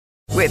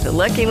With the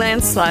Lucky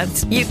Land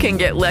Slots, you can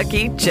get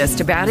lucky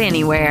just about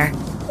anywhere.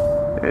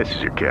 This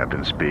is your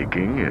captain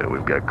speaking.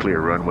 We've got clear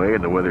runway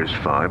and the weather's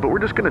fine, but we're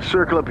just going to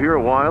circle up here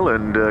a while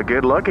and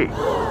get lucky.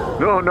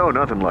 No,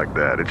 nothing like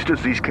that. It's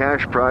just these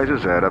cash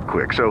prizes add up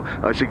quick. So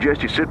I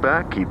suggest you sit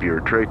back, keep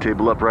your tray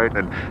table upright,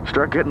 and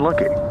start getting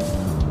lucky.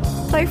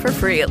 Play for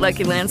free at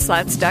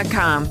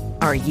LuckyLandSlots.com.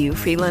 Are you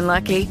feeling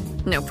lucky?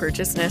 No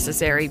purchase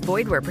necessary.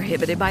 Void where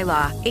prohibited by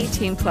law.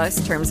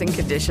 18+ terms and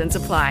conditions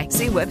apply.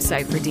 See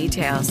website for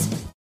details.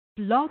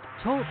 Blog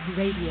Talk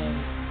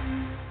Radio.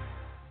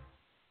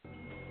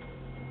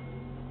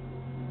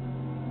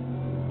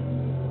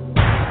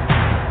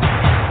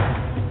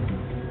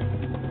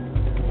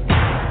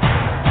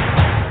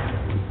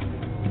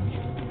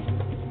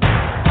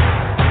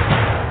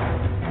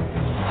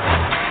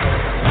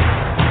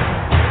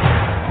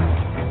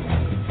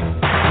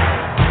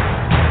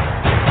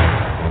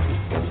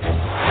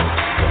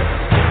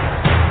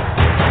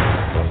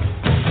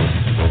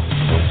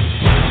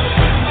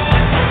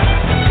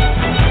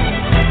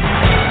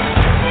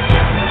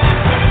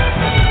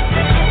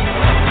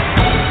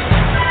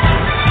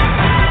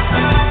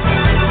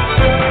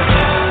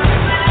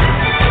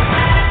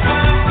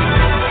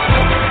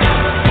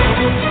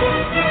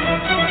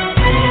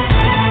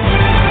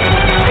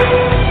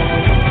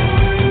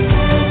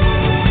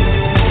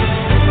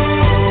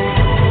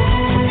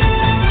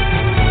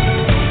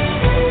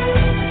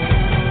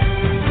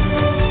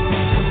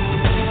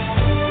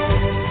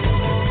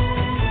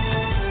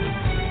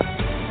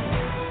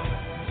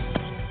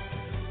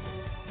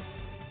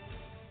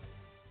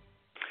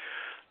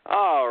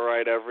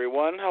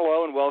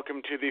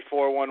 To the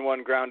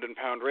 411 Ground and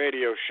Pound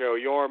radio show,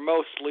 your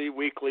mostly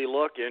weekly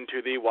look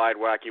into the wide,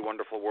 wacky,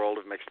 wonderful world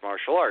of mixed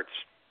martial arts.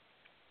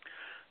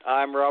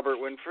 I'm Robert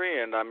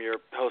Winfrey, and I'm your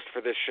host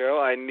for this show.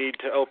 I need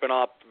to open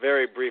up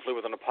very briefly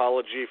with an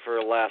apology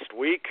for last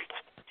week.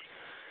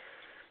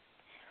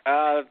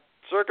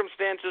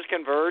 Circumstances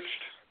converged.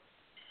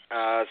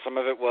 Some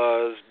of it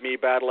was me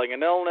battling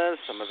an illness.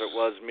 Some of it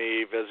was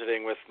me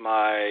visiting with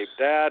my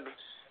dad.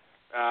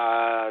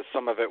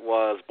 Some of it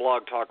was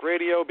Blog Talk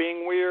Radio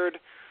being weird,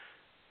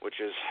 which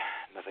is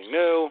nothing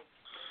new.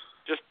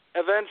 Just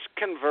events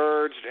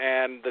converged,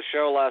 and the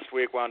show last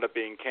week wound up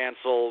being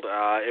canceled.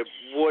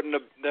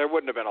 There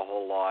wouldn't have been a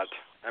whole lot.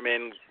 I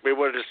mean, we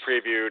would have just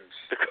previewed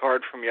the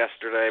card from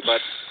yesterday,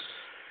 but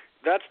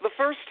that's the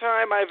first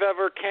time I've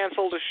ever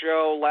canceled a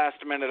show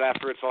last minute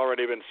after it's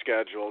already been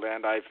scheduled,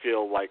 and I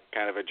feel like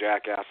kind of a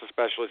jackass,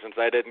 especially since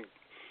I didn't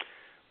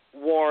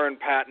warn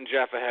Pat and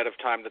Jeff ahead of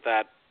time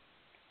that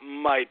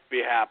might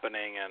be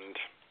happening, and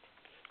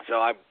so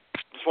I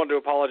just wanted to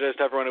apologize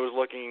to everyone who was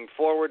looking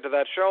forward to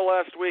that show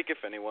last week,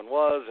 if anyone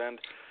was, and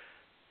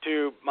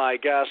to my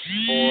guests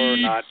for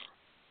not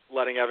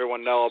letting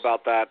everyone know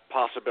about that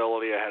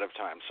possibility ahead of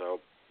time. So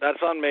that's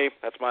on me.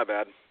 That's my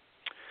bad.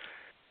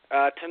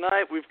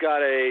 Tonight we've got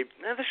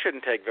this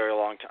shouldn't take very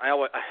long.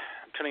 I'm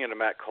turning into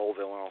Matt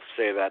Colville, and I'll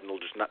say that, and it'll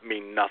just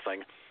mean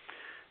nothing.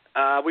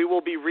 We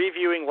will be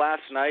reviewing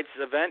last night's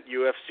event,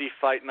 UFC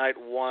Fight Night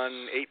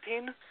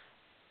 118.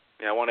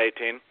 Yeah,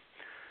 118.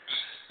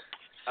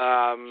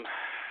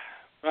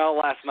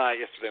 Last night,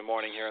 yesterday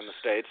morning here in the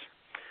States.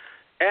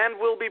 And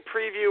we'll be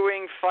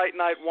previewing Fight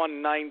Night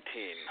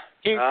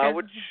 119,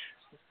 which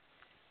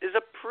is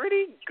a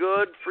pretty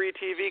good free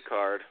TV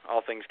card,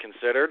 all things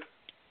considered.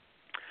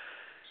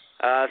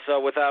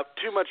 So without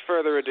too much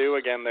further ado,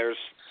 again, there's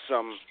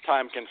some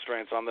time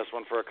constraints on this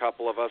one for a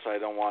couple of us. I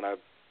don't want to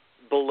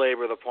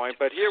belabor the point.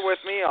 But here with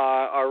me,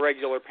 our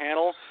regular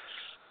panel.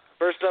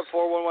 First up,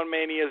 411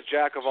 Mania's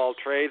Jack of all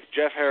trades.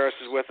 Jeff Harris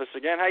is with us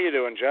again. How you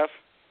doing, Jeff?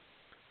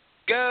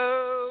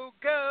 Go,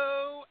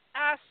 go,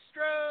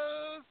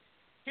 Astros!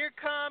 Here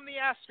come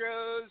the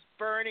Astros,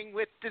 burning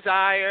with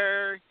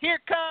desire. Here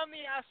come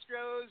the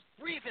Astros,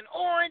 breathing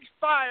orange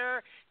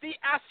fire. The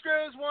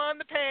Astros won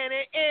the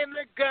pennant, and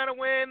they're gonna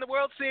win the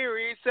World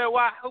Series. So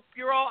I hope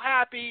you're all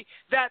happy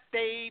that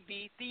they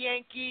beat the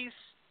Yankees.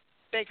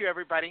 Thank you,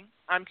 everybody.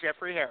 I'm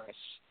Jeffrey Harris.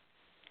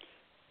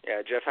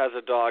 Yeah, Jeff has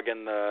a dog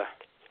in the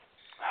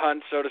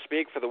hunt, so to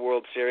speak, for the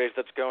World Series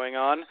that's going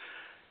on.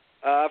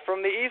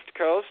 From the East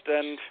Coast,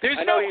 and there's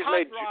I know no he's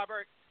hunt, made.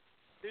 Robert.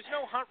 There's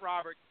no hunt,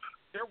 Robert.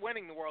 They're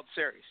winning the World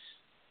Series.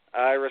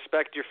 I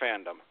respect your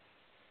fandom.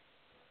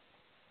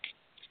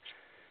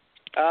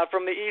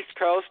 From the East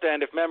Coast,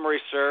 and if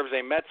memory serves,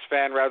 a Mets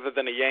fan rather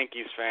than a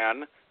Yankees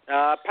fan,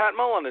 Pat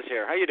Mullen is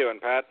here. How you doing,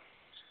 Pat?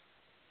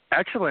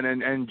 Excellent,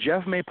 and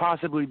Jeff may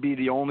possibly be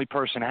the only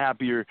person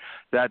happier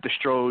that the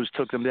Stros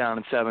took them down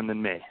in 7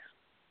 than me.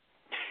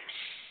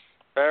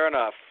 Fair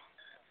enough.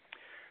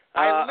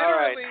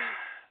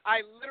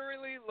 I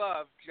literally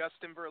love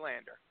Justin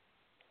Verlander.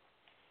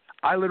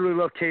 I literally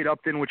love Kate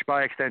Upton, which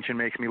by extension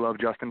makes me love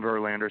Justin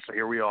Verlander, so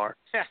here we are.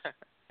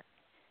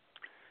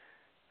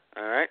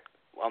 All right.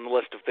 On the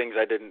list of things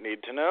I didn't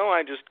need to know,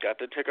 I just got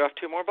to tick off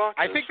 2 more boxes.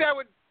 I think that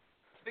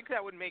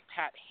would make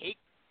Pat hate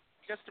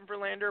Justin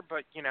Verlander,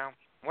 but,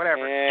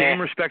 whatever. Game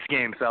respects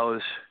game,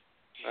 fellas.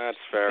 That's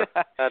fair.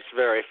 That's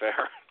very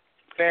fair.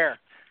 Fair.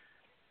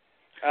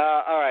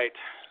 All right.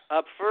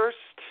 Up first,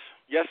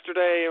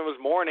 yesterday it was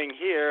morning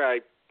here.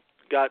 I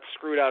got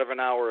screwed out of an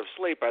hour of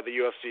sleep by the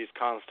UFC's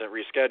constant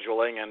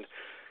rescheduling and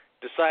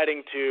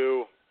deciding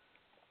to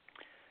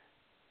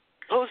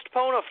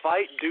postpone a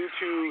fight due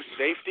to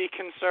safety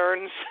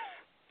concerns.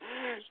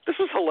 This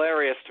was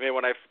hilarious to me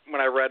when I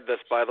read this,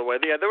 by the way.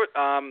 Yeah,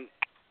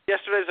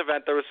 yesterday's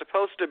event, there was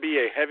supposed to be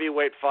a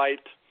heavyweight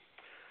fight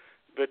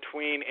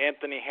between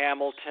Anthony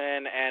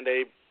Hamilton and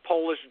a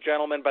Polish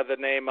gentleman by the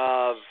name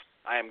of,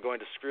 I am going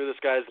to screw this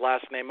guy's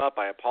last name up.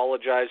 I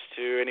apologize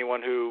to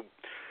anyone who,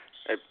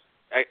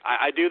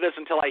 I do this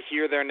until I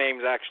hear their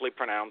names actually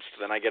pronounced,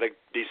 then I get a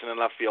decent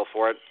enough feel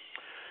for it.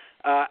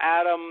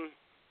 Adam,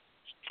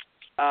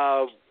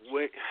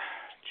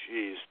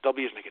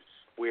 W's make it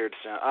weird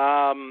sound.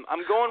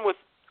 I'm going with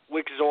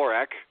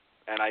Wiczorek,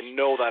 and I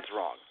know that's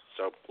wrong,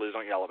 so please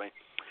don't yell at me.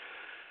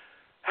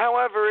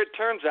 However, it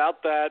turns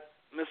out that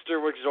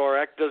Mr.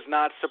 Wiczorek does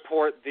not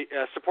supports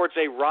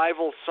a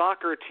rival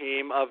soccer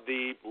team of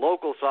the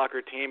local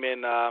soccer team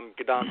in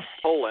Gdansk,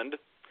 Poland,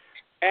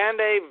 and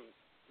a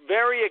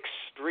very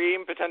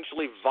extreme,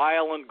 potentially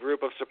violent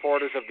group of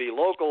supporters of the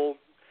local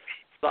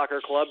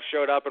soccer club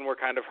showed up and were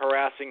kind of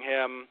harassing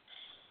him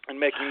and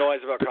making noise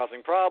about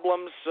causing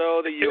problems.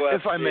 So the UFC...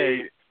 If I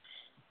may,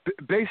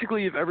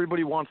 basically, if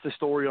everybody wants the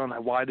story on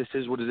why this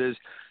is what it is,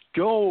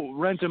 go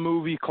rent a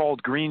movie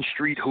called Green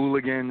Street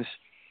Hooligans.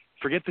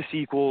 Forget the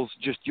sequels.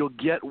 Just you'll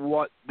get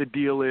what the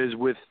deal is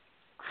with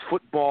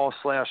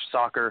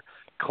football/soccer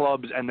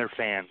clubs and their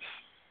fans.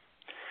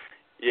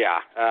 Yeah,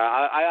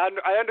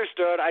 I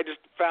understood. I just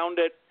found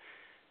it.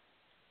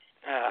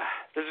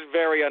 This is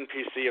very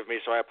un-PC of me,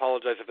 so I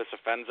apologize if this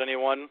offends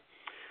anyone.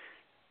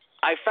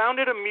 I found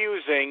it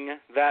amusing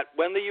that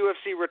when the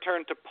UFC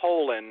returned to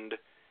Poland,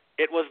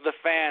 it was the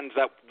fans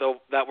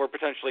that were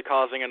potentially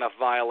causing enough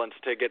violence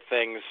to get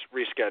things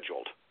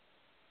rescheduled.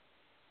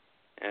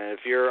 And if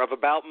you're of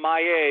about my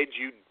age,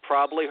 you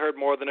probably heard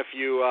more than a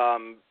few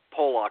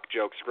Polak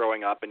jokes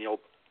growing up, and you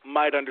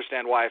might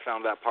understand why I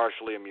found that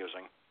partially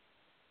amusing.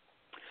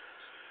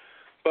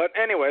 But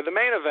anyway, the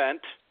main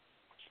event,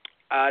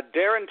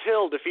 Darren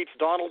Till defeats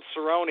Donald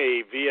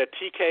Cerrone via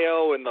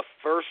TKO in the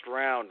first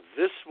round.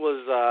 This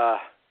was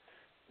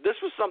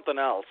something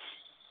else.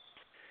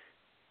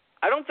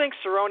 I don't think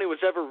Cerrone was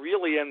ever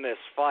really in this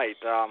fight,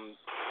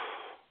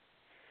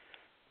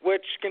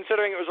 which,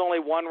 considering it was only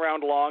one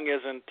round long,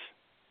 isn't...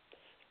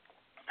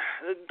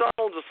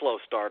 Donald's a slow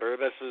starter.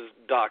 This is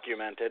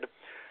documented.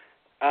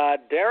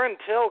 Darren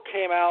Till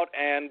came out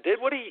and did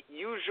what he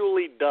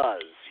usually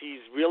does.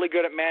 He's really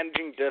good at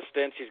managing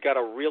distance. He's got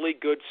a really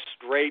good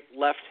straight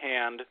left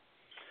hand.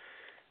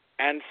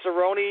 And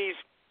Cerrone,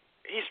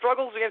 he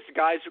struggles against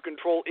guys who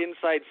control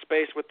inside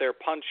space with their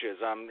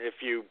punches.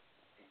 If you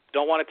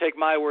don't want to take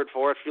my word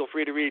for it, feel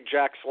free to read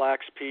Jack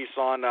Slack's piece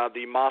on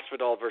the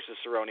Masvidal versus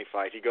Cerrone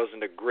fight. He goes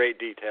into great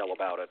detail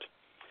about it.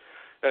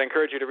 I'd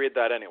encourage you to read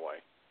that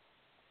anyway.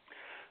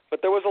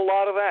 But there was a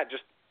lot of that.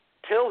 Just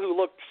Till, who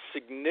looked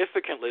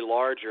significantly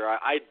larger.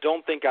 I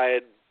don't think I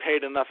had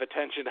paid enough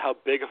attention to how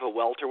big of a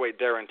welterweight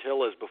Darren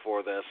Till is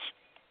before this.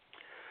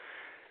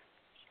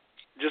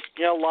 Just,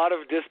 a lot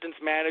of distance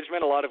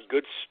management, a lot of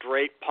good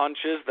straight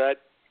punches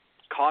that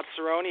caught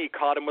Cerrone. He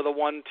caught him with a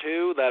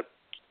 1-2 that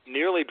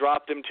nearly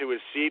dropped him to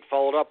his seat,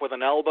 followed up with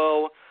an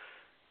elbow,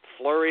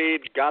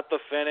 flurried, got the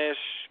finish,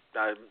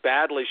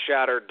 badly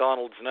shattered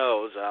Donald's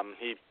nose.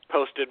 He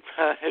posted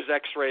his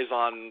x-rays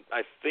on,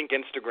 I think,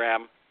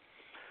 Instagram,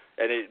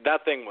 and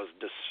that thing was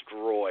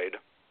destroyed.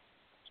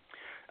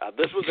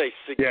 This was a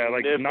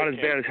significant... Yeah, not as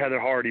bad as Heather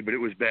Hardy, but it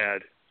was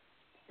bad.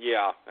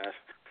 Yeah.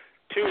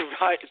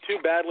 Two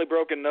badly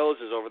broken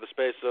noses over the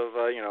space of,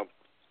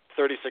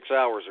 36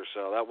 hours or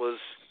so. That was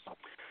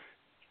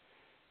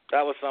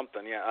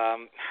something, yeah.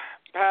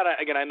 Pat,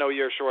 again, I know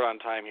you're short on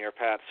time here,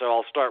 Pat, so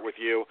I'll start with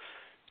you.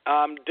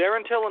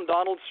 Darren Till and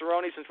Donald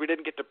Cerrone, since we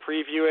didn't get to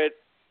preview it,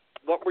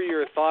 what were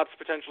your thoughts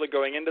potentially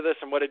going into this,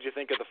 and what did you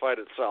think of the fight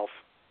itself?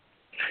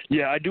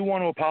 Yeah, I do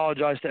want to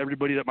apologize to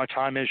everybody that my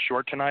time is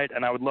short tonight,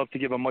 and I would love to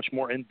give a much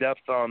more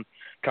in-depth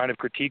kind of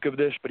critique of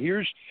this. But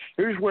here's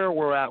where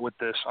we're at with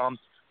this.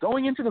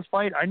 Going into the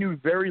fight, I knew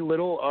very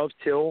little of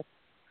Till.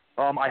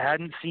 I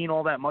hadn't seen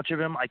all that much of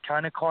him. I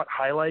kind of caught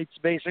highlights,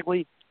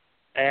 basically,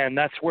 and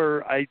that's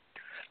where I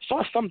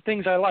saw some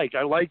things I liked.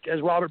 I liked,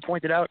 as Robert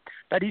pointed out,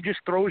 that he just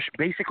throws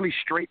basically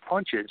straight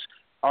punches.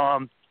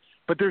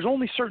 But there's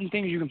only certain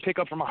things you can pick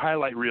up from a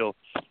highlight reel.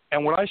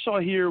 And what I saw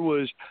here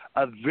was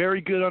a very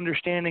good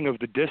understanding of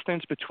the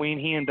distance between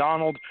he and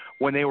Donald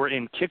when they were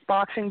in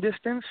kickboxing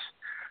distance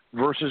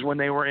versus when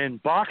they were in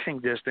boxing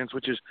distance,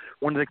 which is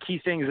one of the key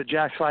things that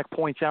Jack Slack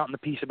points out in the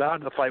piece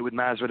about the fight with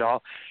Masvidal.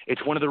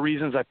 It's one of the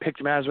reasons I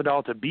picked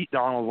Masvidal to beat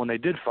Donald when they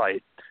did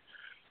fight.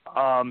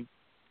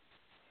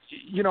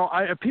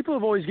 People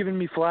have always given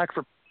me flack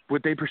for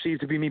what they perceive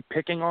to be me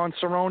picking on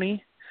Cerrone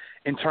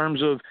in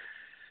terms of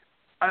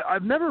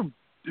I've never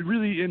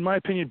really, in my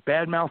opinion,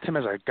 badmouthed him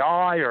as a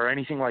guy or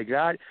anything like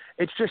that.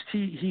 It's just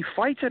he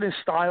fights at his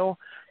style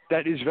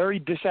that is very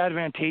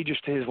disadvantageous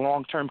to his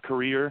long-term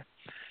career,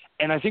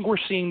 and I think we're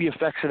seeing the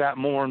effects of that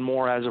more and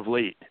more as of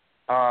late.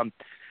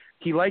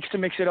 He likes to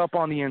mix it up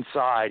on the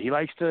inside. He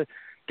likes to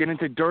get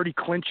into dirty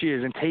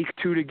clinches and take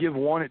two to give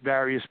one at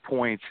various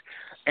points.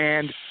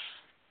 And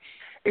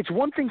it's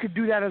one thing to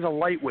do that as a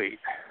lightweight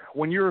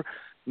when you're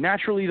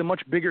naturally the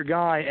much bigger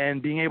guy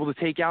and being able to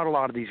take out a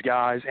lot of these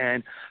guys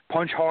and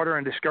punch harder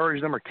and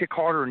discourage them, or kick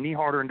harder or knee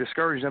harder and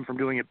discourage them from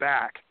doing it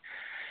back.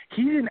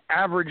 He's an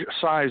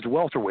average-sized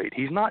welterweight.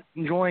 He's not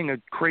enjoying a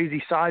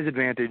crazy size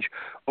advantage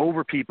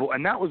over people,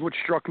 and that was what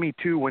struck me,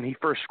 too, when he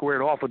first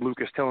squared off with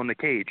Lucas Till in the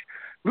cage.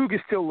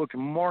 Lucas Till looked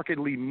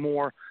markedly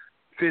more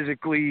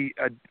physically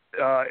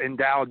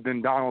endowed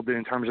than Donald did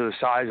in terms of the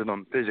size of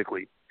them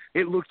physically.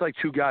 It looked like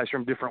two guys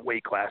from different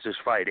weight classes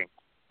fighting.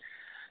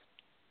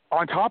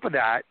 On top of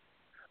that,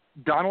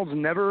 Donald's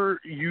never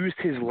used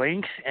his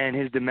length and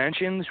his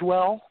dimensions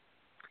well.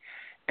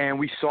 And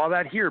we saw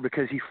that here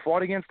because he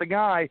fought against a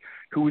guy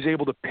who was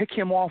able to pick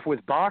him off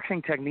with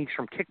boxing techniques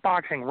from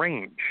kickboxing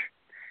range.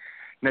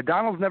 Now,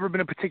 Donald's never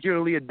been a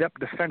particularly adept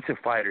defensive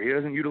fighter. He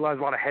doesn't utilize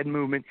a lot of head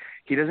movement.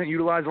 He doesn't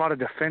utilize a lot of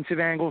defensive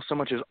angles so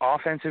much as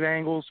offensive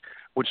angles,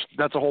 which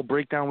that's a whole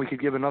breakdown we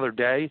could give another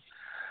day.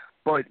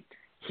 But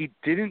he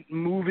didn't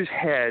move his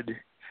head.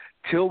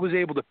 Till was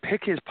able to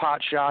pick his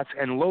pot shots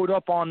and load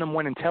up on them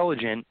when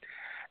intelligent.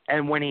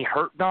 And when he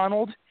hurt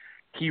Donald,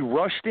 he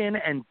rushed in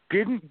and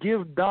didn't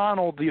give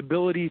Donald the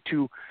ability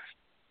to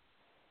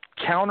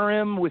counter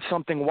him with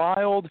something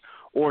wild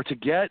or to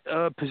get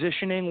a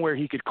positioning where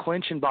he could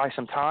clinch and buy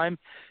some time.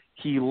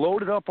 He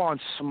loaded up on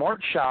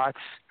smart shots,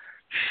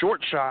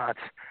 short shots,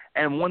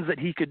 and ones that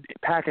he could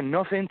pack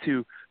enough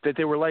into that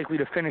they were likely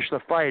to finish the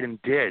fight, and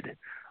did.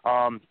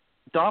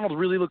 Donald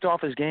really looked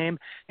off his game.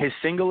 His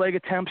single leg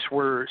attempts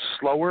were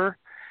slower.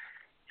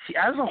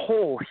 As a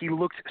whole, he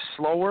looked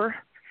slower.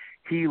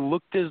 He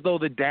looked as though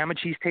the damage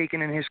he's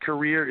taken in his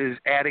career is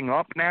adding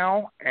up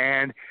now,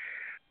 and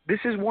this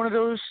is one of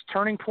those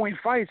turning point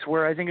fights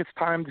where I think it's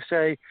time to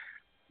say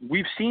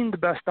we've seen the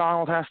best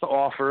Donald has to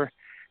offer,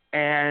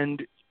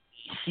 and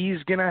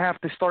he's going to have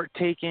to start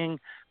taking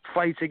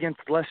fights against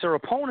lesser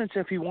opponents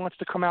if he wants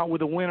to come out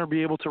with a win or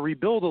be able to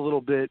rebuild a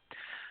little bit,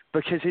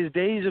 because his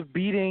days of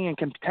beating and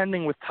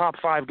contending with top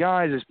five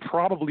guys is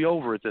probably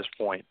over at this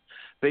point,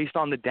 based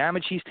on the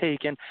damage he's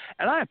taken.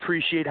 And I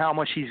appreciate how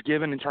much he's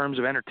given in terms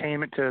of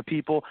entertainment to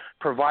people,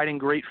 providing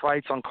great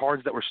fights on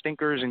cards that were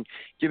stinkers and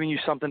giving you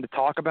something to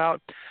talk about.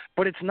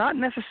 But it's not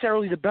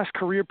necessarily the best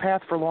career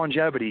path for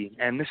longevity,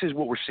 and this is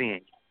what we're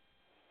seeing.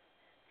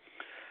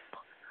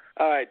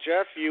 All right,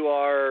 Jeff, you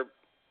are,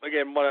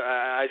 again,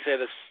 I say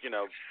this,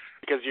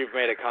 because you've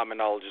made it common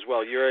knowledge as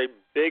well. You're a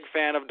big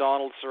fan of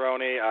Donald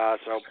Cerrone,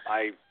 so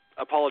I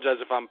apologize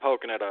if I'm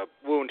poking at a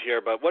wound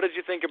here, but what did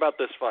you think about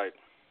this fight?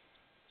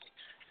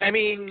 I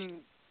mean,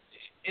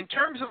 in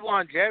terms of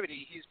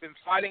longevity, he's been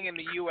fighting in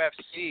the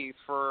UFC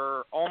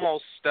for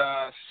almost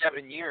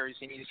 7 years,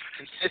 and he's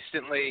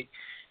consistently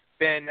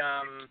been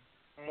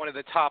one of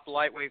the top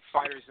lightweight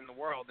fighters in the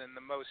world, in the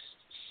most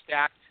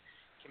stacked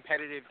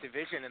competitive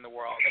division in the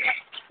world,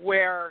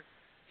 where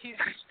he's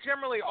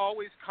generally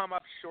always come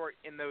up short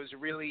in those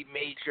really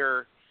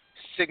major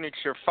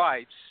signature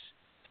fights,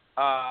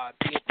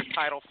 be it the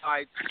title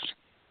fights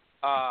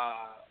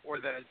or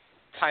the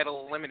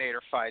title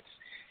eliminator fights.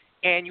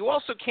 And you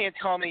also can't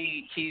tell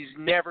me he's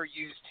never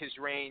used his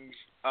range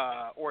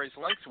or his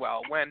length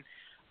well, when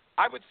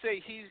I would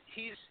say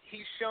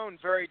he's shown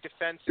very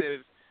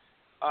defensive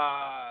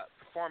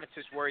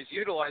performances where he's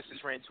utilized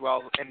his range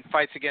well in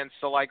fights against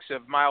the likes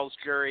of Miles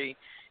Jury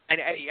and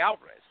Eddie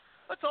Alvarez.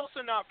 Let's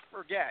also not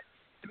forget,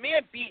 the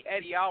man beat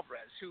Eddie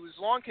Alvarez, who was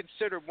long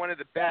considered one of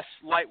the best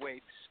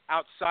lightweights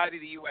outside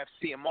of the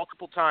UFC, a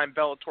multiple-time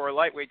Bellator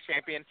lightweight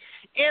champion,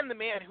 and the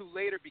man who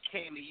later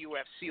became the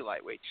UFC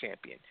lightweight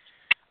champion.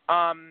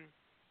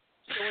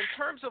 So in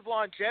terms of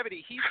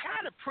longevity, he's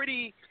had a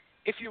pretty,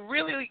 if you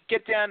really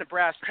get down to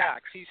brass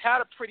tacks, he's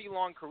had a pretty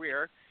long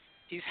career.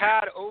 He's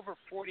had over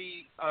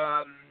 40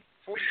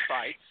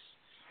 fights,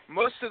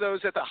 most of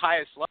those at the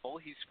highest level.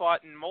 He's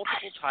fought in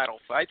multiple title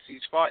fights.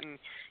 He's fought in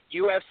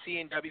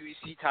UFC and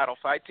WEC title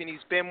fights, and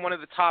he's been one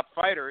of the top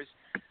fighters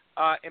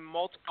in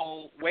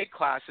multiple weight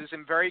classes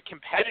and very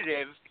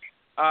competitive,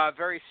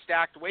 very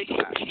stacked weight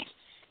classes.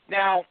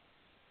 Now,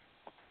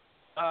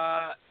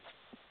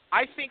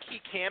 I think he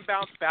can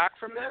bounce back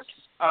from this,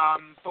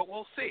 but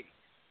we'll see.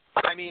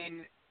 I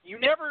mean, you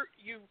never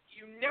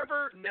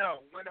know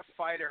when a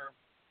fighter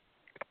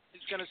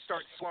is going to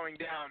start slowing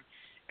down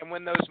and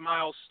when those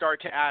miles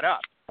start to add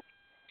up.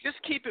 Just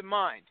keep in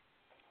mind,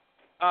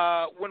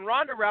 when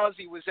Ronda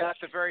Rousey was at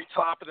the very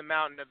top of the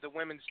mountain of the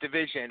women's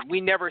division,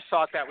 we never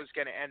thought that was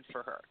going to end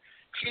for her.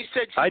 She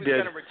said she was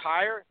going to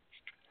retire.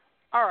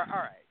 All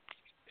right.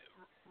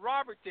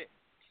 Robert did.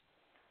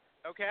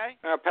 Okay?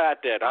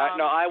 Pat did.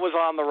 I was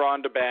on the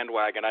Ronda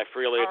bandwagon. I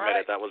freely admit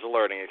it. That was a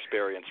learning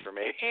experience for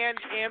me. And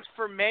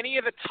for many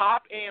of the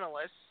top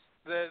analysts,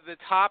 the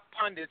top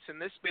pundits in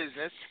this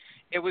business,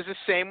 it was the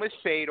same with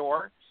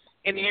Fedor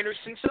and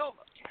Anderson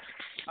Silva.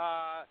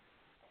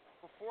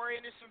 Before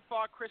Anderson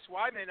fought Chris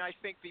Weidman, I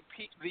think the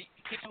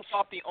people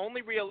thought the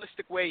only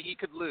realistic way he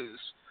could lose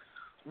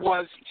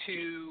was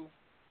to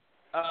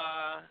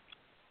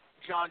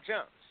John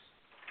Jones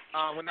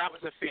when that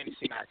was a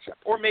fantasy matchup,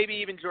 or maybe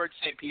even George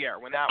St. Pierre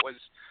when that was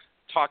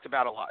talked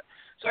about a lot.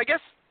 So I guess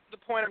the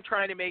point I'm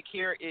trying to make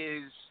here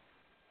is,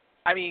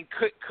 I mean,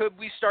 could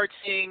we start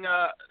seeing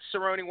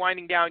Cerrone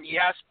winding down?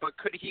 Yes, but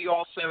could he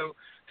also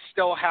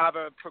still have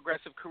a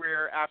progressive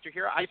career after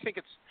here? I think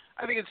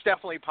it's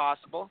definitely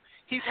possible.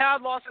 He's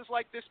had losses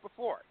like this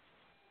before.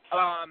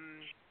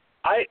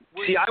 I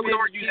would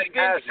argue that he's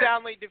been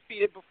soundly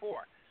defeated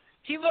before.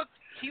 He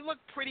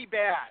looked pretty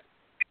bad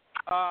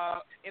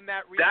in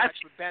that rematch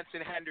with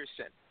Benson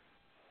Henderson.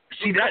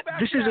 See,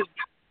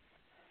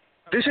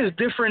 this is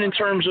different in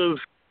terms of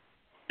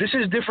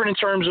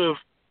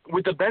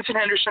with the Benson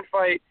Henderson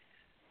fight.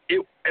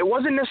 It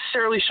wasn't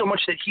necessarily so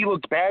much that he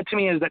looked bad to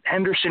me as that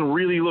Henderson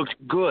really looked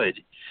good.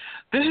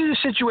 This is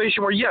a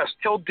situation where, yes,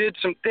 Till did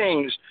some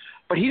things,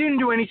 but he didn't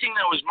do anything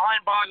that was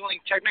mind-boggling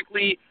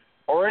technically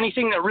or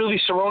anything that really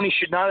Cerrone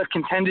should not have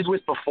contended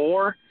with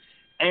before.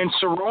 And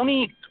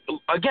Cerrone,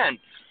 again,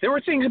 there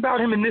were things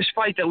about him in this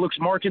fight that looks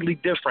markedly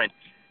different.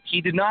 He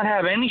did not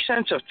have any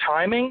sense of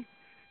timing.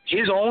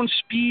 His own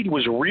speed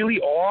was really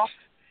off.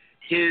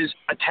 His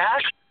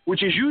attack,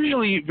 which is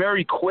usually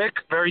very quick,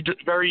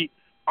 very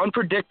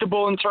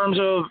unpredictable in terms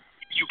of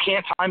you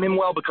can't time him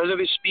well because of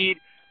his speed,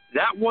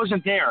 that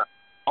wasn't there.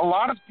 A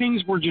lot of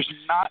things were just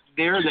not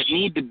there that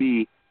need to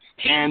be.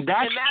 And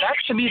that's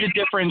to me the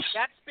difference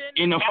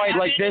in a fight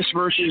like this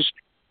versus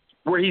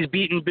where he's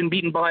been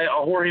beaten by a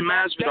Jorge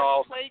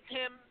Masvidal.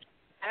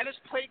 That has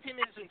plagued him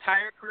his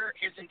entire career,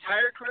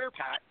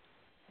 Pat.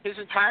 His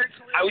entire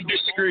career. I would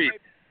disagree.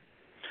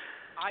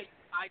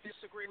 I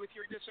disagree with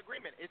your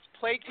disagreement. It's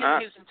plagued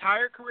him his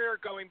entire career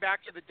going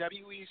back to the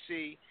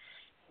WEC,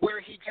 where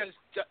he just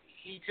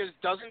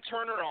doesn't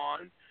turn it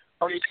on,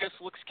 or he just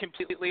looks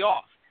completely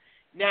off.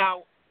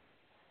 Now,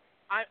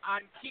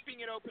 I'm keeping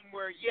it open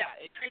where, yeah,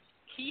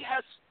 he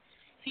has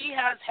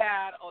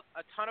had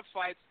a ton of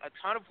fights, a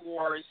ton of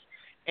wars,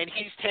 and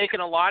he's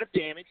taken a lot of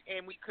damage,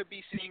 and we could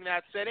be seeing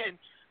that set in.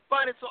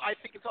 But I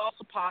think it's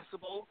also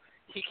possible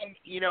he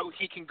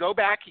can go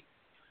back.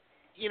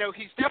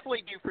 He's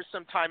definitely due for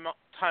some time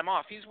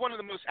off. He's one of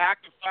the most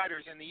active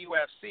fighters in the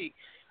UFC.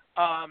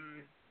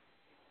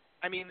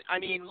 I mean,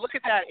 look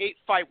at that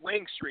 8-fight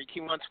winning streak he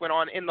once went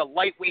on in the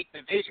lightweight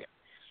division.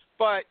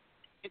 But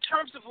in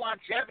terms of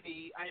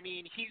longevity, I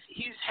mean,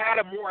 he's had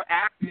a more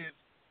active,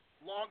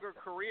 longer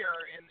career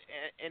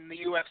in the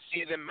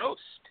UFC than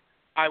most,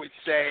 I would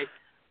say,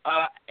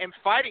 and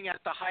fighting at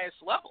the highest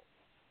level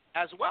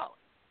as well.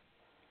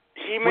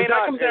 He may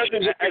not.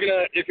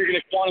 If you're going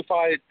to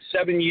quantify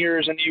 7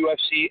 years in the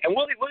UFC, and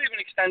we'll even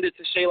extend it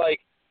to say like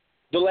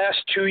the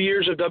last 2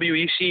 years of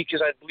WEC,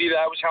 because I believe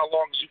that was how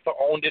long Zuffa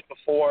owned it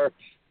before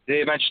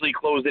they eventually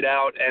closed it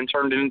out and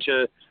turned it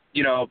into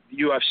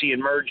UFC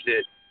and merged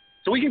it.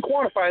 So we can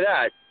quantify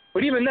that,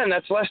 but even then,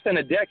 that's less than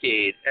a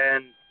decade,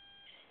 and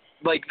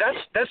like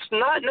that's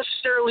not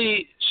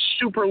necessarily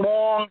super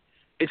long.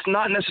 It's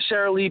not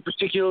necessarily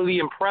particularly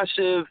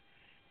impressive,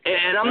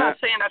 and I'm not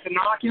saying that to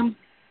knock him.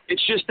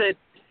 It's just that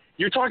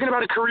you're talking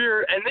about a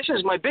career, and this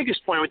is my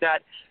biggest point with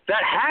that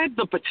had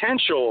the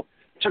potential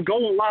to go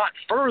a lot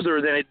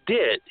further than it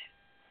did.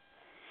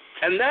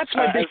 And that's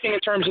my big thing in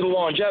terms of the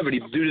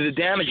longevity, due to the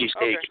damage he's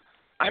taken.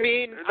 I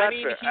mean, he's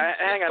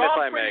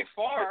gone pretty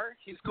far.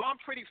 He's gone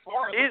pretty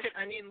far.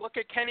 Look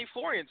at Kenny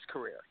Florian's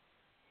career.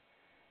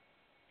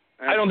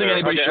 I don't think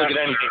anybody should look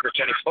at anything for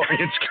Kenny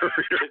Florian's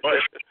career.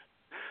 But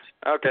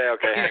Okay.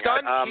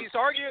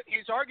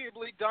 He's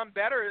arguably done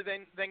better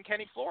than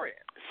Kenny Florian.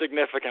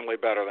 Significantly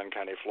better than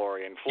Kenny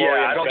Florian.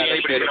 I don't think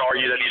anybody can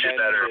argue that he did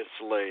better.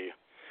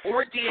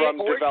 Or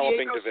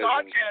developing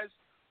divisions.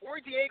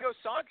 Diego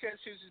Sanchez,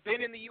 who's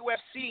been in the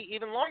UFC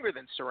even longer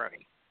than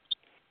Cerrone.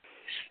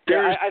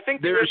 I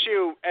think the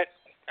issue,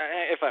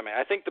 if I may,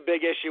 I think the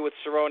big issue with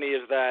Cerrone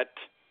is that,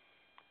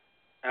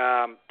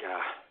 how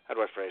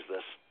do I phrase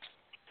this?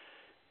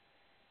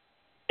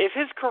 If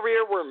his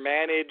career were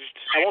managed,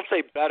 I won't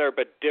say better,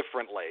 but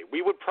differently,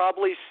 we would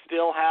probably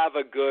still have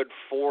a good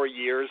 4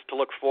 years to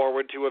look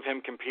forward to of him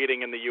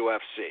competing in the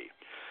UFC.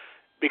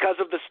 Because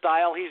of the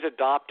style he's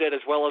adopted, as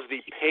well as the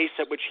pace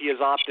at which he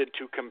has opted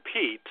to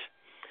compete,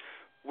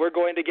 we're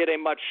going to get a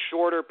much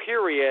shorter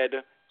period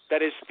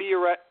that is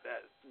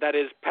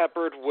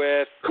peppered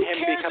with him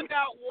becoming. Who cares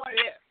about what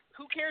if?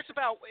 Who cares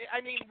about? I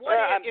mean, what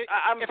if?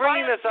 I'm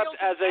bringing this up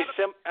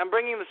I'm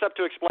bringing this up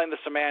to explain the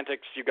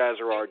semantics you guys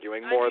are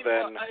arguing more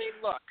than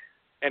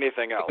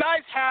anything else.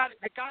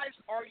 The guy's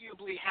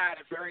arguably had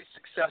a very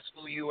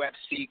successful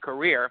UFC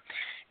career,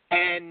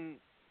 and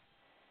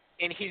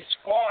he's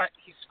fought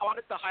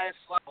at the highest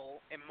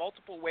level in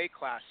multiple weight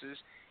classes,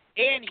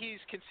 and he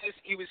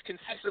was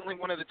consistently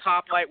one of the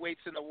top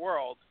lightweights in the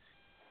world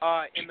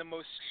in the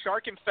most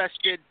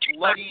shark-infested,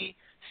 bloody,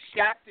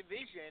 stacked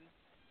division.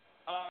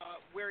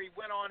 Where he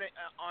went on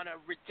a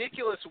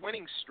ridiculous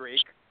winning streak,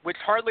 which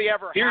hardly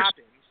ever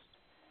happens.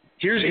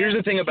 Here's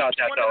the thing about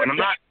that, though, and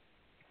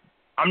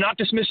I'm not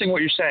dismissing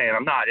what you're saying.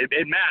 I'm not. It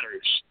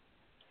matters.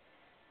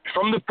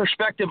 From the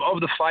perspective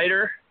of the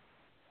fighter,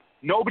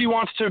 nobody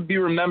wants to be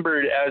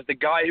remembered as the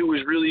guy who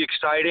was really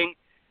exciting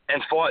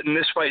and fought in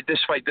this fight,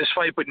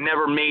 but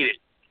never made it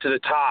to the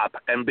top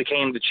and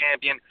became the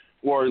champion,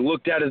 or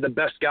looked at as the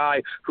best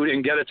guy who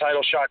didn't get a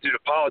title shot due to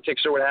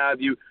politics or what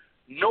have you.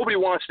 Nobody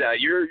wants that.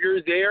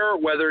 You're there,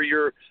 whether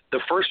you're the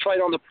first fight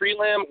on the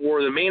prelim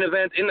or the main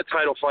event in the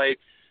title fight,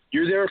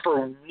 you're there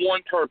for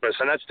one purpose,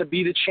 and that's to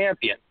be the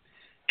champion.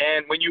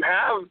 And when you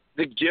have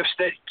the gifts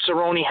that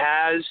Cerrone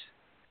has,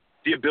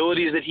 the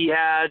abilities that he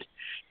had,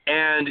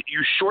 and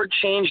you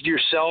shortchanged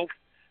yourself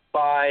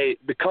by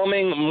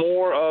becoming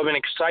more of an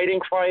exciting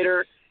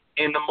fighter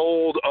in the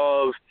mold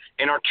of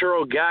an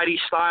Arturo Gatti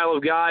style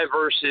of guy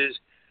versus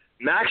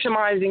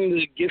maximizing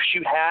the gifts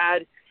you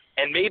had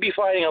and maybe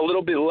fighting a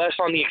little bit less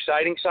on the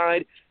exciting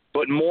side,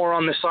 but more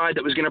on the side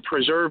that was going to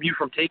preserve you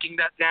from taking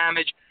that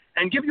damage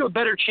and give you a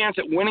better chance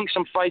at winning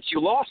some fights you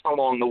lost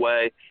along the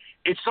way,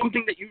 it's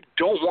something that you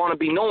don't want to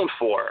be known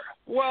for.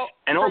 Well,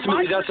 and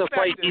ultimately that's a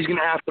fight he's going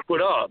to have to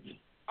put up.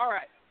 All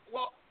right.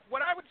 Well,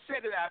 what I would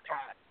say to that,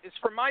 Pat, is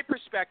from my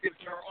perspective,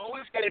 there are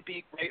always going to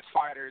be great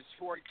fighters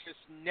who are just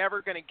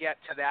never going to get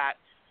to that,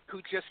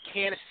 who just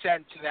can't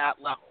ascend to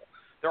that level.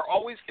 They're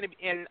always going to be,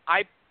 and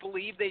I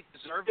believe they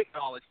deserve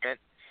acknowledgement.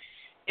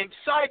 And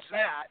besides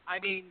that, I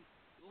mean,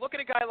 look at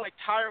a guy like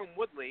Tyron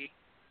Woodley,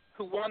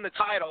 who won the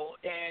title,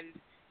 and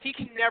he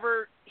can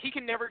never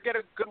get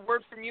a good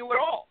word from you at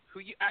all.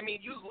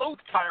 You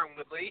loathe Tyron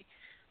Woodley,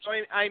 so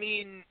I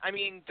mean,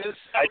 does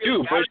that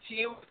really matter to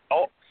you?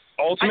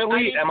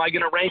 Ultimately, am I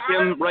going to rank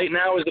him right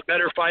now as a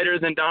better fighter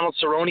than Donald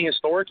Cerrone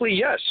historically?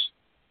 Yes.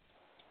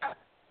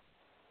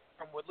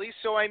 From Woodley,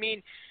 so I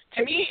mean,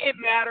 to me, it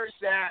matters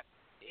that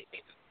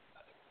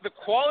the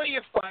quality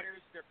of fighters,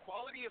 their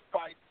quality of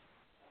fights,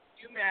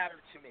 do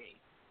matter to me.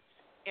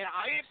 And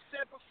I have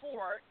said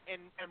before,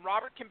 and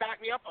Robert can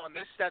back me up on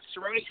this, that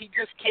Cerrone, he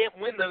just can't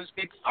win those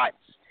big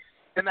fights.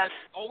 And that's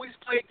always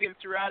plagued him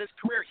throughout his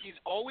career. He's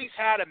always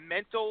had a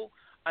mental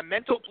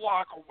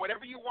block, or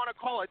whatever you want to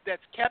call it,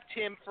 that's kept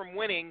him from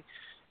winning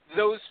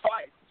those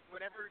fights.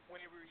 Whenever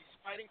he's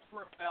fighting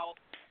for a belt.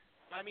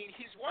 I mean,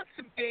 he's won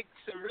some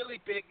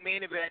really big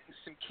main event and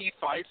some key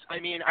fights.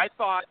 I mean, I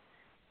thought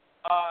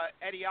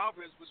Eddie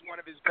Alvarez was one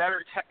of his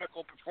better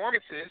technical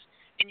performances.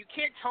 And you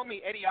can't tell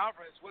me Eddie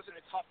Alvarez wasn't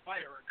a tough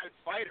fighter, a good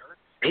fighter.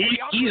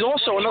 He's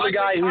also another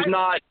guy who's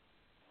not.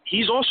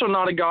 He's also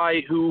not a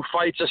guy who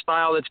fights a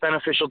style that's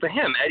beneficial to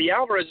him. Eddie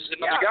Alvarez is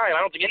another guy, and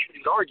I don't think anybody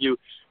can argue,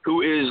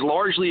 who is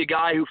largely a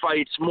guy who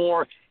fights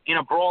more in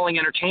a brawling,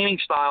 entertaining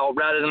style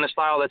rather than a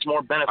style that's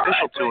more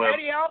beneficial to him.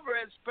 Eddie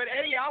Alvarez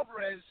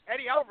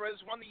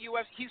won the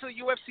UFC. He's a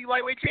UFC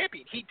lightweight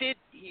champion. He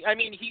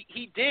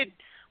did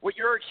what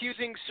you're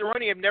accusing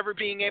Cerrone of never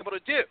being able to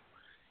do.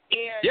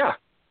 And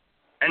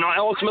And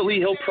ultimately,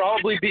 he'll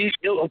probably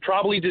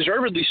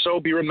deservedly so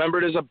be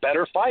remembered as a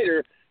better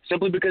fighter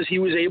simply because he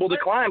was able to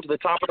climb to the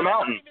top of the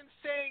mountain.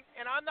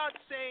 I'm not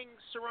saying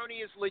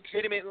Cerrone is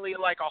legitimately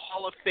like a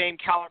Hall of Fame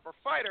caliber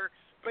fighter,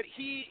 but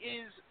he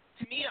is,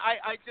 to me,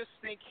 I just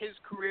think his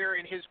career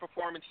and his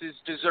performances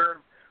deserve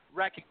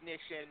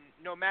recognition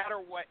no matter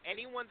what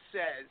anyone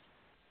says,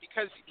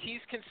 because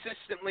he's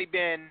consistently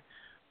been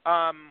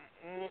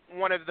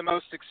one of the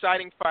most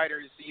exciting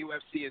fighters the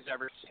UFC has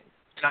ever seen.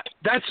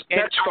 That's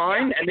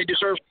fine, and they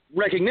deserve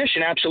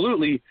recognition,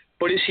 absolutely.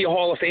 But is he a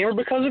Hall of Famer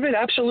because of it?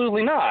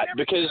 Absolutely not.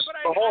 Hang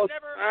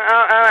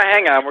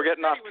on, we're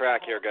getting off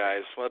track here,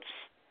 guys.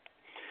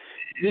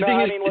 You've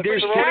got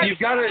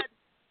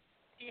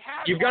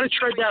to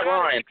tread that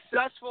line.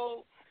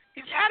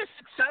 He's had a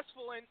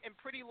successful and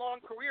pretty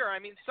long career. I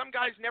mean, some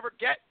guys never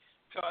get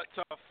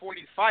to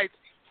 40 fights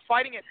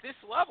fighting at this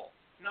level,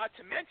 not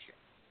to mention.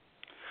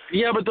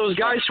 Yeah, but those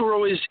guys who are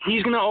always –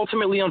 he's going to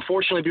ultimately,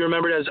 unfortunately, be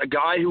remembered as a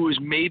guy who was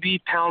maybe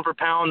pound for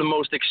pound the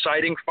most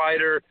exciting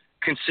fighter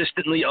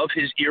consistently of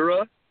his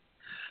era.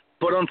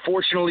 But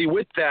unfortunately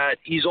with that,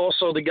 he's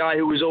also the guy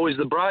who was always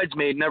the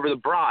bridesmaid, never the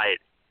bride.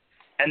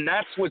 And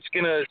that's what's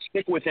going to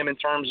stick with him in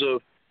terms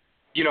of,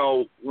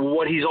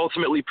 what he's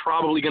ultimately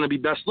probably going to be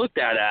best looked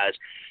at as.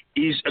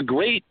 He's a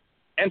great,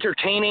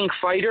 entertaining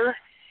fighter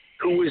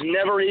who was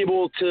never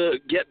able to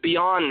get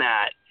beyond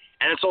that.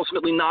 And it's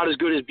ultimately not as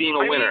good as being a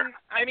winner.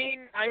 I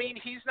mean,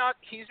 he's not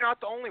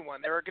the only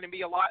one. There are going to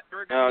be a lot.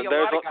 There are going to be a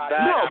lot of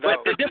guys.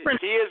 But the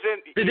difference.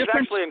 He's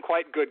actually in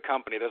quite good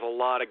company. There's a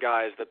lot of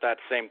guys that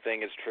same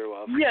thing is true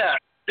of. Yeah,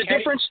 the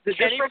difference to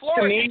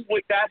me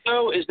with that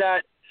though is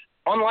that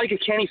unlike a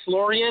Kenny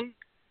Florian,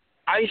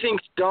 I think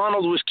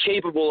Donald was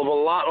capable of a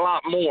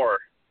lot more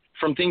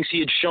from things he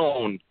had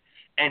shown,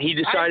 and he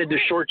decided to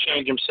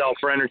shortchange himself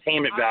for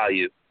entertainment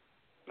value.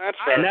 That's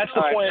fair. And that's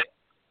the point.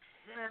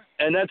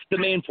 And that's the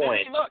main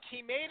point. Look,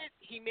 he made it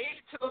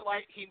to the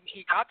light.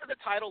 He got to the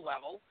title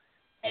level,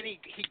 and he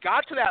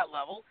got to that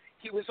level.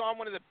 He was on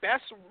one of the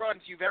best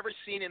runs you've ever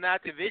seen in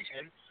that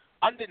division.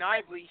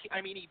 Undeniably,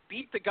 he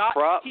beat the guy.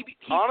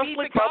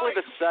 Honestly, probably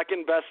the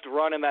second best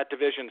run in that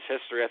division's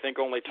history. I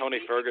think only Tony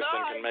Ferguson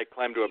can make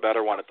claim to a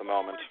better one at the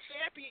moment.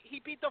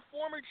 He beat the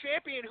former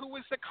champion, who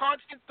was the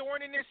constant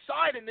thorn in his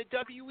side in the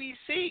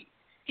WEC.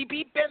 He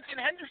beat Benson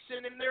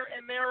Henderson in their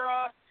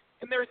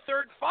in their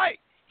third fight.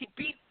 He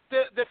beat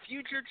the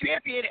future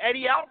champion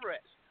Eddie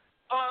Alvarez.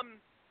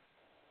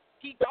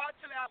 He got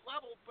to that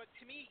level, but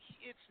to me,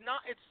 it's not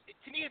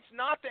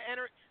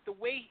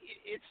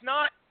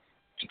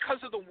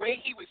because of the way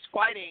he was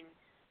fighting.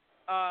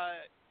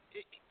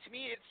 To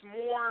me, it's the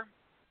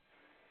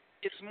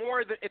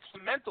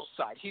mental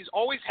side. He's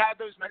always had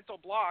those mental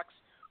blocks,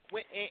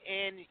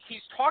 and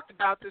he's talked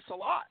about this a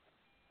lot.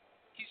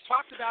 He's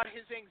talked about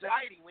his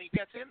anxiety when he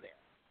gets in there.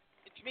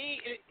 To me,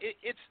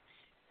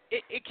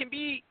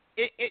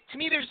 to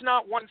me, there's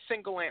not one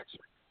single answer.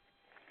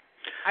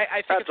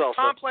 I think it's a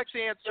complex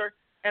answer,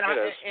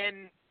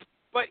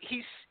 but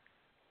he's,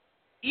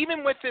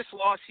 even with this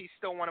loss, he's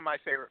still one of my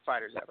favorite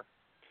fighters ever.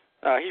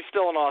 He's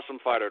still an awesome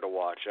fighter to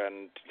watch,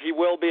 and he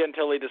will be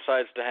until he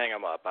decides to hang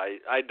him up.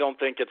 I don't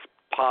think it's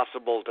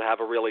possible to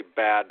have a really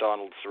bad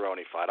Donald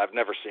Cerrone fight. I've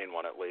never seen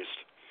one, at least.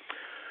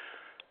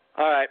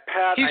 All right,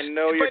 Pat, I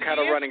know you're kind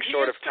of running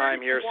short of time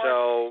here,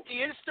 so...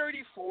 He is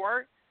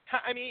 34.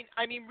 I mean,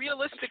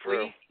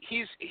 realistically,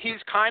 he's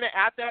kind of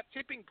at that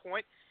tipping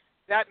point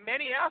that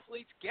many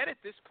athletes get at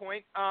this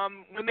point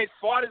when they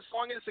fought as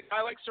long as a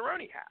guy like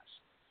Cerrone has.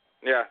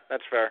 Yeah,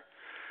 that's fair.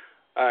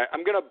 All right,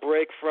 I'm going to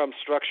break from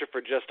structure for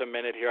just a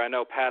minute here. I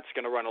know Pat's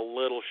going to run a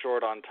little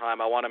short on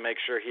time. I want to make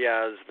sure he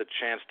has the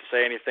chance to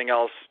say anything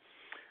else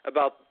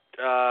about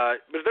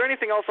was there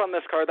anything else on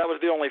this card? That was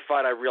the only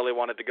fight I really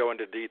wanted to go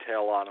into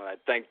detail on, and I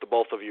thank the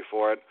both of you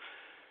for it.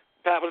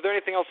 Pat, was there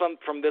anything else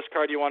from this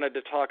card you wanted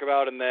to talk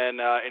about, and then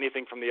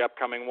anything from the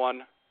upcoming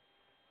one?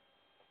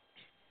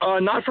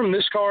 Not from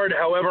this card.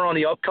 However, on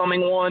the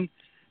upcoming one,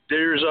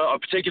 there's a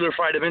particular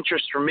fight of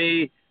interest for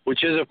me,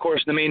 which is, of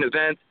course, the main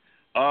event.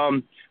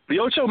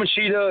 Lyoto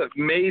Machida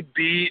may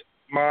be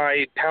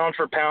my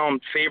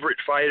pound-for-pound favorite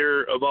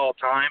fighter of all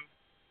time.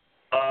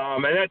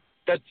 And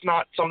that's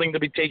not something to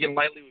be taken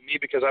lightly with me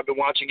because I've been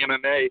watching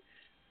MMA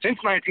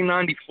since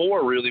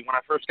 1994, really, when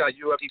I first got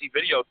UFC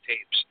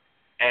videotapes.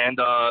 And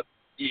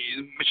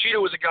Machida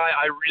was a guy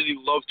I really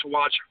loved to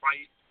watch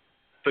fight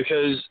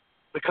because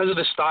of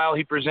the style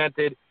he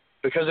presented,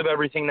 because of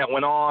everything that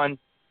went on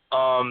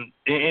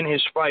in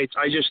his fights.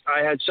 I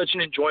had such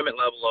an enjoyment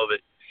level of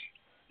it.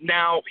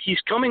 Now,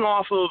 he's coming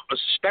off of a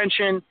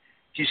suspension.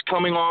 He's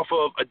coming off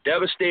of a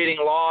devastating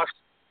loss.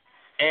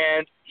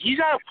 And he's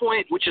at a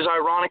point, which is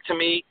ironic to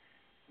me,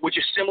 which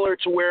is similar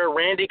to where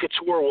Randy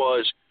Couture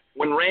was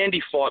when Randy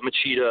fought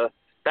Machida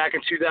back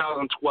in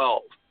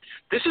 2012.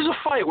 This is a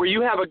fight where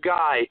you have a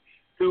guy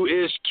who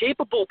is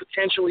capable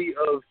potentially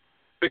of,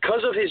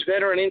 because of his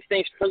veteran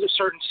instincts, because of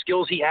certain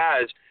skills he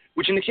has,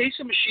 which in the case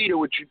of Machida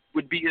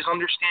would be his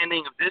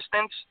understanding of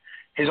distance,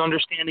 his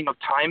understanding of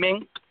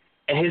timing,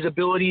 and his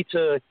ability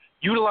to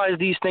utilize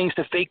these things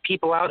to fake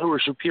people out who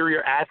are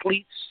superior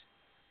athletes.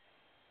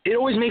 It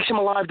always makes him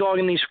a live dog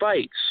in these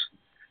fights.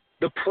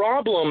 The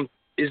problem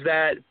is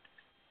that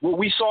what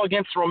we saw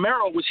against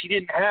Romero was he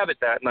didn't have it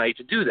that night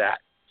to do that.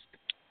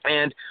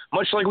 And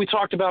much like we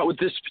talked about with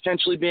this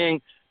potentially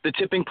being the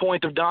tipping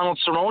point of Donald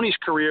Cerrone's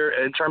career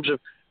in terms of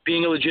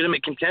being a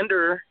legitimate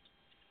contender,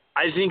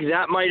 I think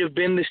that might have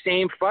been the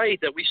same fight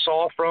that we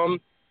saw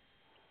from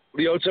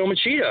Lyoto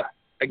Machida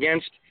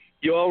against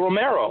Yoel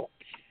Romero.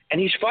 And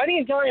he's fighting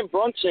a guy in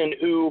Brunson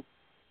who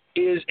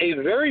is a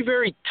very,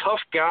 very tough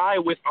guy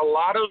with a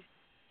lot of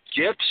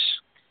gifts.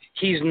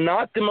 He's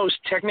not the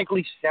most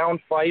technically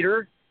sound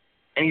fighter,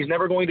 and he's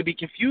never going to be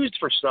confused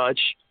for such.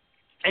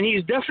 And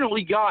he's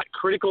definitely got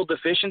critical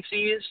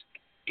deficiencies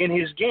in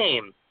his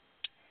game.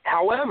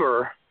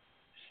 However,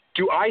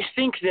 do I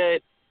think that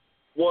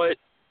what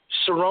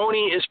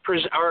Cerrone is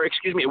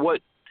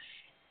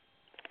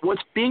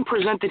what's being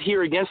presented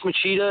here against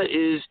Machida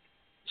is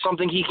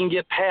something he can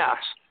get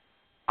past?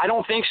 I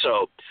don't think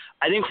so.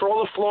 I think for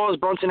all the flaws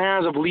Brunson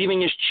has of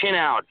leaving his chin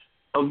out,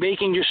 of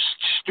making just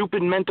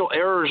stupid mental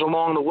errors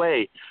along the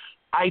way,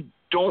 I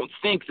don't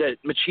think that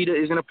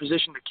Machida is in a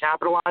position to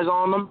capitalize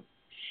on them.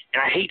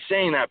 And I hate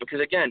saying that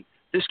because, again,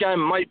 this guy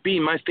might be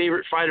my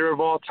favorite fighter of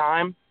all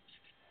time,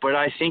 but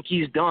I think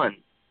he's done.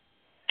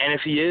 And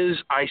if he is,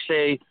 I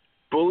say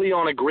bully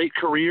on a great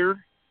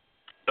career.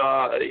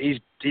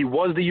 He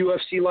was the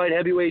UFC light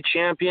heavyweight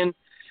champion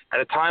at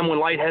a time when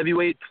light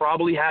heavyweight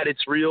probably had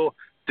its real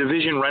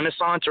division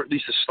renaissance, or at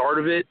least the start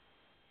of it.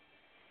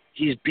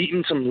 He's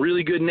beaten some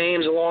really good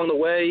names along the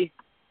way,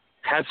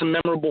 had some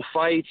memorable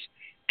fights,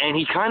 and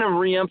he kind of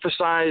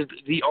reemphasized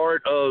the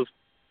art of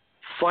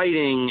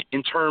fighting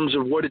in terms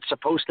of what it's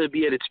supposed to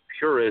be at its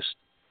purest.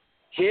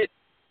 Hit,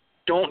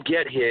 don't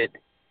get hit,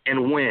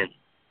 and win.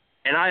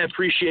 And I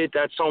appreciate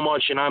that so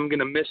much, and I'm going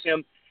to miss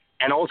him.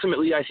 And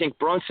ultimately, I think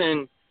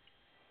Brunson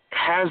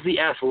has the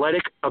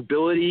athletic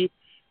ability,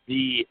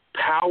 the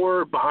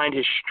power behind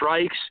his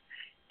strikes,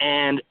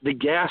 and the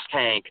gas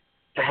tank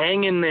to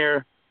hang in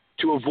there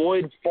to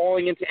avoid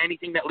falling into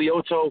anything that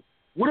Lyoto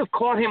would have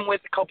caught him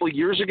with a couple of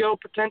years ago,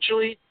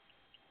 potentially,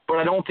 but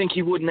I don't think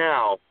he would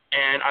now.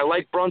 And I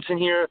like Brunson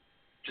here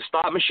to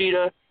stop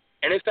Machida.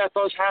 And if that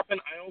does happen,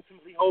 I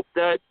ultimately hope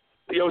that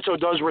Lyoto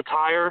does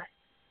retire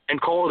and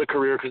call it a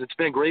career because it's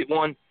been a great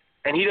one.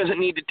 And he doesn't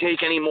need to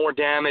take any more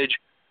damage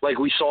like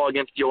we saw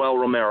against Yoel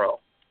Romero.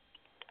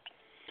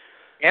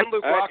 And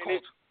Luke Rockhold.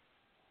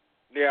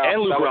 Yeah,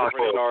 and Luke that was a Rockhold.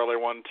 pretty gnarly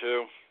one,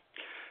 too.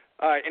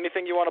 All right,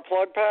 anything you want to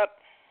plug, Pat?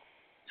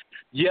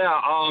 Yeah,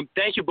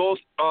 thank you both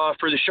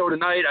for the show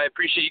tonight. I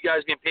appreciate you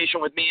guys being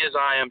patient with me as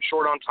I am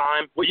short on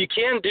time. What you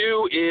can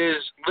do is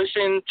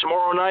listen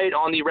tomorrow night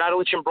on the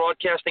Radulich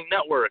Broadcasting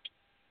Network.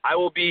 I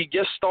will be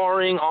guest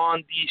starring on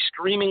the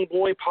Screaming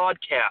Boy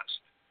podcast.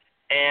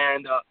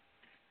 And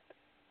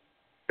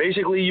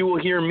basically you will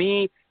hear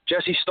me,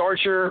 Jesse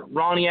Starcher,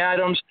 Ronnie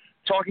Adams,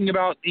 talking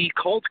about the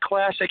cult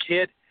classic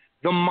hit,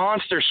 The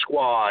Monster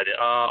Squad,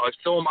 a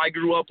film I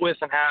grew up with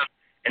and have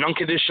an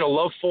unconditional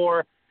love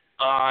for.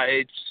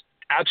 It's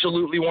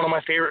absolutely one of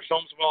my favorite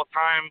films of all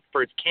time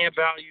for its camp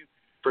value,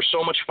 for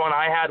so much fun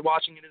I had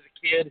watching it as a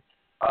kid.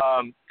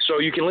 So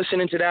you can listen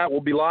into that.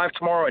 We'll be live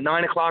tomorrow at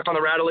 9 o'clock on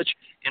the Radulich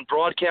and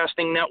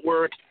Broadcasting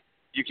Network.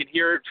 You can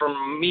hear it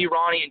from me,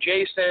 Ronnie, and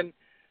Jason.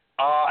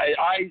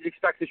 I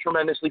expect a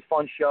tremendously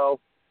fun show.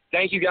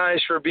 Thank you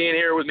guys for being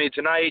here with me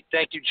tonight.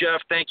 Thank you,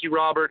 Jeff. Thank you,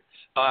 Robert.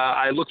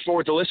 I look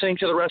forward to listening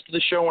to the rest of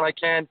the show when I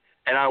can,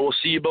 and I will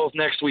see you both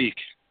next week.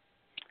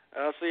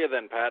 I'll see you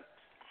then, Pat.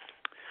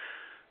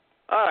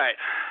 All right.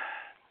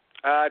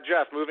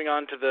 Jeff, moving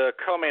on to the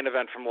co-main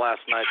event from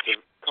last night's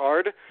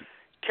card.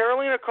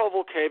 Karolina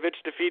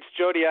Kowalkiewicz defeats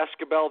Jodie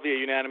Esquibel via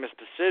unanimous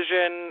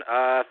decision,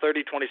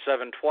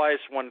 30-27 twice,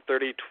 won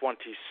 30-26.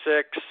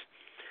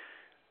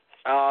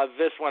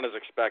 This one is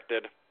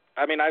expected.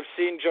 I mean, I've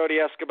seen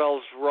Jodie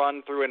Esquibel's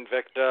run through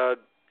Invicta.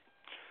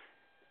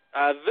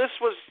 This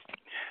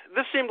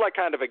seemed like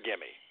kind of a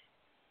gimme.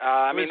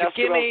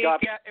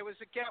 It was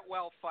a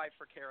get-well fight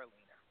for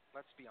Karolina.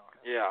 Let's be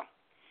honest. Yeah.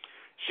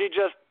 She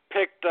just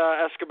picked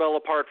Esquibel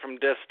apart from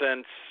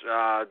distance.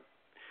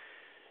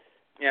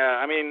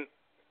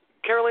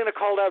 Karolina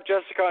called out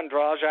Jessica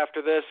Andrade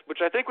after this, which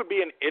I think would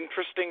be an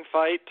interesting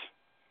fight.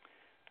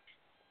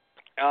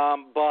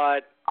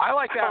 But I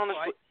like that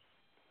fight.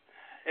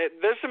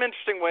 There's some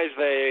interesting ways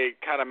they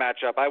kind of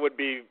match up.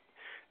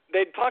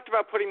 They'd talked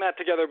about putting that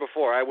together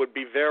before. I would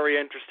be very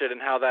interested in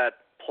how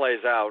that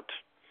plays out.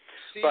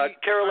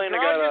 But Karolina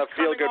got a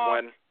feel-good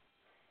win.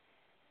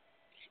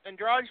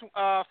 Andrade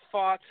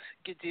fought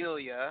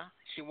Gadelia.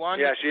 She won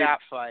that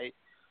fight.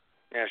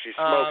 Yeah, she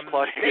smoked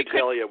Claudia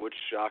Gadelia, which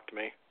shocked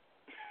me.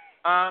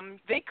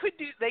 They could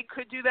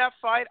do that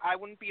fight. I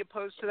wouldn't be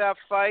opposed to that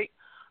fight.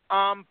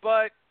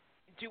 But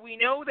do we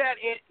know that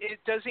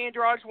does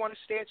Andrade want to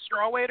stay at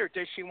strawweight, or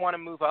does she want to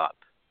move up?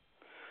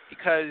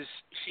 Because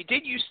she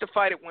did used to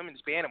fight at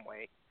women's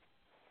bantamweight.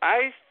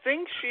 I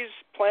think she's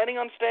planning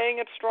on staying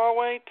at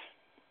strawweight.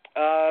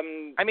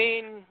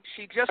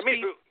 She just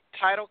beat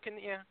title.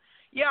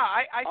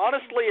 I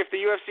honestly, if the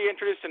UFC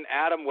introduced an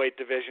atomweight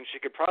division, she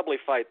could probably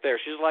fight there.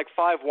 She's like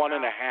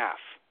 5'1.5".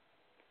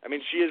 I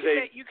mean, she is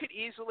You could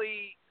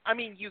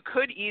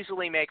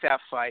easily make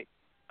that fight.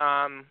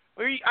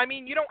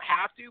 You don't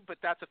have to, but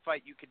that's a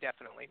fight you could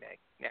definitely make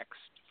next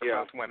for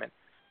both women.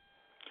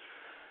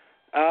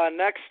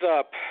 Next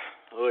up,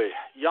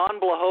 Jan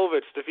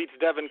Blachowicz defeats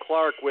Devin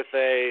Clark with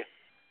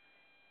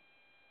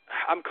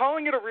I'm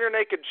calling it a rear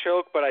naked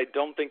choke, but I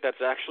don't think that's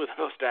actually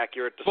the most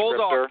accurate descriptor.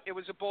 Bulldog. It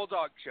was a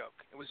bulldog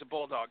choke.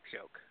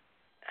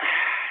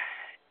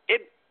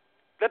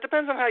 That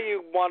depends on how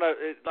you want to,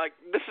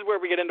 this is where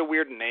we get into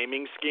weird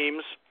naming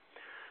schemes.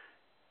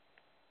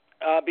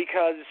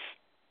 Because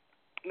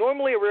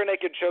normally a rear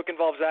naked choke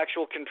involves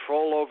actual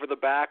control over the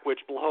back, which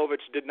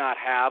Blachowicz did not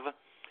have.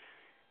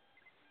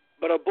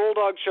 But a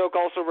bulldog choke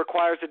also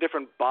requires a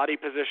different body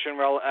position.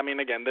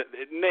 Again, the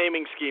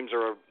naming schemes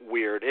are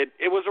weird.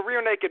 It was a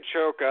rear naked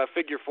choke,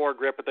 figure four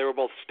grip, but they were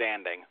both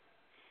standing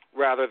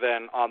rather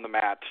than on the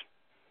mat.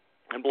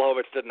 And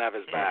Blachowicz didn't have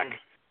his back.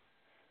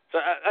 So,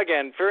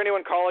 again, for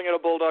anyone calling it a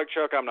bulldog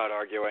choke, I'm not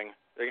arguing.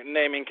 The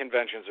naming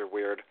conventions are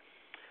weird.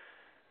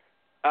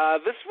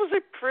 This was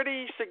a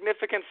pretty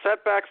significant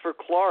setback for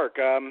Clark.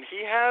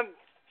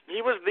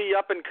 He was the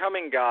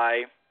up-and-coming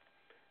guy,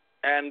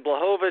 and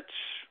Blachowicz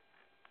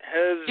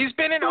he's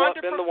been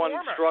been the one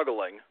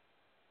struggling.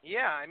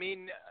 Yeah,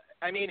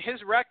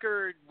 his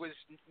record was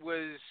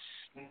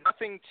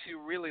nothing to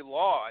really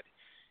laud.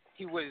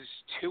 He was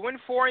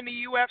 2-4 in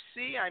the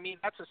UFC.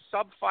 That's a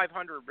sub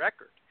 500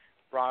 record,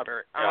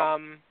 Robert. Yeah.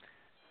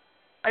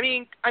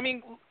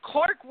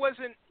 Clark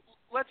wasn't.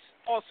 Let's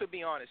also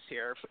be honest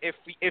here.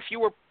 If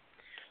you were,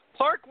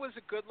 Clark was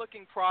a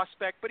good-looking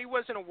prospect, but he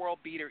wasn't a world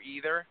beater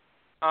either.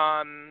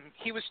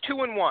 He was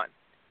 2-1.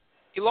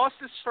 He lost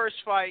his first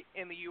fight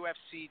in the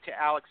UFC to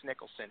Alex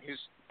Nicholson, who's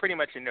pretty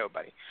much a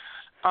nobody.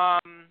 I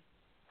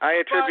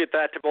attribute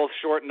that to both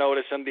short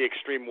notice and the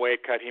extreme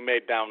weight cut he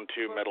made down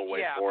to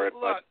middleweight for it.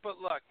 Look.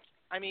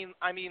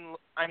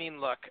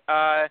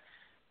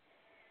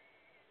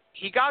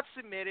 He got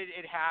submitted.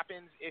 It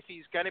happens. If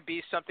he's going to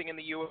be something in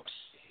the UFC,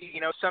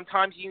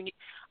 sometimes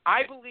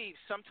I believe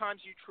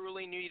sometimes you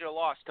truly need a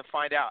loss to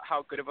find out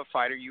how good of a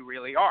fighter you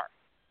really are.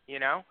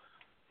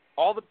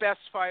 All the best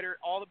fighters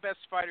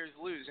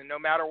lose, and no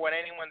matter what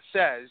anyone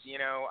says,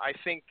 I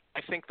think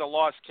the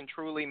loss can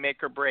truly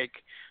make or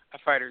break a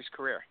fighter's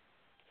career.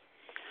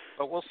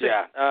 but we'll see.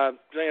 Yeah,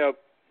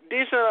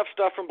 decent enough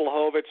stuff from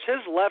Blachowicz.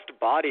 His left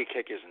body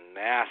kick is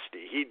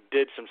nasty. He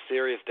did some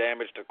serious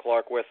damage to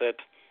Clark with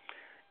it.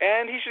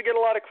 And he should get a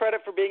lot of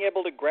credit for being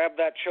able to grab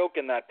that choke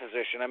in that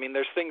position. I mean,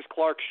 there's things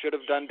Clark should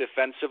have done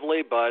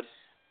defensively, but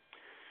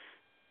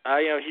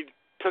he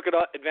took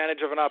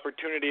advantage of an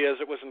opportunity as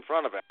it was in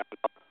front of him.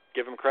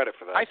 Give him credit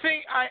for that. I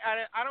think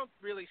I don't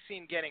really see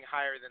him getting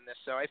higher than this,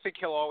 though. I think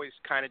he'll always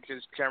kind of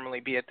just generally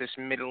be at this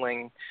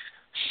middling,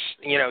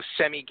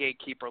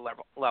 semi-gatekeeper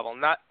level.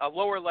 Not a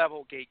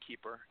lower-level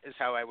gatekeeper is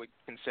how I would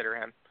consider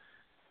him.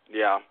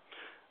 Yeah.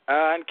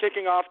 And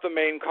kicking off the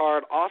main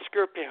card,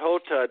 Oscar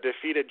Pihota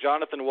defeated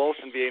Jonathan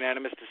Wilson via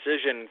unanimous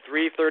decision,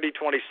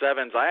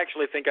 3:30-27. I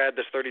actually think I had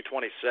this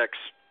 30-26.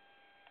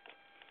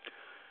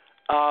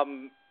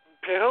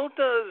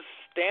 Pihota's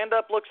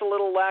stand-up looks a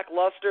little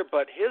lackluster,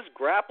 but his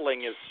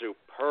grappling is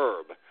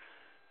superb.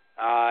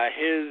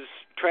 His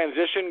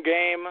transition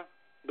game,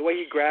 the way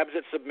he grabs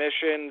at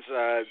submissions,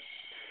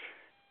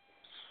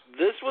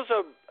 this was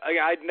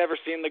I'd never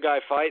seen the guy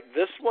fight.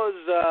 This was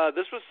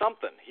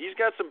something. He's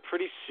got some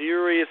pretty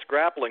serious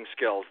grappling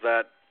skills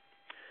that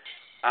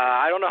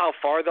I don't know how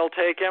far they'll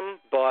take him,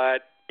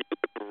 but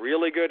he's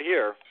really good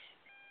here.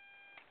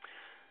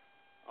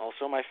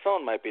 Also, my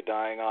phone might be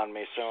dying on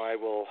me, so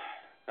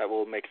that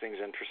will make things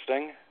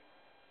interesting.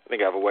 I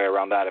think I have a way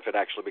around that if it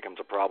actually becomes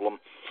a problem.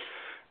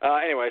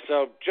 Anyway,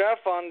 so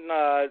Jeff, on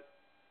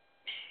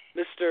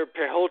Mr.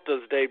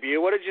 Pihota's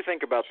debut, what did you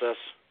think about this?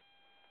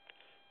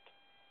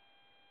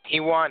 He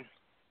won.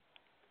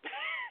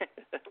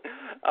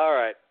 All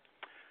right.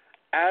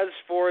 As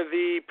for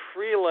the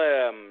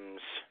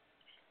prelims,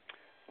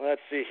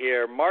 let's see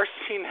here.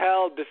 Marcin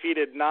Held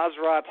defeated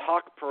Nasrat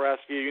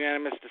Haqparast via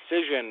unanimous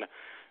decision.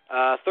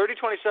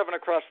 30-27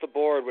 across the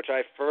board, which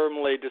I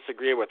firmly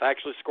disagree with. I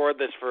actually scored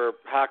this for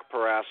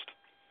Haqparast.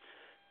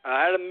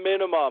 At a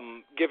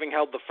minimum, giving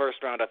Held the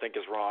first round I think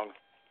is wrong.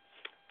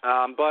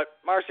 But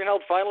Marcin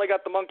Held finally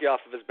got the monkey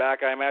off of his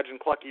back. I imagine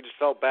Clucky just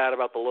felt bad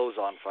about the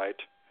Lozon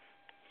fight.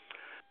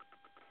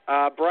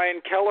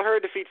 Brian Kelleher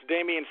defeats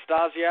Demian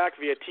Stasiak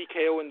via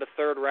TKO in the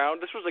third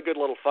round. This was a good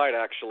little fight,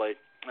 actually.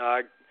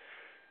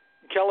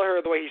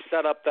 Kelleher, the way he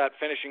set up that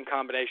finishing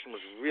combination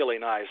was really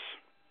nice.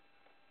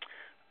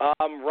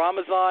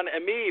 Ramazan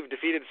Emeev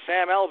defeated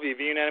Sam Alvey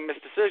via unanimous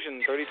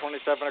decision,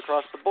 30-27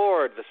 across the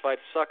board. This fight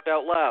sucked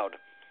out loud.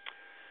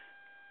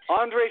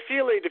 Andre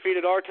Fili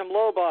defeated Artem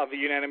Lobov via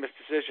unanimous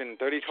decision,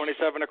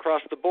 30-27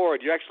 across the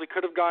board. You actually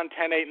could have gone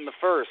 10-8 in the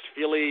first.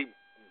 Fili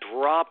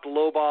dropped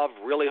Lobov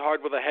really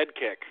hard with a head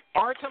kick.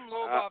 Artem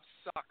Lobov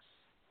sucks.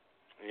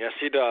 Yes,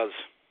 he does.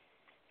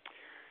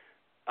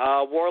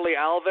 Warley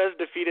Alves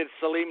defeated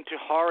Salim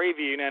Tuhari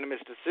via unanimous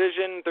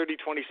decision,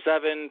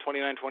 30-27,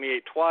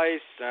 29-28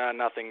 twice.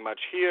 Nothing much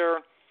here.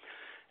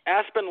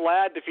 Aspen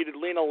Ladd defeated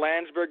Lena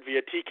Landsberg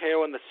via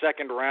TKO in the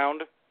second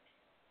round.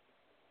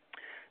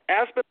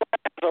 Aspen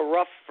Ladd has a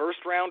rough first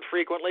round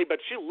frequently, but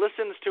she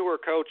listens to her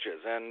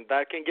coaches, and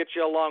that can get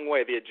you a long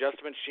way. The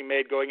adjustments she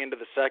made going into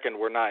the second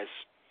were nice.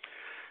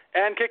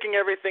 And kicking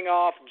everything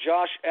off,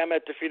 Josh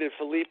Emmett defeated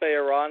Felipe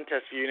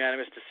Arantes via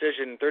unanimous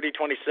decision,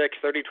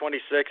 30-26,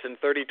 30-26, and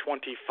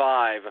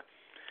 30-25.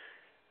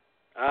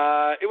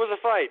 It was a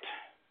fight.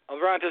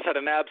 Arantes had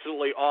an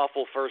absolutely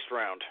awful first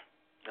round,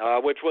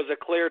 which was a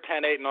clear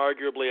 10-8 and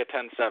arguably a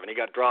 10-7. He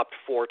got dropped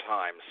 4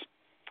 times.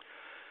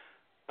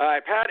 All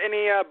right, Pat,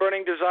 any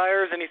burning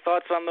desires, any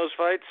thoughts on those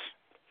fights?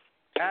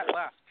 Pat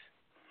left.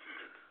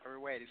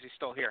 Or wait, is he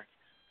still here?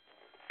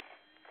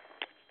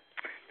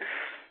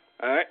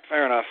 All right,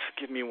 fair enough.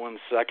 Give me 1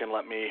 second.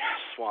 Let me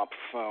swap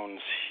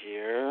phones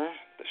here.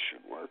 This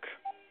should work.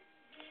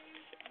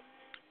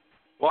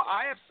 Well,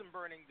 I have some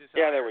burning desires.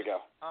 Yeah, there we go.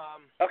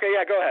 Okay,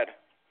 yeah, go ahead.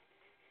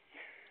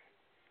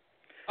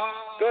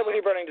 Go ahead with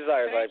your burning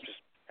desires. I just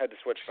had to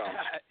switch phones.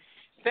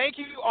 Thank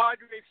you,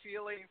 Andre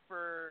Fili,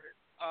 for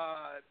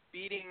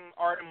beating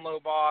Artem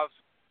Lobov.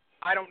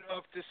 I don't know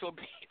if this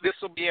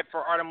will be it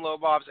for Artem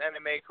Lobov's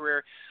MMA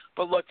career,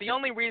 but look, the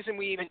only reason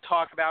we even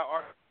talk about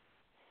Artem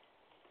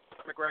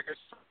McGregor's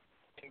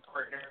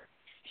partner,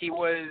 he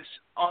was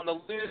on the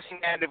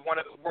losing end of one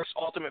of the worst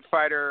Ultimate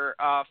Fighter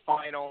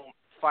final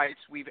fights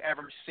we've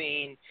ever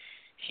seen.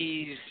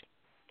 His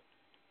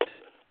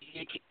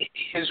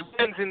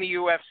wins in the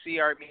UFC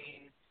are,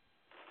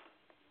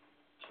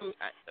 who's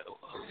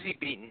he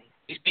beaten?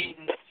 He's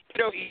beaten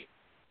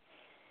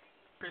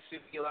Chris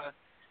Avila.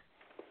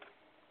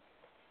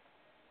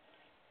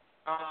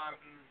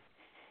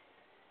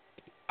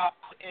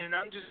 In an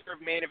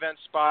undeserved main event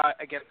spot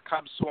against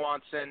Cub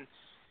Swanson,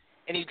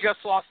 and he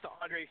just lost to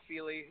Andre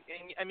Fili.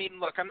 And,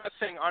 look, I'm not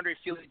saying Andre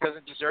Fili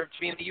doesn't deserve to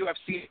be in the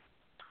UFC.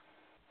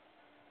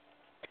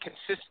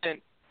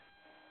 Consistent.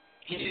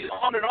 He's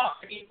on and off.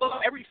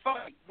 Look, every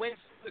fight wins,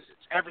 loses.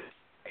 Every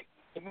fight.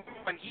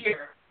 One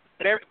here,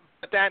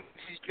 but that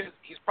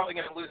he's probably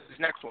going to lose his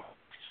next one.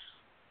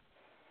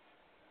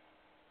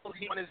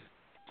 He won his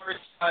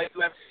first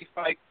UFC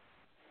fight,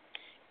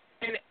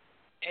 and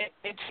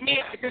to me,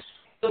 I just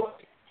feel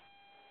like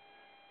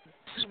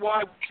this is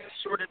why we just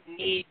sort of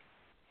need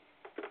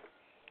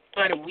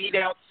kind of weed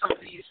out some of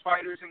these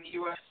fighters in the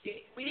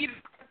UFC. We need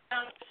to cut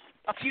down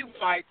a few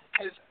fights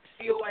because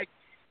I feel like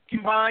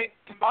combine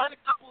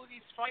a couple of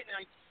these fight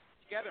nights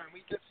together, and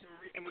we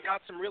got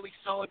some really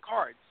solid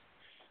cards.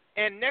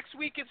 And next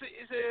week is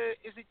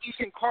a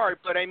decent card,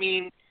 but I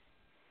mean,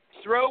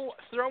 throw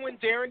in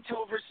Darren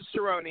Till versus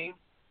Cerrone,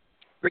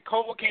 the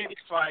Covington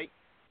fight,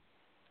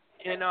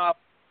 and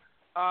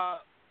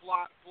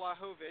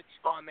Blachowicz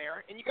on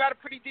there, and you got a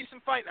pretty decent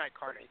fight night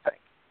card, I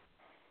think.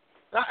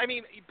 I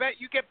mean,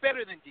 you get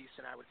better than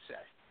decent, I would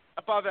say.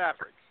 Above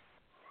average.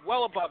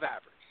 Well above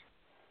average.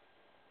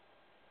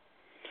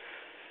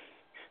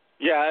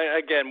 Yeah,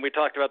 again, we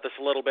talked about this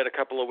a little bit a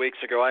couple of weeks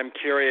ago. I'm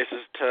curious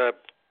as to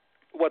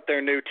what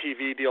their new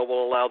TV deal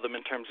will allow them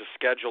in terms of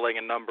scheduling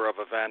and number of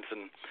events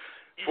and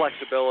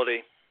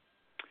flexibility.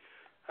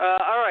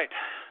 All right.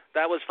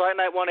 That was Fight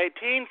Night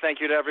 118.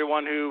 Thank you to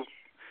everyone who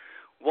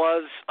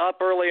was up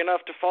early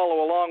enough to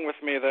follow along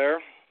with me there.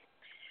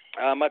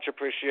 Much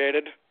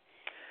appreciated.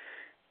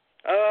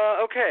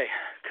 Okay.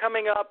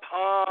 Coming up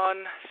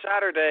on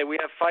Saturday, we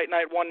have Fight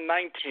Night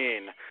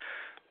 119.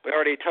 We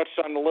already touched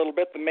on a little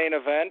bit the main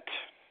event.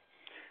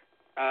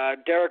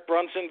 Derek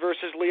Brunson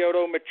versus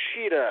Lyoto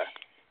Machida.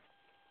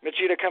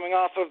 Machida coming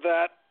off of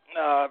that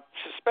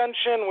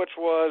suspension, which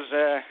was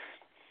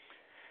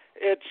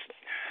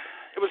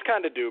it was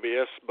kind of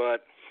dubious,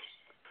 but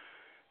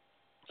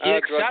he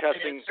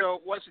accepted it, so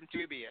it wasn't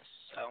dubious.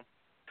 So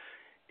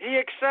he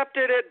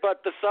accepted it,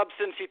 but the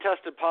substance he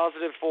tested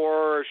positive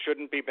for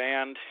shouldn't be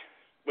banned,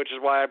 which is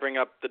why I bring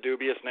up the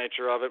dubious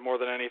nature of it more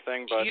than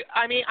anything. But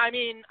I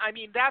mean,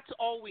 that's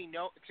all we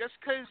know. Just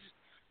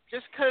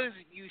because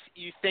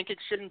you think it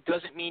shouldn't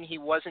doesn't mean he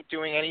wasn't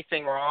doing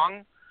anything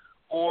wrong,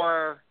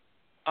 or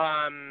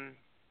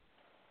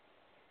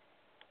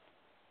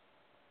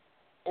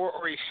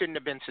he shouldn't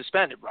have been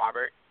suspended,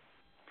 Robert.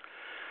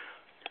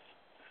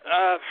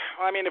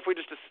 I mean, if we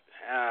just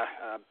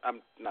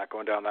I'm not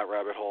going down that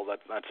rabbit hole.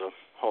 That's a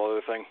whole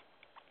other thing.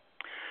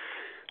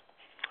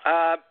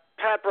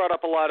 Pat brought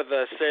up a lot of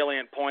the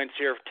salient points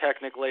here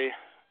technically.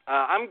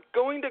 I'm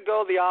going to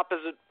go the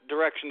opposite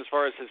direction as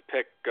far as his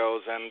pick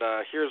goes, and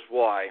here's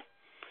why.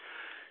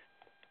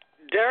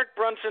 Derek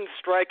Brunson's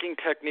striking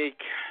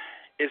technique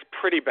is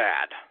pretty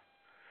bad.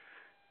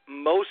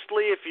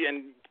 Mostly,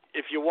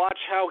 if you watch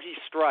how he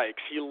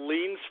strikes, he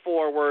leans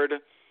forward,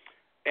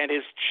 and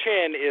his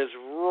chin is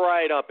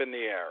right up in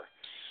the air.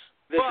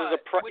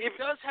 What he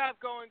does have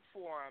going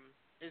for him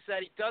is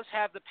that he does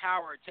have the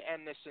power to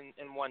end this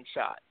in one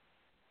shot.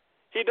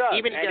 He does.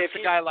 Even against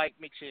a guy like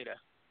Machida.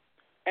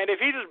 And if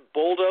he just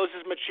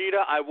bulldozes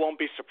Machida, I won't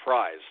be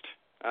surprised.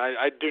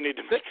 I do need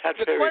to make that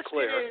very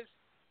clear.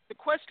 The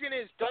question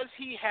is, does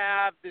he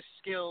have the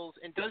skills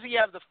and does he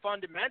have the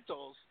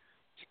fundamentals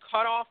to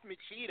cut off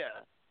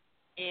Machida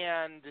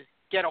and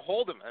get a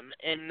hold of him?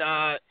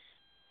 And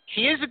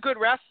he is a good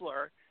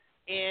wrestler,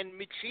 and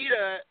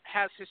Machida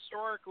has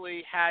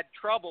historically had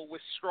trouble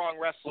with strong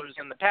wrestlers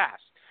in the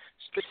past.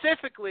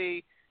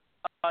 Specifically,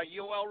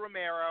 Yoel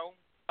Romero.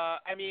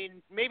 I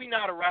mean, maybe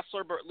not a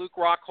wrestler, but Luke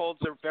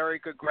Rockhold's a very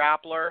good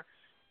grappler,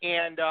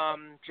 and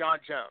John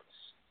Jones,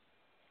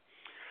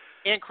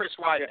 and Chris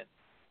Weidman.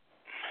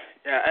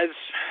 Yeah,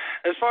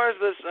 as far as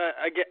this,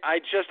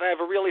 I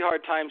have a really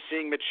hard time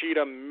seeing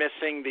Machida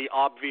missing the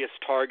obvious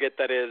target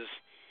that is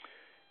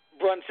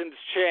Brunson's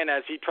chin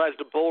as he tries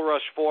to bull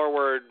rush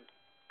forward,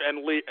 and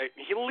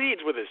he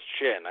leads with his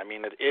chin. I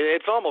mean,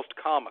 it's almost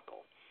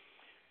comical.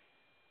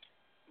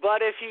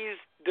 But if he's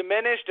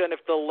diminished and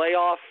if the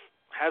layoff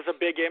has a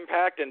big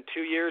impact, and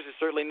 2 years is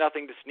certainly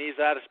nothing to sneeze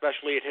at,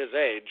 especially at his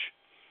age,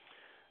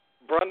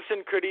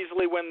 Brunson could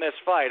easily win this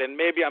fight, and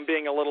maybe I'm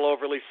being a little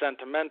overly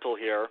sentimental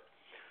here,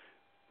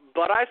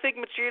 but I think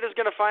Machida's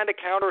going to find a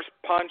counter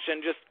punch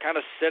and just kind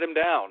of sit him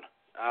down.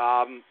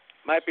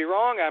 Might be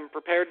wrong. I'm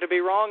prepared to be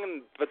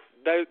wrong, but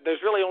there's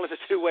really only the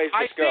two ways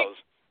this goes.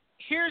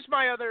 Here's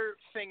my other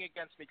thing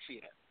against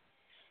Machida.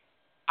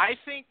 I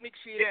think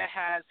Machida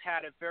has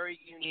had a very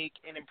unique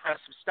and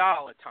impressive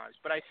style at times,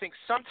 but I think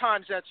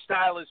sometimes that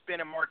style has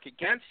been a mark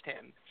against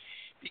him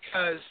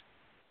because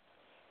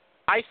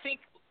I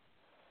think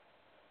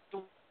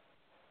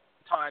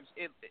times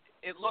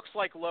it looks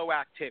like low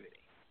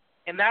activity.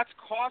 And that's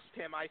cost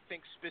him, I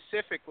think,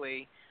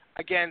 specifically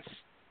against,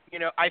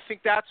 I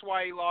think that's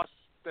why he lost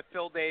the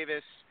Phil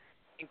Davis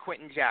and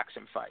Quentin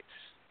Jackson fights,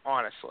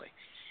 honestly.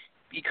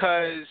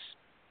 Because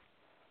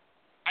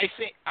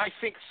I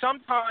think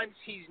sometimes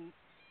he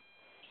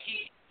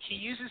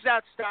uses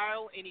that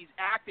style and he's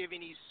active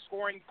and he's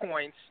scoring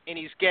points and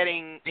he's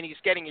getting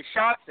his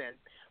shots in.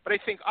 But I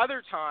think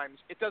other times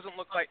it doesn't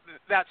look like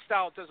that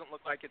style doesn't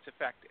look like it's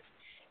effective.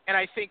 And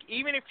I think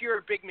even if you're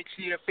a big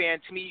Machida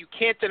fan, to me, you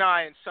can't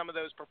deny in some of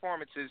those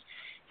performances,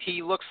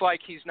 he looks like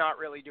he's not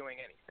really doing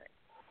anything.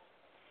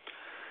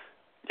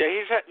 Yeah,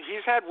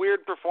 he's had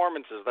weird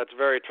performances. That's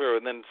very true.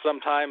 And then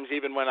sometimes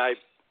even when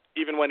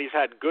he's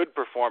had good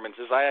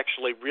performances, I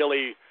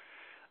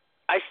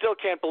still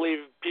can't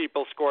believe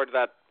people scored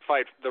that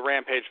fight, the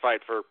Rampage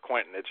fight for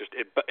Quentin.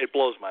 It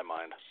blows my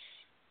mind.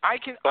 I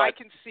can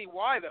see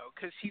why though,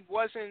 because he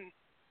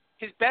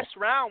his best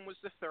round was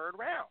the third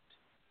round.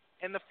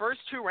 And the first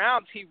two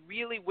rounds, he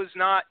really was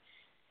not.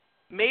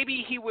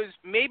 Maybe he was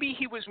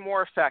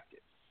more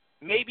effective.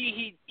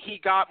 Maybe he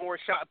got more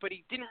shots, but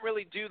he didn't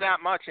really do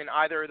that much in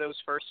either of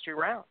those first two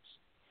rounds.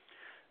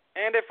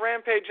 And if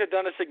Rampage had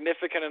done a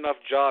significant enough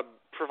job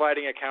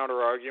providing a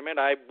counter argument,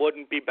 I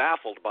wouldn't be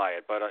baffled by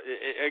it. But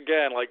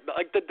again, like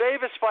the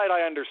Davis fight,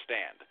 I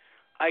understand.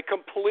 I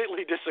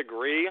completely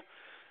disagree,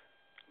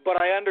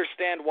 but I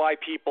understand why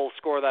people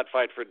score that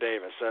fight for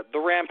Davis. The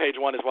Rampage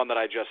one is one that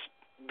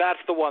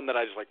that's the one that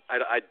I just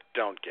I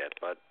don't get.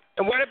 But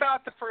and what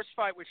about the first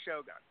fight with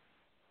Shogun?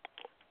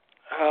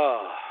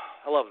 Oh,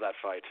 I love that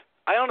fight.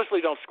 I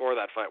honestly don't score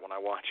that fight when I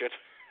watch it.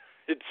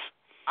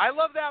 I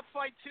love that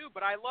fight too,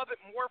 but I love it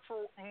more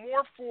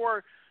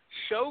for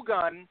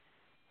Shogun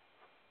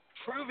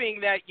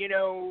proving that,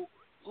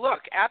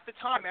 look, at the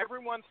time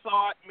everyone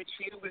thought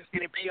Machida was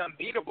going to be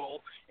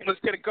unbeatable and was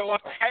going to go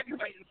up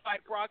heavyweight and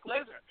fight Brock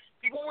Lesnar.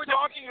 People were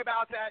talking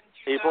about that in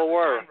 2009, People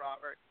were.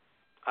 Robert.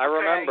 I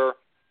remember.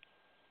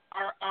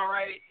 All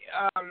right.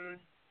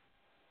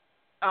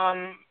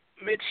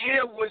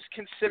 Machida was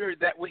considered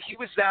that he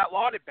was that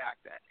lauded back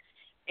then,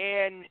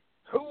 and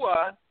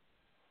Hua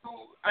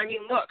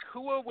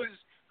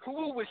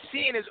was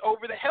seen as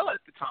over the hill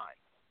at the time.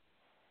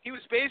 He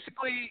was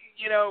basically,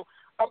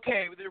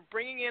 okay, they're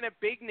bringing in a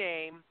big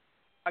name,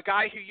 a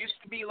guy who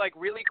used to be like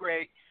really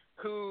great,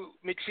 who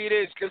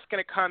Machida is just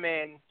going to come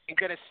in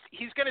and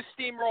he's going to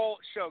steamroll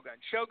Shogun.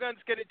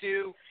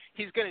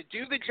 He's going to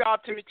do the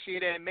job to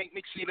Machida and make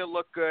Machida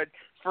look good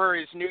for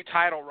his new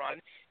title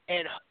run.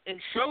 And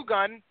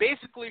Shogun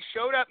basically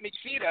showed up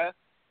Machida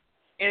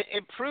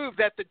and proved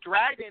that the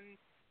dragon,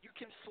 you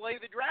can slay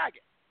the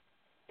dragon.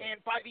 And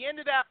by the end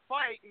of that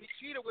fight,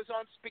 Machida was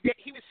on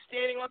spaghetti. He was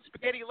standing on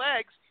spaghetti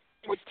legs,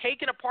 was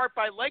taken apart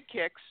by leg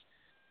kicks,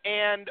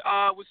 and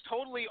was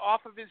totally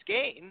off of his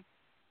game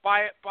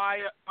by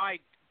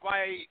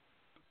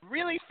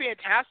really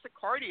fantastic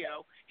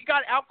cardio. He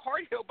got out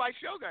cardio by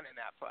Shogun in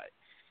that fight.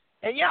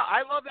 And yeah,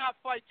 I love that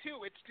fight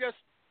too. It's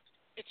just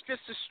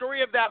the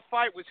story of that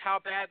fight was how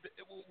bad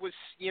it was.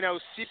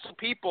 Cecil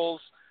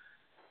Peoples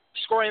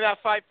scoring that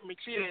fight for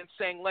Machida and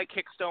saying leg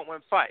kicks don't win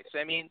fights.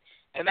 I mean,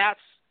 and that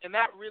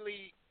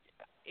really,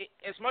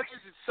 as much as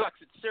it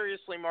sucks, it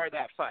seriously marred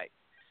that fight.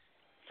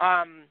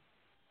 I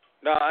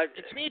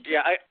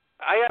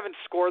haven't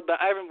scored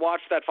that. I haven't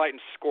watched that fight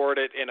and scored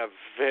it in a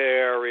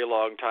very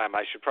long time.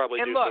 I should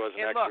probably do so as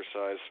an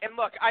exercise. And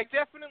look, I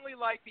definitely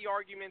like the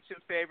arguments in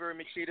favor of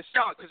Machida's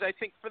style because I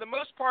think for the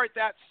most part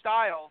that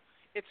style,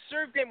 it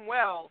served him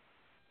well,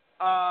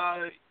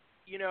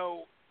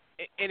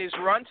 in his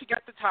run to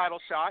get the title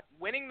shot,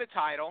 winning the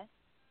title.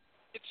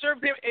 It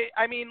served him.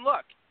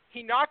 Look,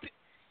 he knocked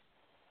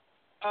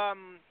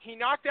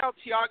out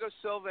Thiago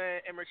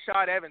Silva and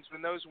Rashad Evans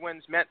when those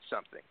wins meant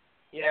something.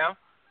 Yeah.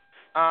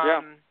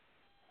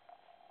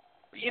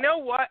 You know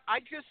what?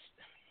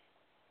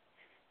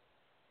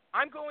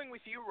 I'm going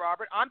with you,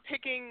 Robert. I'm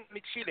picking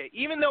Machida,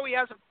 even though he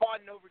hasn't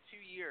fought in over 2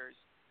 years.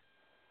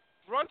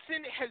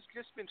 Brunson has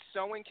just been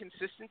so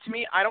inconsistent to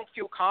me. I don't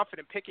feel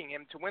confident picking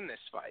him to win this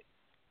fight.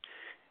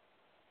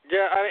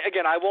 Yeah,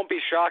 I won't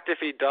be shocked if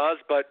he does,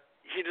 but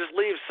he just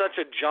leaves such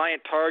a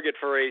giant target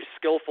for a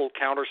skillful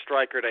counter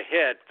striker to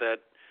hit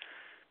that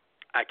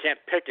I can't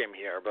pick him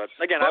here. But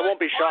again, I won't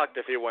be shocked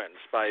if he wins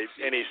by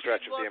any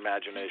stretch of the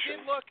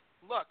imagination.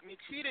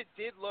 Machida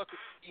did look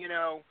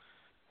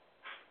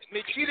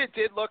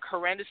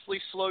horrendously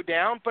slowed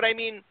down, but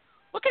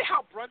look at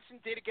how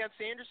Brunson did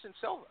against Anderson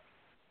Silva.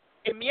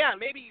 And yeah,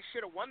 maybe he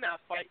should have won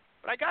that fight,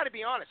 but I got to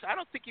be honest, I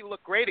don't think he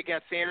looked great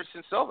against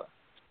Anderson Silva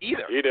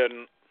either. He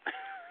didn't.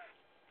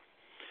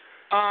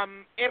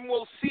 And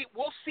we'll see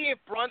if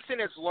Brunson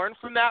has learned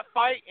from that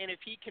fight and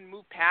if he can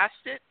move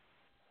past it.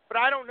 But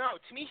I don't know.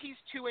 To me, he's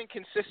too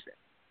inconsistent.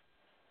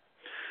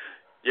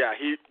 Yeah,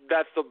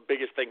 that's the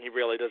biggest thing he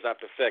really does have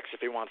to fix if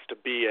he wants to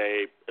be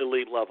a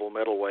elite level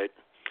middleweight.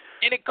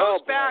 And it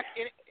goes back.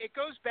 It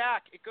goes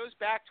back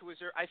to his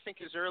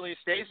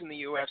earliest days in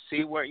the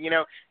UFC, where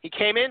he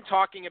came in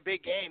talking a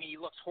big game. He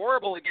looks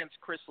horrible against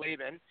Chris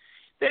Levin.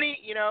 Then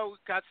he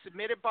got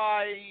submitted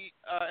by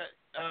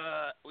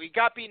he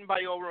got beaten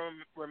by Yoel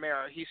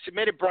Romero. He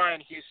submitted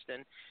Brian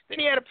Houston. Then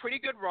he had a pretty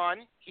good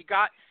run. He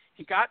got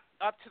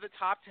up to the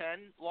top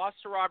 10. Lost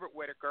to Robert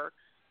Whittaker.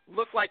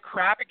 Looked like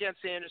crap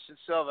against Anderson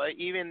Silva,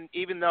 even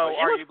though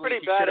he was pretty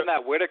bad in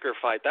that Whittaker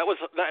fight. That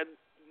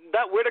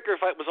Whittaker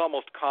fight was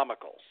almost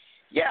comical.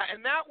 Yeah,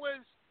 and that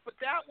was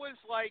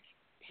like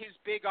his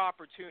big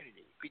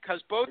opportunity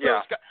because both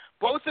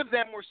of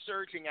them were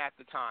surging at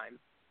the time,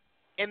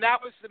 and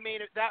that was the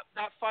main.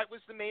 That fight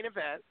was the main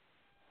event.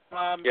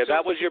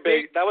 That was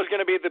That was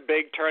going to be the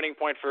big turning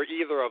point for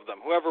either of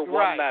them. Whoever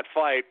won that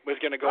fight was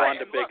going to go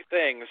on to big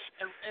things.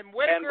 And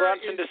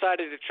Brunson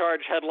decided to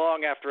charge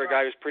headlong after a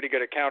guy who's pretty good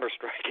at counter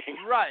striking.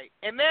 Right,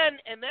 and then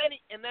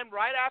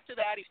right after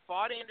that he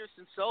fought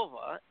Anderson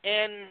Silva,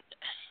 and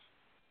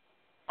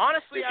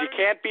honestly, if you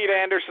can't beat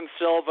Anderson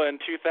Silva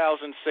in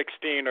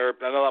 2016, or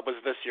I know that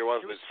was this year,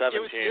 wasn't it?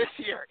 17.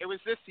 It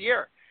was this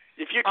year.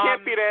 If you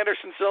can't beat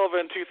Anderson Silva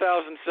in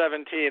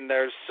 2017,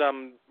 there's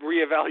some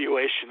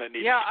reevaluation that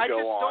needs to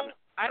go on.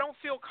 I don't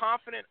feel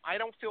confident. I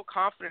don't feel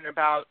confident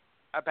about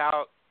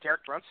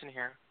Derek Brunson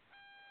here.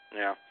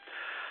 Yeah.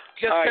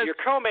 Just your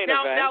co-main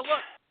event. Now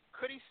look,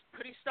 could he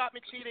stop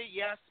Machida?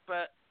 Yes,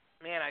 but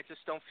man, I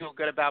just don't feel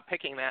good about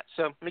picking that.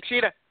 So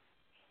Machida.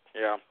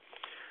 Yeah.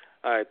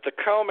 All right, the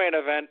co-main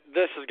event.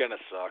 This is gonna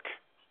suck.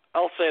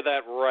 I'll say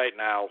that right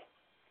now.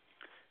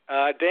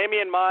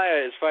 Demian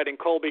Maia is fighting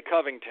Colby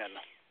Covington.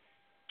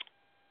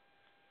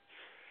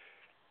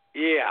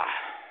 Yeah.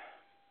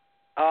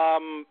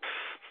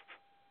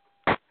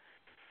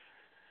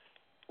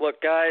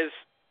 Look, guys,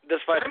 this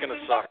fight's going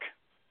to suck.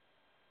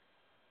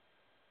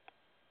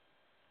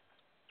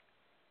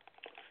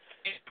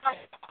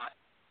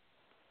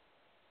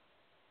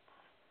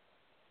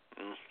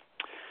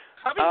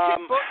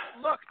 Covington,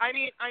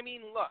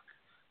 look.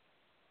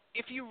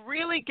 If you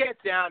really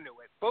get down to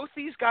it, both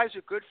these guys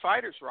are good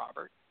fighters,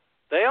 Robert.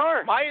 They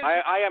are.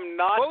 I am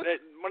not.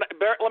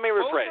 Let me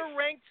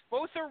rephrase.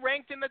 Both are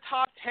ranked in the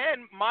top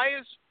 10.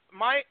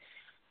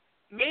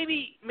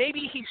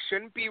 Maybe he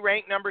shouldn't be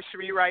ranked number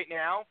 3 right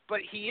now, but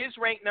he is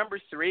ranked number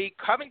 3.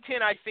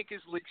 Covington, I think,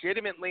 is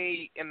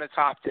legitimately in the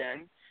top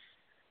 10.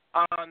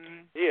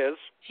 He is.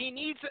 He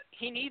needs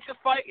a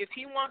fight if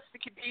he wants to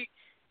compete.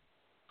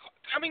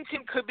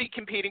 Covington could be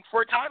competing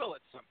for a title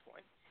at some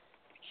point.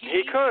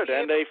 He could,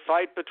 and a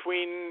fight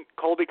between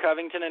Colby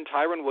Covington and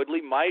Tyron Woodley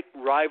might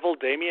rival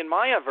Demian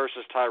Maia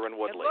versus Tyron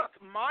Woodley. And look,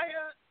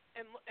 Maia,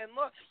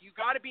 look, you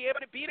got to be able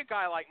to beat a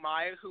guy like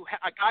Maia,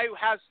 a guy who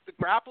has the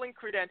grappling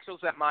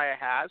credentials that Maia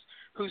has,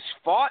 who's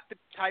fought the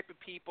type of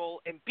people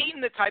and beaten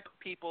the type of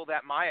people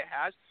that Maia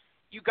has.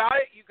 You got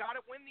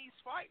to win these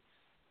fights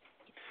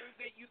to prove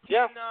that you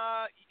can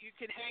you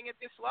can hang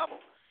at this level.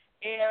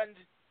 And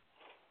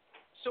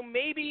so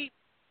maybe.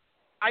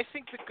 I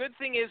think the good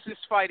thing is this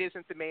fight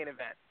isn't the main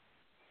event.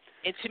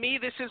 And to me,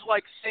 this is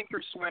like sink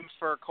or swim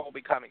for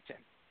Colby Covington.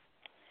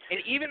 And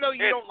even though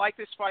you don't like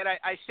this fight,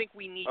 I think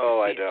we need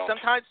to see it.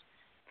 Sometimes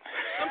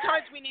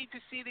we need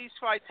to see these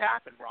fights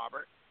happen,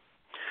 Robert.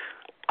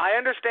 I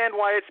understand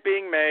why it's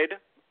being made,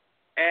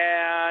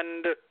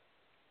 and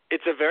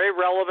it's a very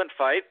relevant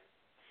fight.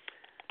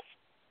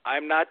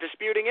 I'm not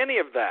disputing any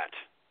of that.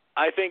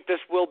 I think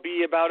this will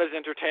be about as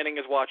entertaining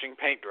as watching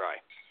paint dry.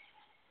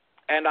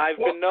 And I've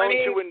been known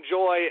to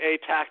enjoy a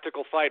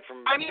tactical fight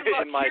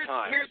in my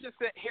time. Here's the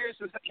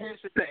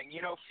thing.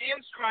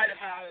 Fans try to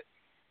have,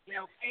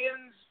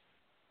 fans.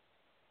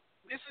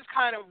 This is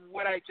kind of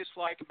what I just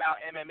like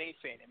about MMA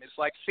fandom. It's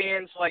like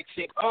fans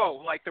think,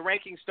 the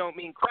rankings don't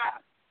mean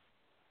crap.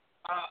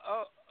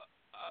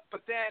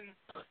 But then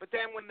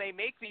when they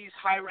make these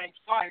high-ranked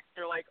fights,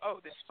 they're like,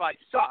 this fight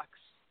sucks.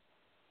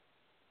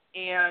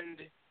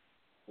 And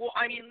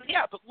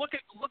but look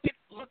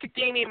at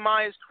Demian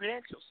Maia's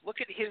credentials. Look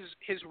at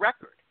his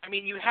record.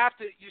 You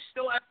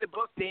still have to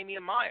book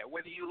Demian Maia,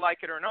 whether you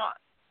like it or not.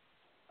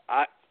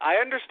 I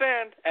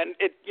understand, and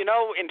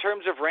in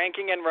terms of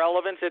ranking and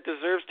relevance, it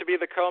deserves to be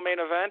the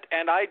co-main event,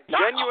 and I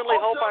genuinely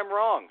hope I'm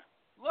wrong.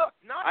 Look,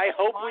 I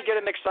hope we get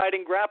an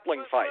exciting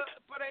grappling fight.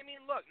 But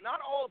look,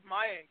 not all of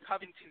Maia and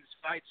Covington's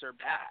fights are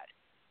bad.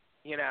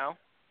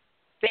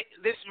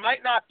 This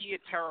might not be a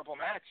terrible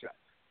matchup.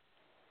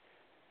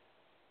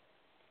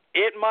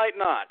 It might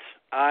not,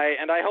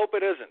 and I hope it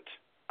isn't.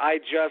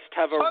 I just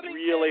have a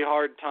really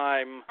hard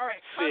time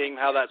seeing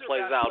how that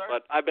plays out,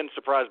 but I've been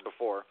surprised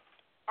before.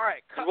 All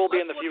right, and we'll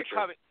be in the future.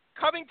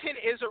 Covington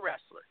is a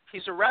wrestler.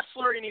 He's a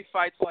wrestler, and he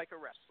fights like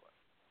a wrestler.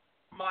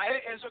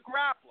 Maia is a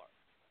grappler,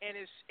 and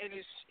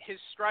his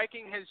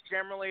striking has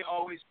generally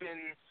always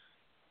been,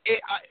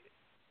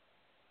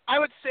 I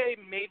would say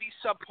maybe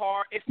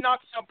subpar. If not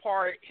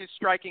subpar, his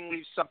striking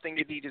leaves something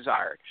to be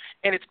desired,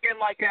 and it's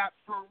been like that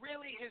for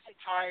really his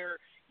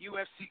entire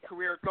UFC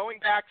career, going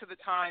back to the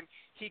time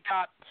he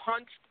got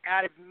punched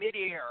out of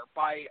midair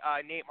by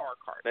Nate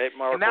Marquardt.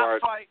 And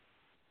that fight,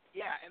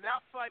 and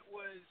that fight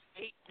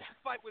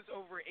was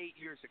over 8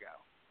 years ago.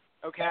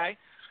 Okay,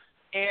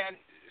 and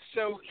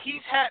so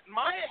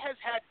Maia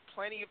has had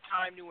plenty of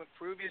time to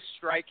improve his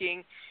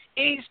striking.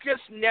 He's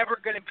just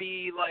never going to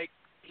be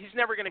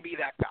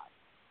that guy.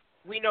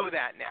 We know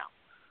that now.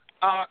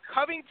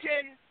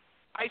 Covington,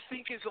 I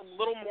think, is a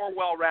little more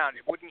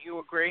well-rounded. Wouldn't you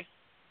agree?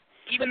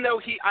 Even though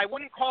I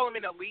wouldn't call him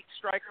an elite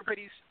striker, but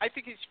I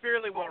think he's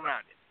fairly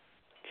well-rounded.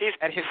 He's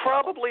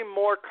probably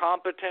more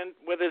competent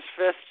with his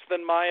fists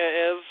than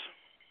Maia is.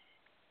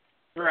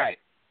 Right.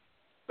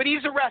 But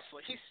he's a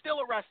wrestler. He's still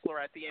a wrestler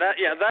at the end.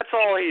 That's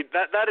all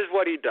that is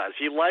what he does.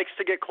 He likes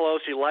to get close.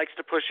 He likes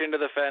to push into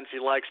the fence.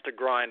 He likes to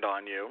grind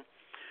on you.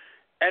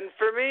 And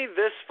for me,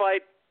 this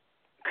fight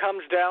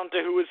comes down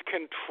to who is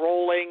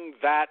controlling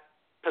that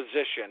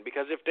position.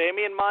 Because if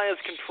Demian Maia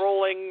is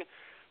controlling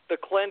the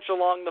clinch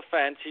along the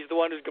fence, he's the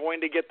one who's going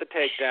to get the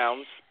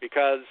takedowns,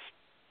 because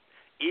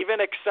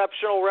even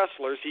exceptional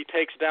wrestlers he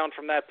takes down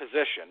from that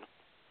position.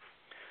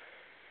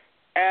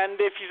 And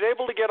if he's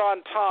able to get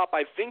on top,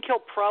 I think he'll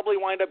probably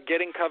wind up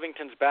getting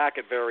Covington's back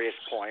at various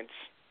points.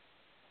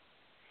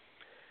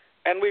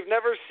 And we've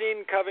never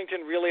seen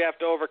Covington really have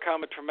to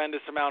overcome a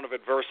tremendous amount of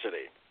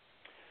adversity.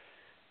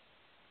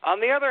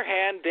 On the other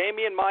hand,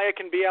 Demian Maia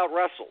can be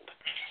out-wrestled.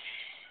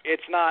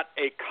 It's not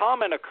a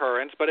common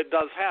occurrence, but it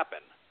does happen.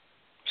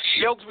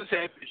 Shields was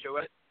able to do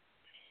it.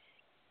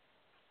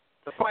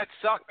 The fight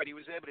sucked, but he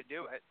was able to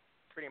do it,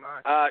 pretty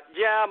much.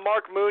 Yeah,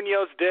 Mark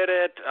Munoz did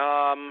it.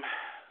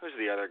 Who's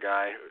the other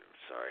guy?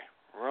 Sorry,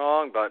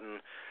 wrong button.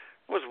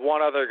 There was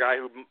one other guy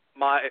who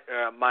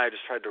Maia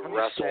just tried to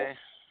wrestle.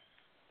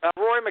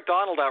 Rory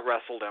McDonald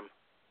out-wrestled him.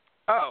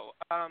 Oh,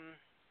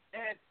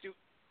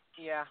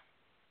 yeah.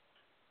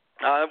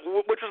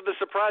 Which was the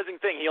surprising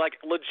thing. He,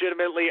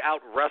 legitimately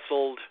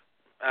out-wrestled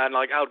and,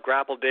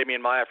 out-grappled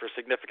Demian Maia for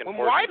significant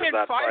portions of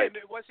that fight.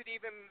 It wasn't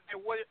even...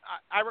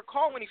 I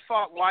recall when he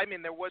fought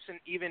Weidman, there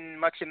wasn't even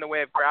much in the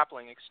way of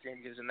grappling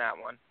exchanges in that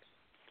one.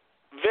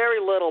 Very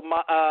little.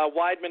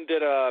 Weidman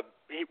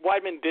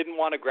didn't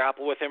want to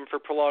grapple with him for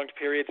prolonged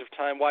periods of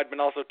time. Weidman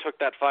also took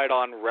that fight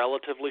on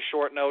relatively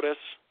short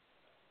notice.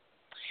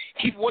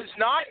 He was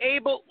not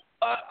able.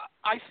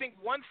 I think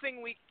one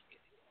thing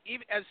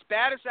even as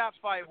bad as that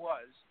fight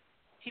was,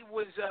 he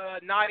was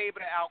not able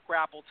to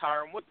out-grapple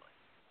Tyron Woodley.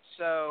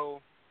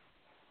 So.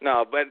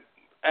 No,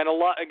 and a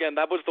lot again.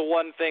 That was the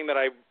one thing that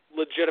I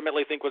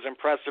legitimately think was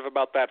impressive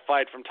about that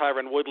fight from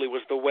Tyron Woodley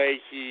was the way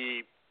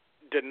he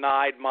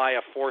denied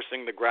Maia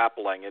forcing the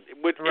grappling.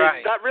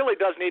 That really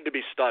does need to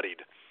be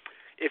studied.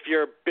 If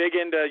you're big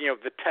into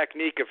the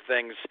technique of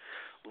things,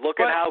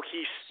 look at how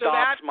he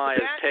stops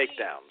Maia's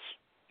takedowns.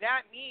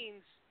 That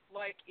means,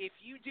 if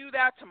you do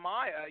that to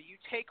Maia,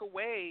 you take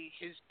away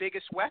his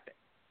biggest weapon.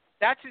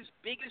 That's his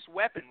biggest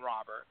weapon,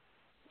 Robert.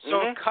 So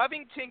if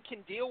Covington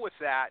can deal with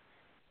that,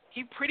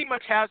 he pretty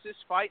much has this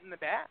fight in the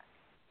bag.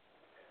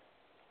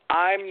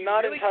 I'm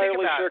not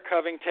entirely sure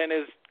Covington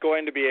is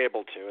going to be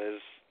able to.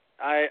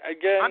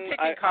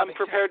 I'm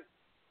prepared.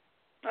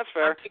 That's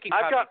fair. I'm picking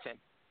Covington.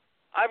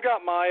 I've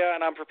got Maia,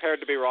 and I'm prepared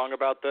to be wrong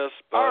about this.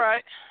 But... All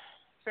right.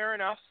 Fair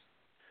enough.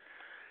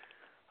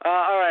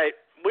 All right.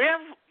 We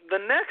have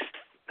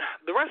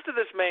the rest of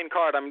this main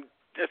card. I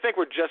think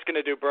we're just going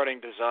to do Burning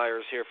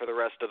Desires here for the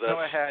rest of this.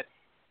 Go ahead.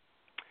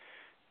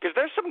 Because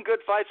there's some good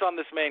fights on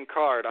this main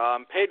card.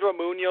 Pedro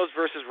Munoz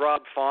versus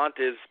Rob Font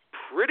is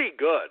pretty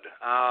good.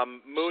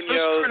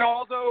 Munoz.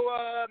 Trinaldo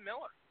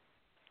Miller.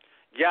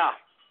 Yeah.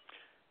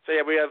 So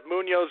we have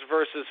Munoz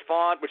versus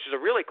Font, which is a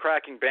really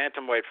cracking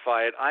bantamweight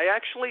fight. I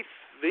actually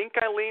think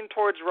I lean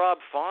towards Rob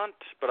Font,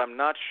 but I'm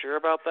not sure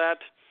about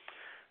that.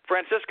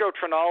 Francisco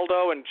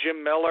Trinaldo and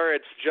Jim Miller,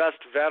 it's just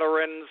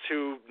veterans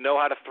who know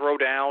how to throw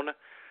down.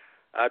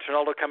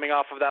 Trinaldo coming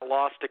off of that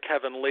loss to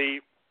Kevin Lee.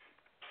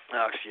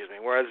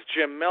 Whereas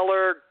Jim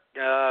Miller,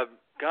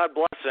 God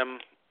bless him,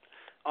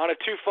 on a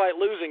 2-fight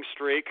losing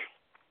streak.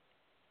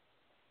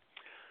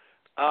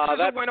 This is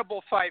a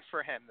winnable fight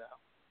for him, though.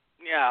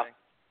 Yeah.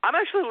 I'm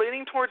actually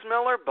leaning towards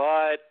Miller,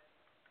 but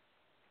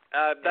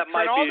that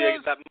might be...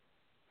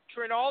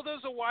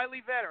 Trinaldo's a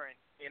wily veteran,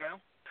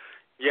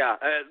 Yeah,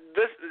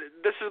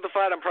 this is the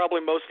fight I'm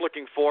probably most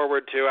looking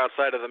forward to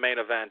outside of the main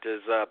event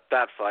is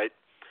that fight.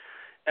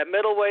 At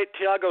middleweight,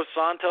 Thiago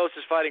Santos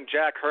is fighting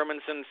Jack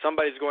Hermanson.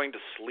 Somebody's going to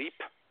sleep.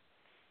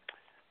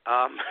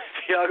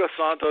 Thiago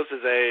Santos is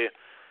a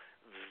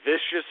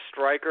vicious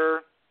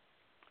striker.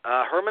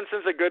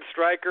 Hermanson's a good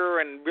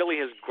striker, and really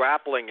his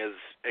grappling is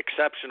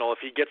exceptional. If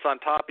he gets on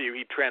top of you,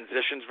 he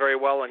transitions very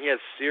well, and he has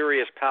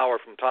serious power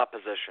from top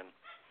position.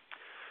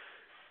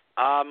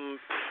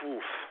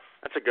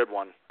 That's a good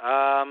one.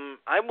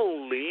 I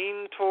will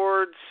lean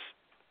towards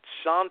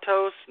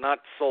Santos. Not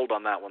sold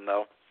on that one,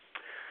 though.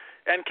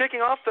 And kicking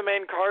off the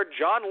main card,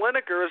 John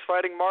Lineker is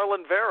fighting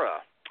Marlon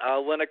Vera.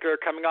 Lineker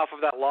coming off of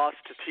that loss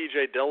to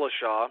TJ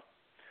Dillashaw.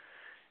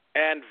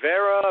 And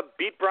Vera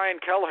beat Brian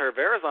Kelleher.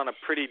 Vera's on a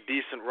pretty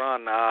decent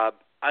run. I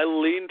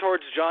lean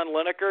towards John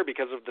Lineker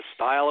because of the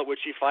style at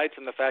which he fights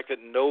and the fact that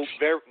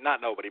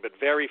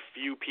very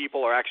few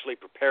people are actually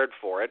prepared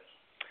for it.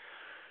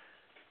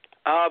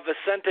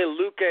 Vicente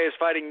Luque is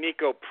fighting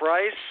Nico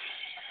Price.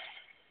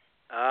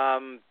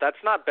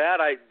 That's not bad.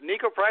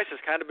 Nico Price has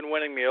kind of been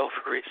winning me over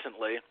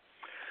recently.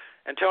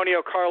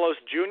 Antonio Carlos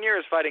Jr.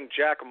 is fighting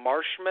Jack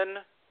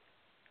Marshman.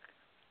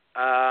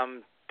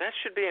 That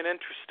should be an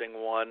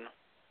interesting one.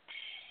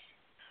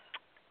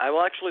 I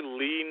will actually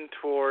lean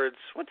towards...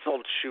 What's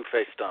old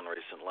Shoeface done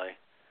recently?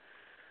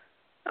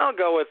 I'll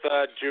go with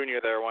Jr.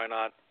 there, why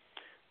not?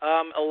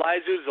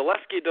 Elizeu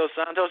Zaleski dos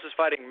Santos is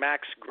fighting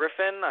Max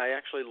Griffin. I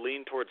actually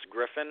lean towards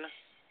Griffin.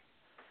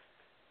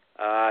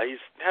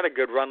 He's had a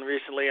good run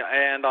recently.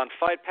 And on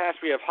Fight Pass,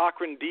 we have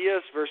Hakran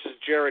Diaz versus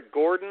Jared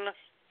Gordon.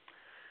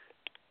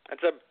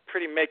 That's a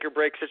pretty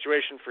make-or-break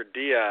situation for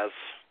Diaz,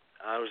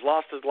 who's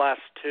lost his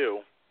last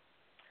two.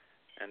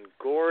 And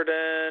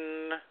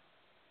Gordon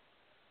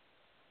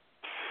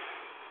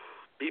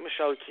beat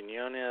Michel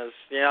Quinones.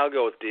 Yeah, I'll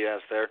go with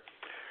Diaz there.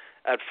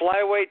 At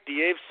flyweight,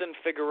 Deiveson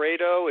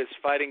Figueiredo is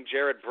fighting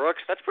Jared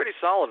Brooks. That's pretty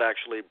solid,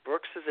 actually.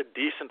 Brooks is a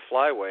decent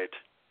flyweight.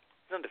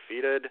 He's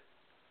undefeated.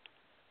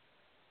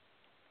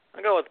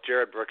 I'll go with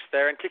Jared Brooks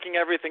there. And kicking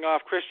everything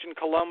off, Christian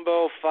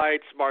Colombo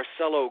fights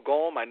Marcelo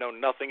Golm. I know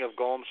nothing of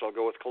Golm, so I'll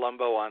go with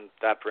Colombo on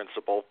that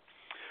principle.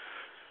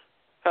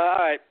 All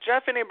right,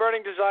 Jeff, any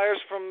burning desires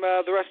from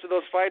the rest of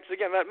those fights?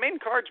 Again, that main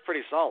card's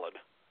pretty solid.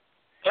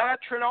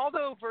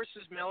 Trinaldo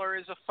versus Miller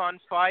is a fun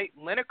fight.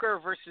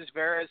 Lineker versus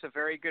Vera is a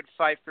very good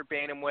fight for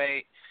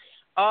bantamweight.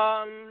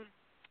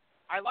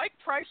 I like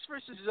Price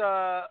versus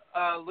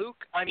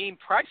Luke. I mean,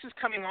 Price is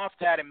coming off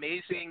that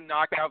amazing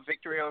knockout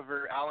victory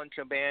over Alan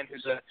Chaban,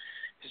 who's a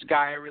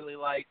guy I really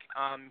like.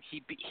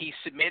 He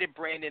submitted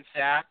Brandon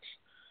Thack.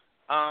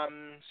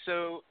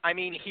 So, I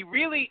mean,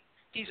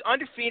 he's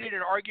undefeated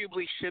and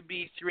arguably should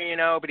be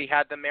 3-0, but he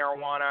had the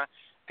marijuana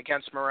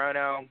against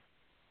Morono.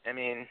 I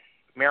mean,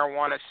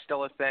 marijuana is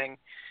still a thing.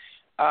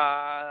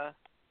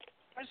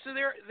 So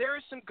there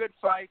are some good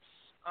fights.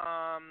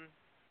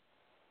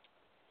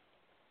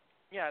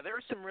 Yeah, there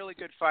are some really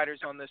good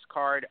fighters on this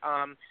card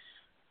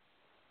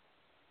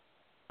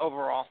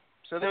overall.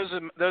 So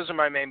those are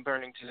my main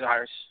burning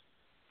desires.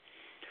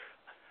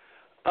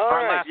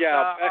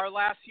 Our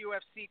last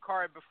UFC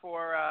card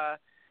before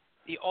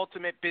the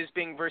Ultimate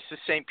Bisping versus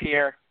St.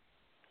 Pierre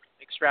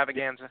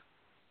extravaganza.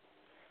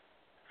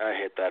 I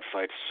hate that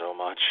fight so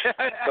much,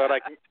 but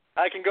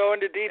I can go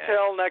into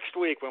detail next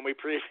week when we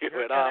preview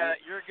it.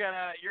 You're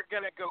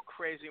gonna go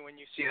crazy when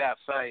you see that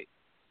fight.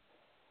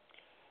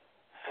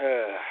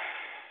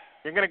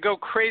 You're going to go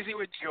crazy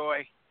with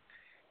joy.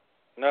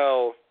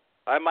 No,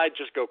 I might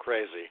just go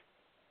crazy,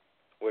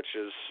 which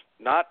is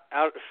not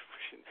out.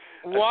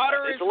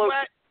 Water is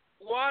wet.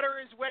 Water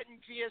is wet, and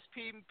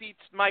GSP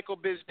beats Michael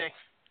Bisping.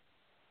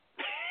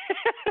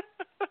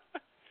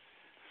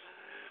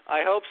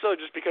 I hope so,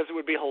 just because it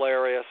would be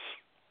hilarious.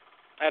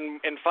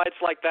 And in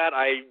fights like that,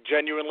 I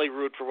genuinely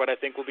root for what I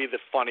think will be the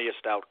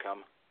funniest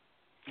outcome.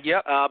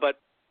 Yep. But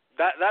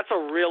that's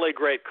a really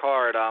great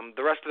card.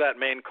 The rest of that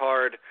main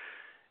card,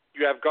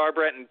 you have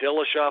Garbrandt and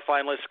Dillashaw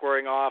finally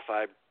squaring off.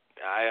 I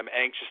am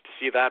anxious to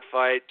see that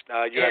fight.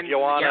 You have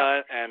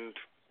Joanna and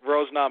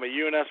Rose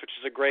Namajunas, which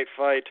is a great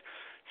fight.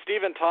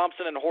 Stephen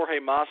Thompson and Jorge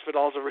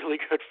Masvidal is a really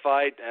good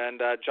fight,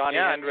 and Johnny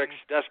Hendricks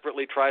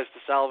desperately tries to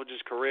salvage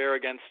his career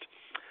against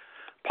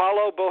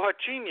Paulo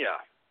Bohacinha.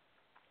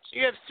 So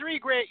you have three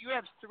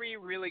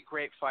really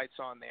great fights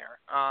on there.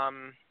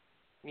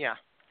 Yeah,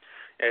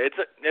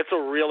 it's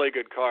a really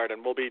good card,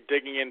 and we'll be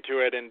digging into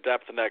it in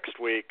depth next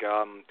week.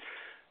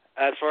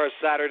 As far as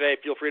Saturday,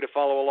 feel free to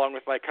follow along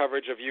with my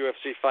coverage of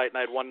UFC Fight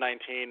Night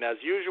 119, as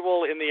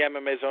usual, in the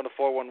MMA Zone of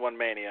 411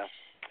 Mania.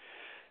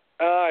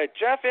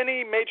 Jeff,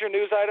 any major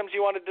news items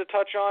you wanted to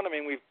touch on? I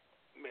mean,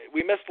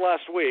 we missed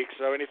last week,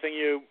 so anything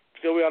you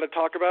feel we ought to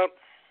talk about?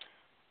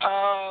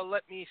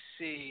 Let me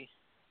see.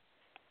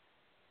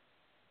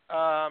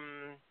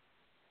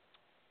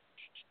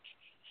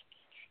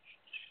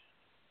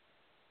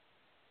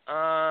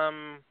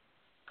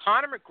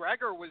 Conor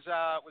McGregor was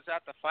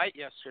at the fight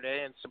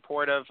yesterday in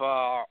support of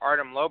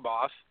Artem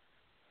Lobov.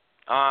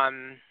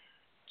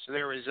 So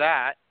there was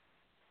that.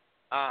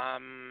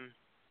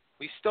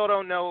 We still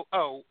don't know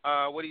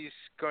what he's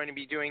going to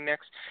be doing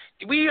next.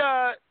 Did we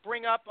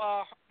bring up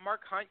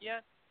Mark Hunt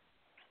yet?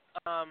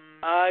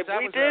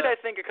 We did, I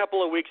think, a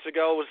couple of weeks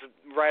ago. It was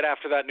right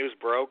after that news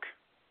broke.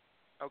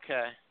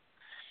 Okay.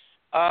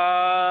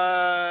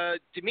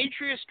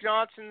 Demetrius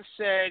Johnson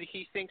said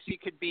he thinks he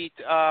could beat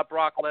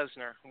Brock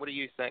Lesnar. What do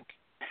you think?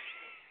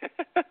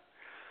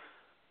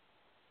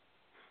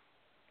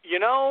 You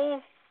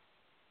know,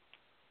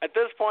 at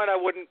this point, I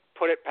wouldn't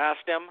put it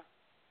past him.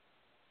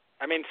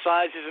 I mean,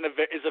 size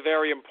is a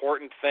very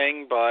important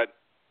thing, but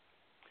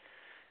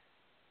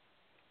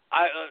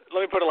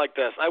let me put it like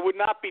this. I would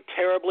not be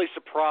terribly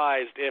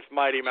surprised if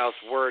Mighty Mouse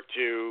were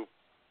to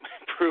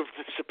prove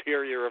the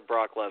superior of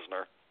Brock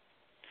Lesnar.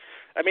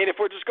 I mean, if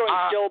we're just going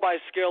skill by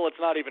skill, it's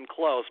not even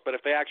close. But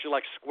if they actually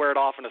squared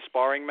off in a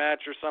sparring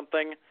match or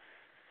something,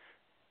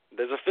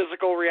 there's a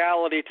physical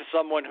reality to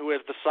someone who is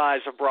the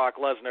size of Brock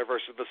Lesnar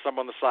versus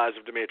someone the size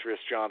of Demetrius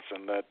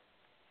Johnson that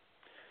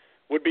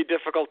would be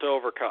difficult to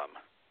overcome.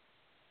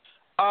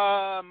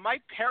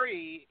 Mike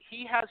Perry,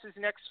 he has his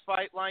next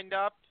fight lined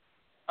up.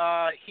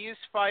 He is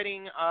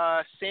fighting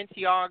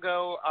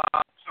Santiago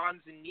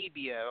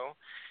Ponzinibbio.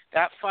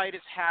 That fight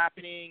is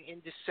happening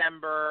in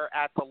December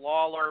at the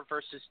Lawler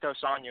versus Dos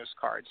Anjos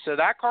card. So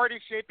that card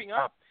is shaping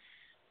up.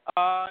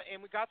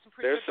 And we got some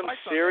pretty good fights on there.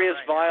 There's some serious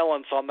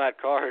violence on that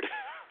card.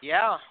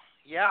 Yeah.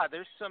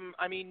 There's some,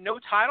 no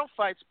title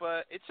fights,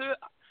 but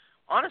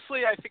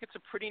honestly, I think it's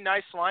a pretty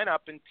nice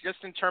lineup, and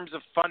just in terms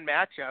of fun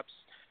matchups.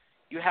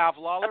 You have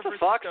Lawler versus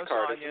Fox Dos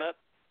card, Anjos. isn't it?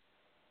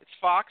 It's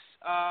Fox.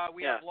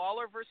 We have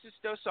Lawler versus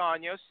Dos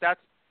Anjos.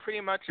 That's pretty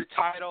much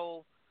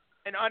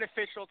an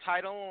unofficial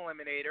title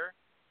eliminator.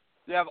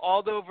 You have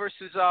Aldo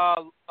versus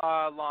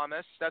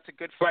Lamas. That's a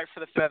good fight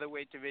for the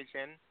featherweight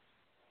division.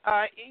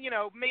 Their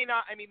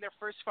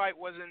first fight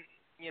wasn't,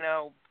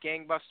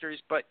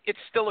 gangbusters, but it's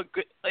still a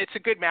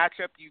good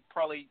matchup. You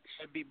probably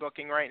should be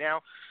booking right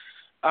now,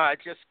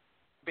 just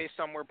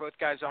based on where both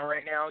guys are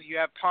right now. You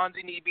have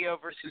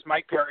Ponzinibbio versus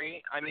Mike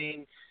Perry. I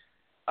mean,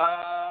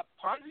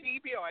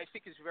 Ponzinibbio, I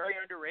think, is very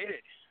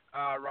underrated,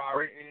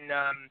 Robert. And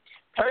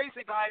Perry's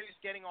the guy who's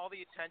getting all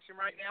the attention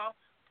right now.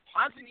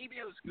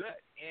 Ponzinibbio is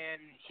good,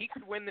 and he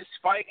could win this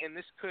fight, and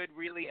this could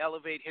really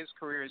elevate his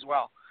career as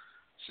well.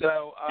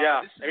 So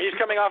yeah, and he's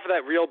coming off of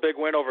that real big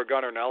win over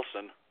Gunnar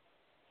Nelson.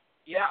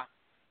 Yeah,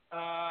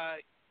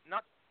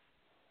 not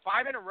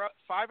 5 in a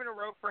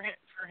row for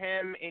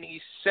him, and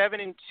he's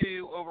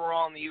 7-2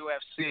 overall in the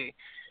UFC.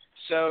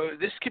 So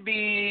this could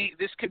be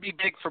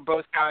big for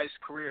both guys'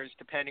 careers,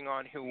 depending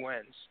on who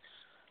wins.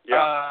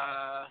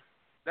 Yeah.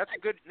 That's a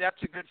good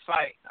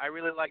fight. I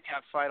really like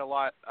that fight a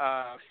lot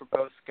for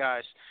both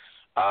guys.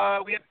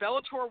 We have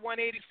Bellator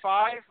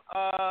 185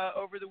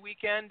 over the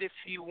weekend. If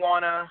you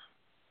wanna,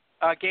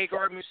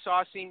 Gegard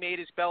Mousasi made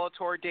his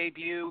Bellator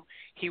debut.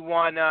 He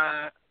won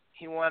a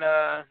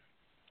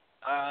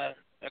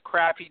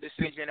crappy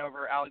decision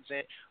over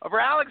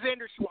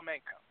Alexander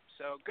Shlemenko.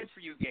 So good for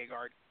you,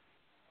 Gegard.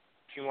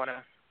 If you want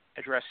to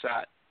address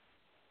that.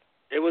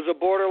 It was a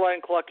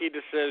borderline clucky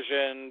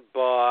decision,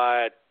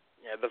 but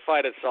yeah, the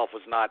fight itself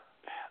was not.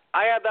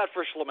 I had that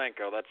for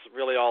Shlemenko. That's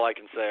really all I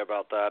can say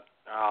about that.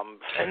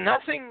 And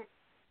nothing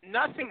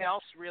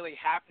else really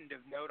happened of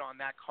note on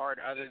that card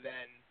other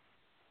than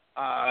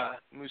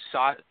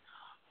Mousasi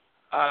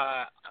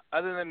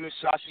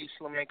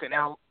Shlemenko.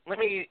 Now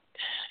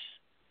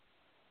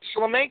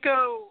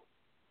Shlemenko,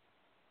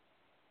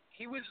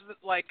 he was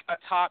like a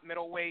top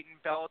middleweight in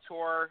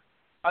Bellator.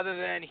 Other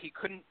than he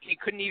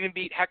couldn't even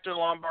beat Hector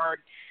Lombard,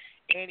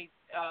 and he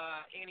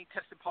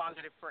tested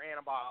positive for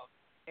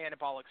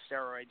anabolic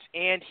steroids,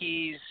 and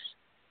he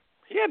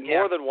had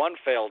more than one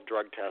failed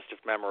drug test, if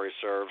memory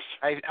serves.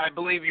 I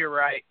believe you're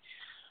right.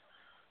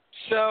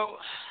 So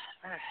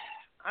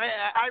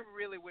I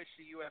really wish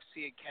the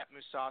UFC had kept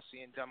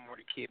Mousasi and done more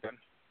to keep him.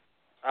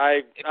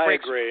 I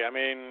agree. I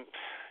mean,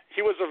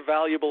 he was a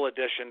valuable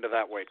addition to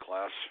that weight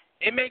class.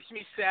 It makes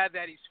me sad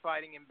that he's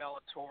fighting in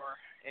Bellator,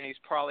 and he's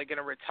probably going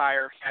to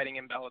retire fighting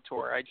in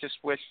Bellator. I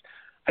just wish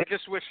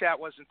that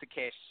wasn't the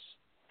case.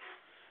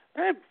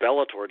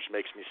 Bellator just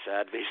makes me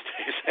sad these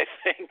days, I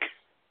think.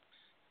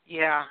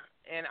 Yeah,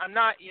 and I'm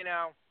not,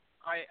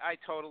 I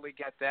totally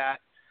get that.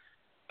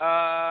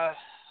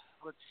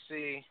 Let's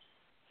see.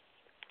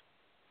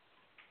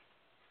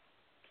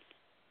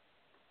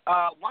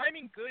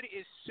 Lyman Good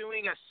is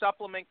suing a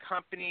supplement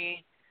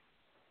company.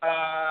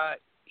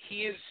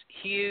 He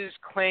is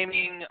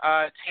claiming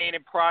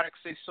tainted products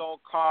they sold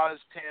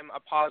caused him a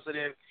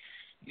positive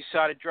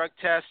USADA drug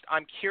test.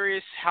 I'm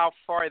curious how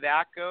far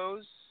that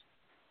goes.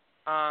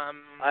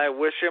 I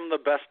wish him the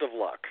best of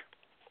luck.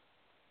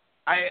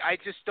 I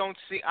just don't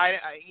see.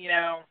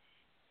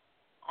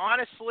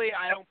 Honestly,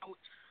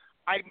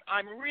 I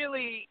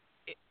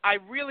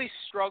really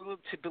struggle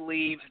to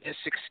believe this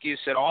excuse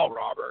at all,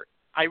 Robert.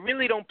 I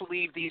really don't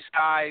believe these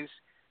guys.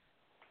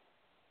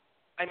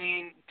 I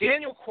mean,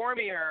 Daniel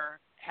Cormier,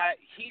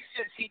 he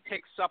says he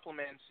takes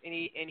supplements, and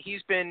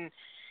he's been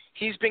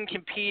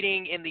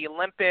competing in the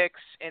Olympics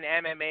and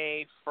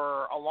MMA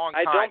for a long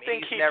time. I don't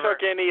think he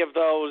took any of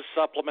those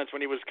supplements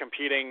when he was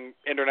competing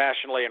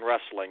internationally in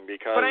wrestling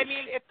because but I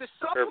mean, if the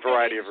for a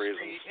variety of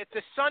reasons. If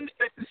the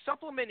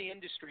supplement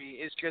industry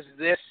is just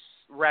this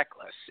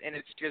reckless and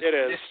it's just it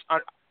is.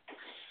 This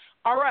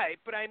all right,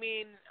 but I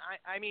mean,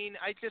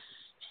 I just.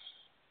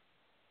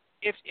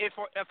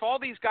 If all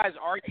these guys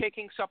are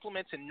taking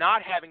supplements and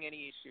not having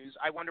any issues,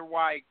 I wonder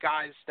why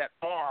guys that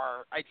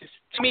are.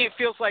 To me, it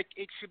feels like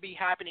it should be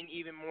happening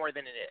even more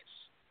than it is.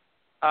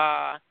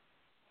 I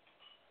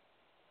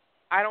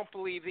don't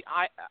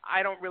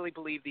really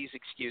believe these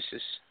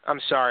excuses.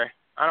 I'm sorry.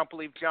 I don't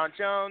believe John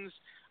Jones.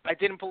 I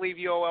didn't believe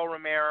Yoel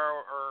Romero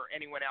or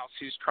anyone else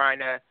who's trying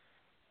to.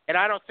 And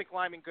I don't think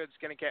Lyman Good's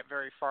going to get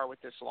very far with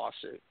this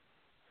lawsuit.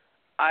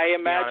 I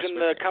imagine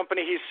the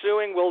company he's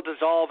suing will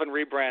dissolve and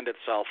rebrand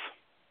itself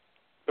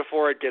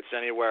before it gets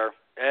anywhere.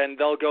 And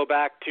they'll go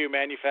back to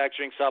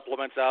manufacturing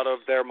supplements out of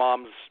their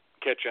mom's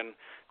kitchen,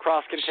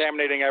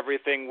 cross-contaminating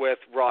everything with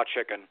raw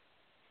chicken.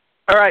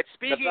 All right,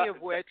 speaking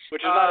of which...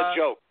 Which is not a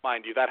joke,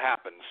 mind you. That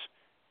happens.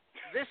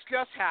 This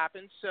just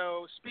happened.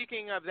 So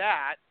speaking of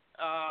that,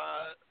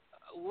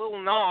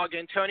 Little Nog,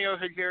 Antonio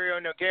Higuero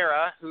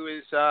Nogueira, who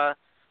is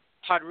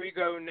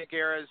Rodrigo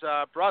Nogueira's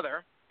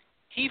brother,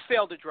 he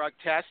failed a drug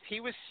test. He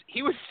was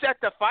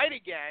set to fight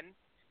again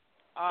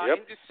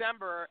in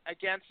December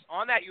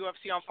on that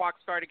UFC on Fox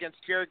card against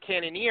Jared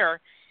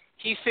Cannonier.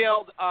 He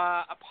failed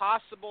a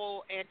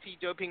possible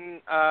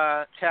anti-doping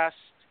test.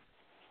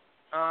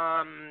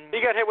 He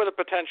got hit with a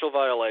potential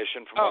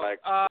violation from what I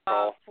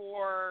recall.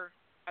 For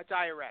a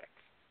diuretic.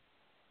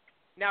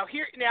 Now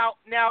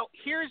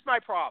here's my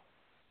problem.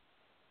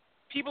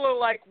 People are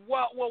like,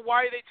 well,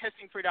 why are they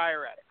testing for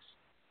diuretics?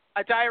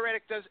 A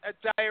diuretic's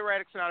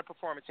not a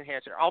performance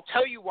enhancer. I'll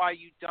tell you why,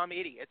 you dumb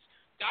idiots.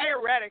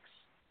 Diuretics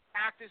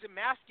act as a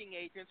masking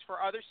agents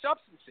for other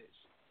substances.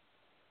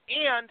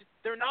 And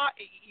they're not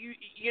you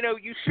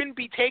shouldn't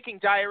be taking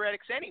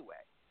diuretics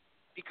anyway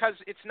because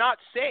it's not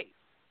safe.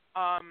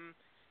 And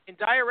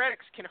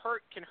diuretics can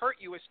hurt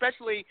you,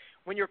 especially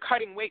when you're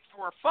cutting weight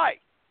for a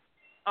fight.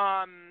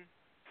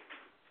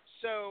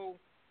 So,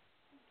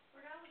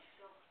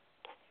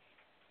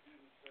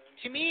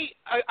 to me,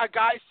 a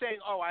guy saying,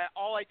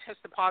 all I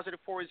tested positive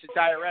for is a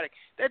diuretic,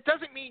 that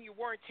doesn't mean you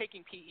weren't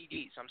taking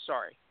PEDs. I'm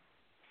sorry.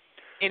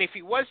 And if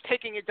he was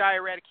taking a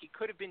diuretic, he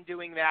could have been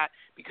doing that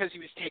because he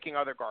was taking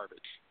other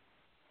garbage.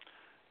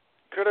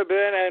 Could have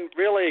been, and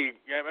really,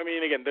 I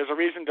mean, again, there's a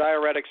reason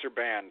diuretics are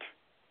banned.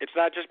 It's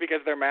not just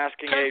because they're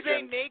masking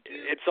agents.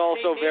 It's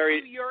also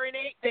very.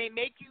 They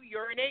make you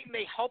urinate, and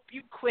they help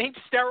you clean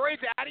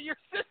steroids out of your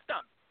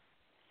system.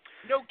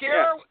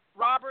 Nogueira, yeah.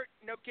 Robert,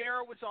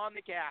 Nogueira was on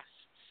the gas.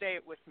 Say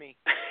it with me.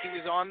 He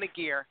was on the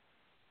gear.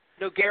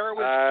 Nogueira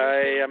was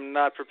juicing. I am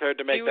not prepared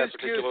to make that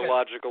particular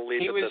logical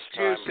leap at this time.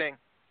 He was juicing.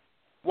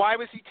 Why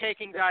was he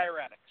taking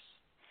diuretics?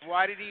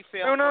 Why did he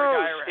fail for a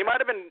diuretic?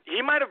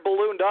 He might have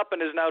ballooned up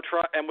and is now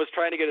was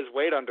trying to get his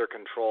weight under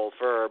control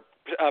for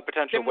a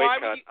potential weight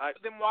cut.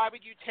 Then why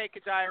would you take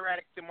a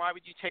diuretic? Then why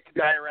would you take a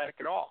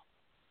diuretic at all?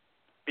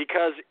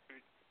 Because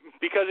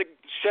it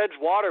sheds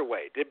water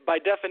weight. By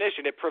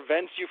definition, it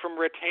prevents you from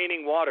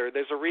retaining water.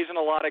 There's a reason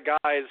a lot of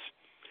guys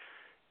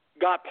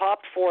got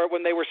popped for it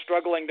when they were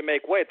struggling to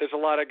make weight. There's a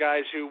lot of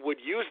guys who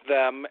would use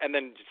them, and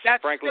then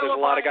frankly, there's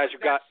a lot of guys who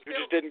just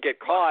didn't get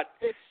caught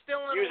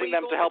using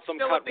them to help them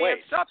cut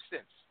weight.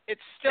 Substance. It's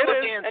still a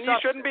banned substance. And you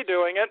shouldn't be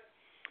doing it.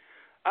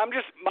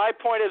 My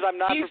point is I'm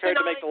not prepared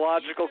to make the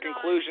logical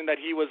conclusion that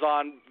he was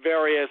on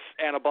various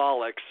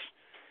anabolics.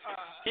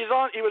 He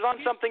was on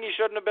something he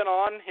shouldn't have been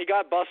on. He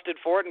got busted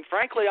for it, and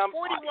frankly, I'm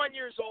 41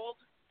 years old.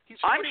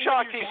 I'm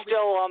shocked he's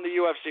still on the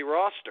UFC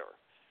roster.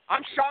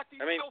 I'm shocked he's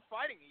still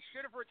fighting. He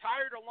should have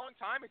retired a long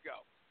time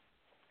ago.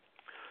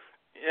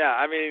 Yeah,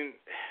 I mean,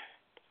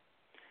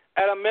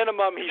 at a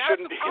minimum, he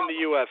shouldn't be in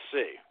the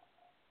UFC.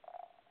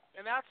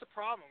 And that's the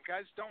problem.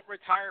 Guys don't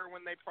retire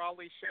when they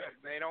probably should.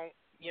 They don't,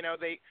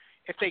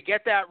 if they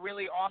get that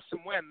really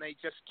awesome win, they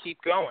just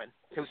keep going.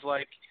 Because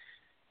like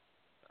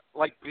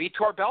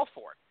Vitor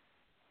Belfort,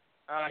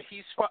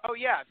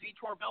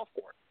 Vitor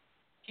Belfort,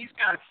 he's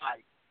got to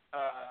fight.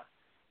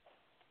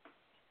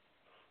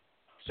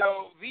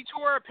 So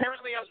Vitor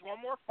apparently has one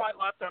more fight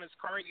left on his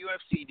current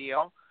UFC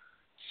deal.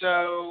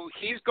 So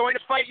he's going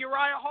to fight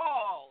Uriah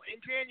Hall in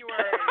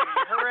January.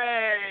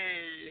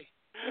 Hooray!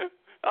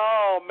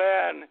 Oh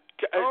man!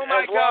 Oh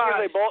my God! Long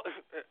as they both,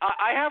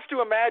 I have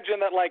to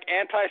imagine that like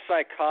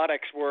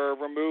antipsychotics were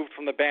removed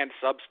from the banned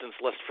substance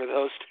list for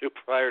those two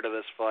prior to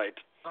this fight.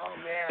 Oh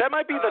man! That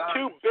might be the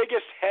two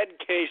biggest head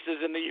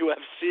cases in the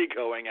UFC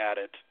going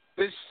at it.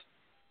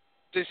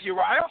 Does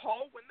Uriah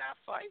Hall win that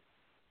fight?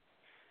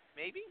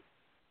 Maybe.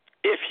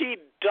 If he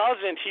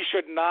doesn't, he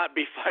should not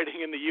be fighting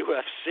in the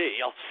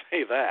UFC. I'll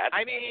say that.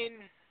 I mean,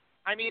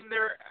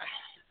 there.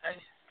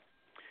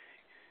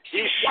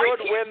 He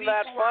should win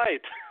that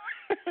fight.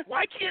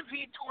 Why can't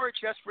Vitor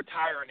just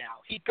retire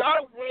now? He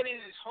got to win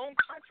in his home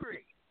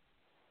country.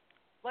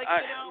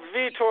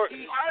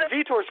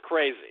 Vitor's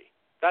crazy.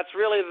 That's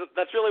really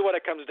what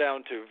it comes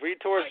down to.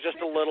 Vitor's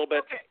just a little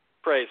bit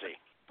crazy.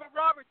 But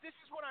Robert, this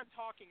is what I'm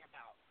talking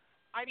about.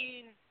 I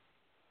mean,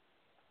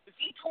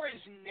 Vitor is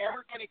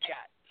never going to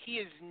get. He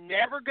is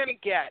never going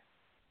to get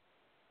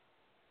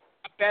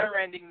a better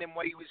ending than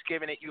what he was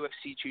given at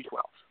UFC 212.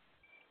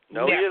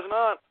 No, never. He is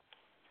not.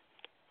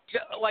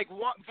 Like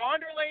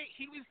Wanderlei,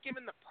 he was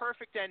given the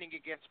perfect ending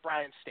against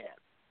Brian Stann,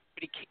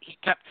 but he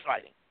kept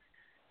fighting.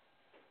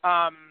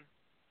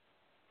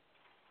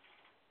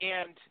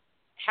 And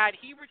had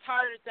he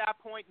retired at that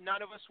point,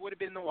 none of us would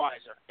have been the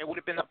wiser. It would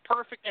have been the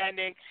perfect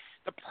ending,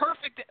 the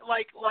perfect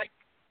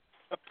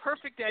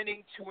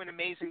ending to an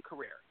amazing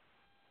career.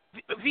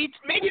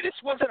 Maybe this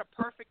wasn't a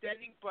perfect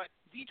ending, but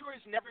Vitor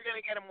is never going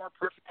to get a more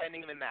perfect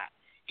ending than that.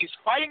 He's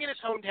fighting in his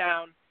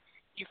hometown.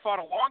 He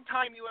fought a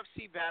long-time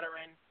UFC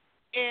veteran,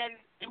 and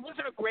it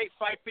wasn't a great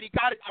fight, but he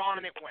got a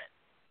dominant win.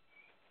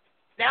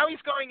 Now he's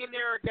going in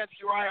there against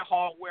Uriah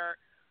Hall where,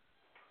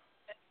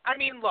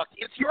 look,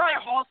 it's Uriah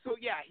Hall, so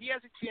yeah, he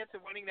has a chance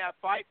of winning that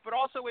fight, but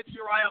also it's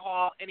Uriah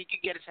Hall, and he can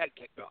get his head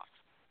kicked off.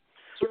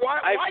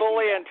 I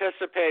fully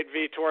anticipate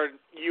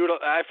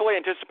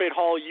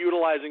Hall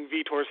utilizing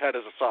Vitor's head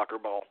as a soccer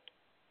ball.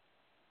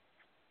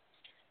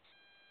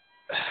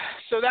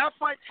 So that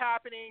fight's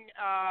happening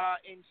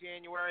in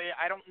January.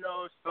 I don't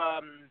know if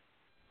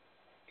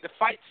the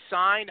fight's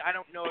signed. I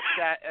don't know if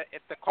I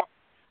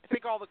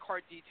think all the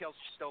card details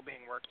are still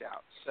being worked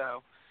out.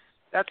 So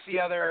that's the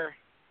other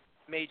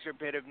major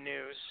bit of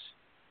news.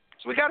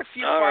 So we got a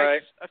few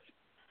fights. Right.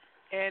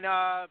 And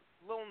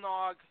Lil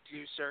Nog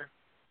Juicer,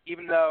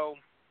 even though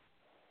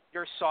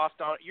you're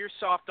soft on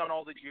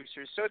all the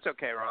juicers, so it's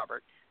okay,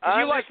 Robert.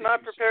 I'm just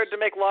not prepared to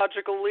make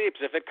logical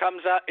leaps. If it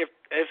comes out, if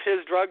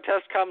his drug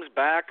test comes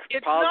back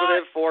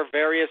positive for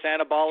various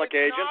anabolic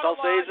agents, I'll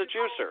say he's a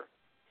juicer.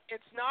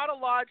 It's not a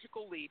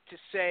logical leap to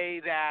say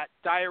that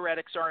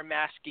diuretics are a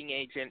masking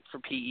agent for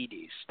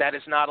PEDs. That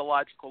is not a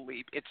logical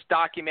leap. It's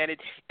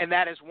documented, and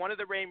that is one of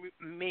the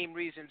main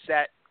reasons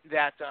that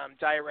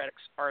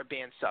diuretics are a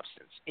banned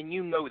substance, and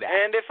you know that.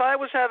 And if I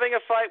was having a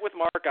fight with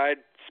Mark, I'd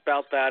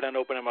spout that and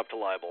open him up to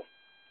libel.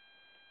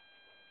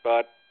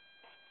 But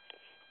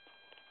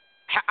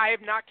I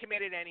have not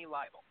committed any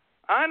libel.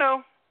 I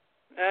know,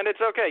 and it's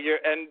okay.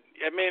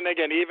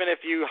 Again, even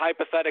if you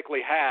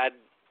hypothetically had,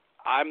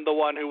 I'm the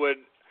one who would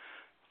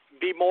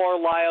be more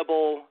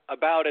liable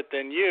about it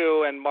than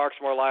you, and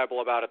Mark's more liable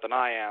about it than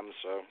I am.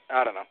 So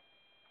I don't know.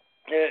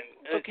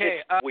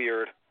 It's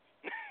weird.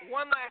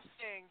 One last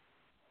thing.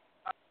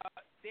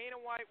 Dana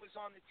White was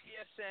on the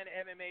TSN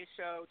MMA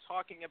show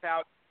talking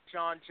about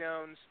John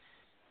Jones,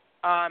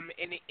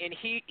 and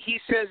he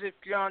says if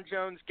John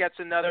Jones gets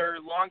another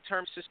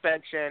long-term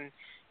suspension,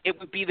 it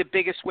would be the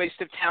biggest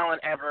waste of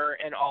talent ever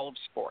in all of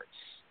sports.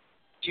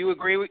 Do you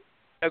agree with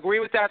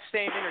that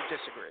statement or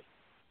disagree?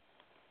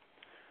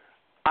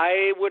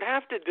 I would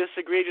have to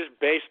disagree just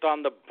based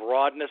on the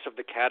broadness of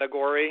the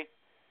category.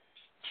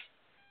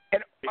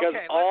 Because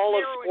all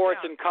of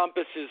sports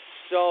encompasses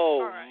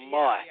so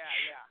much.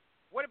 Yeah.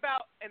 What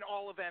about in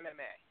all of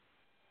MMA?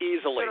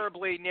 Easily.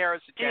 Considerably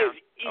narrows it down.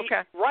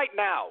 Right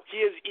now, he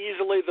is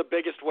easily the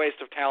biggest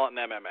waste of talent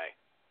in MMA.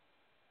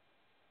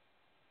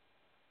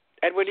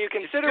 And when you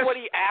consider what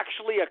he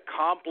actually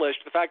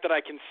accomplished, the fact that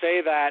I can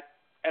say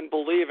that and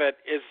believe it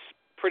is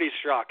pretty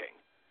shocking.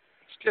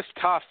 It's just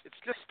tough.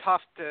 It's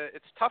tough to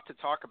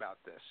talk about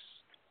this.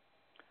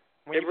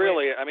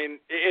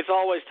 It's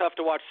always tough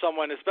to watch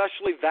someone,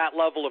 especially that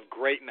level of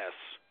greatness,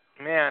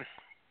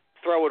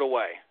 throw it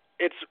away.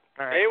 It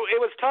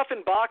was tough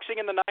in boxing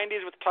in the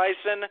 90s with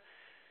Tyson.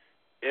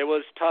 It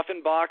was tough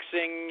in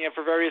boxing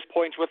for various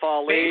points with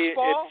Ali.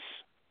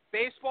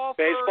 Baseball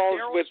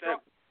with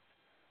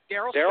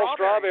Darryl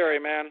Strawberry,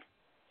 man.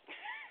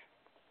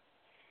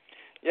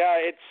 Yeah,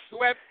 it's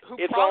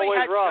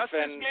always rough.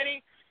 And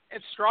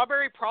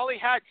Strawberry probably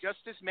had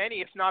just as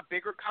many, if not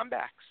bigger,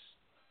 comebacks.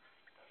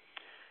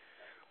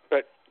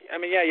 But,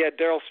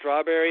 Darryl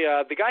Strawberry.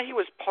 The guy he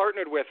was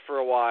partnered with for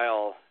a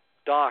while,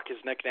 Doc, his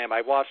nickname.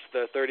 I watched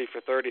the 30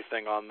 for 30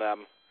 thing on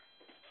them.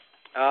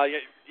 I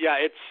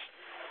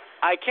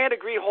can't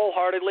agree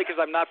wholeheartedly because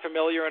I'm not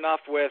familiar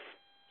enough with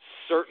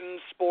certain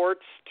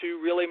sports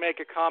to really make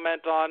a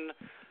comment on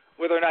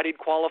whether or not he'd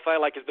qualify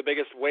as the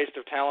biggest waste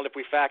of talent if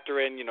we factor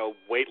in,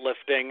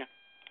 weightlifting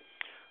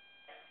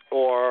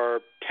or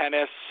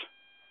tennis.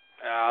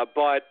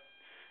 But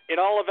in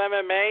all of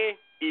MMA,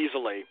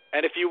 easily.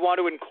 And if you want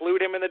to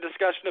include him in the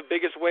discussion of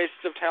biggest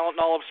wastes of talent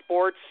in all of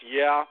sports,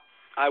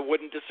 I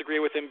wouldn't disagree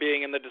with him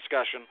being in the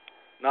discussion.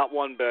 Not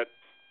one bit.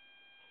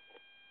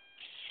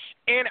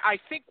 And I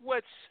think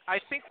what's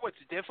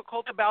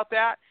difficult about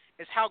that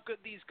is how good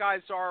these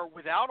guys are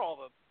without all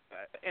the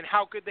and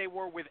how good they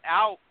were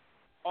without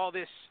all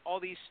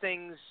these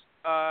things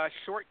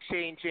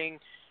shortchanging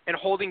and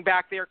holding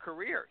back their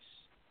careers.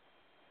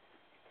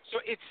 So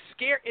it's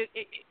scary.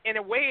 In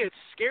a way, it's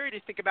scary to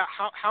think about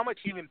how much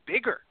even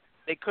bigger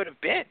they could have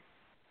been.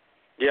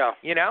 Yeah.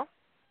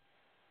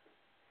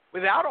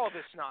 Without all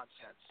this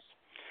nonsense.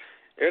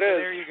 It is.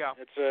 There you go.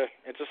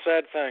 It's a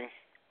sad thing.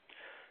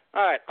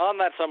 All right. On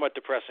that somewhat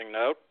depressing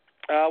note,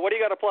 what do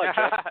you got to plug,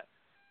 Jeff?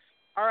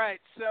 All right.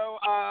 So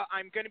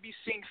I'm going to be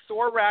seeing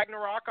Thor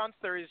Ragnarok on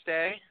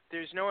Thursday.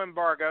 There's no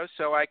embargo,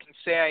 so I can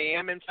say I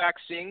am in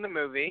fact seeing the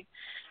movie.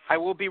 I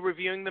will be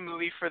reviewing the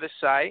movie for the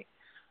site.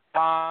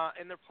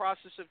 In the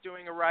process of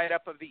doing a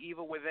write-up of The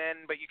Evil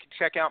Within, but you can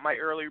check out my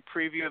earlier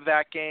preview of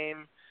that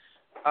game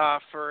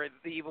for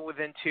The Evil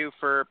Within 2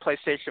 for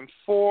PlayStation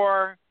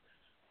 4.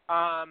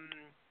 Got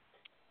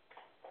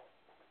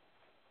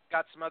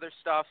some other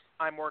stuff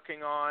I'm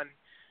working on,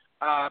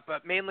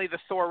 but mainly the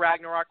Thor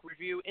Ragnarok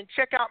review. And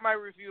check out my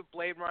review of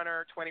Blade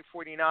Runner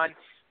 2049.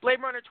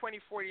 Blade Runner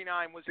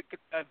 2049 was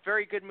a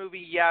very good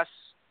movie, yes.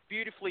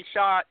 Beautifully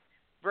shot,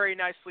 very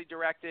nicely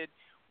directed.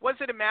 Was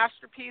it a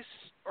masterpiece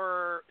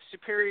or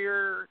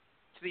superior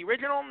to the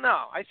original?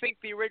 No. I think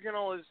the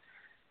original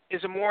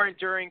is a more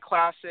enduring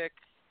classic.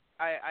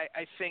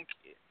 I think,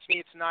 to me,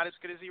 it's not as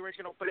good as the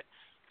original. But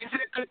is it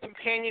a good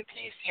companion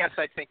piece? Yes,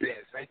 I think it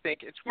is. I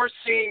think it's worth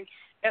seeing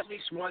at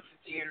least once in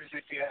theaters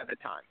if you have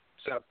the time.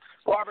 So,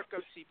 Robert,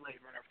 go see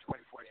Blade Runner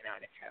 2049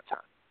 if you have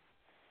time.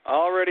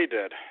 Already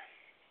did.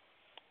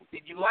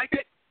 Did you like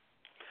it?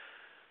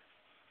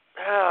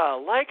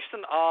 Like's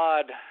an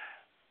odd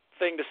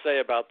thing to say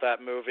about that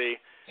movie.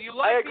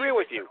 I agree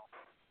with you.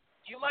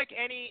 Do you like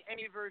any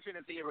version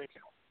of the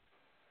original?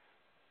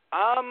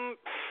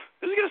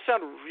 This is going to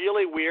sound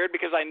really weird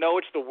because I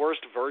know it's the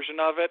worst version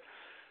of it.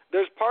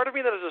 There's part of me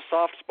that has a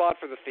soft spot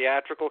for the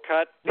theatrical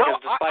cut.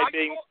 Because I'm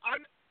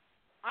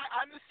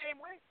the same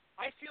way.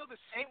 I feel the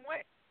same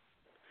way.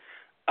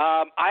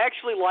 I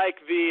actually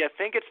like I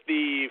think it's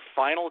the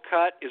final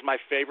cut is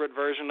my favorite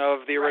version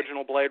of the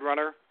original Blade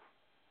Runner.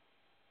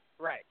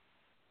 Right.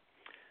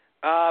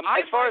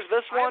 As far as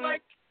this one,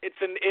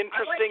 it's an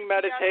interesting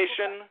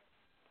meditation.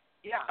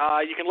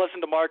 Yeah. You can listen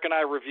to Mark and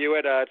I review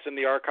it. It's in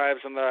the archives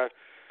and the.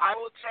 I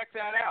will check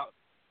that out.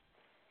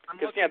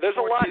 There's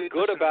a lot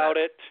good about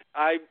it.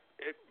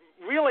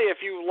 Really, if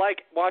you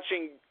like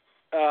watching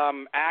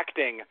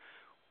acting,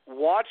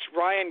 watch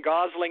Ryan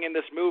Gosling in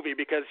this movie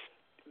because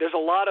there's a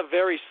lot of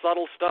very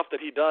subtle stuff that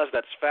he does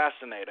that's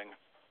fascinating.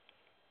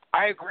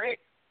 I agree.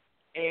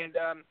 And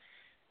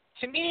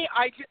to me,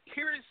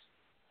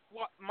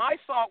 my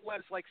thought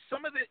was, like,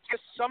 some of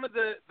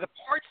the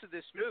parts of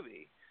this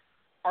movie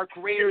are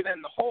greater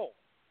than the whole.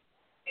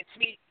 And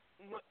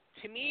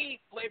to me,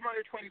 Blade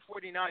Runner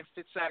 2049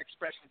 fits that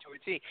expression to a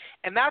T.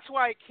 And that's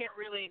why I can't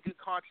really in good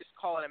conscience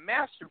call it a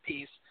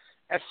masterpiece,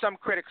 as some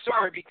critics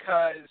are,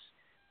 because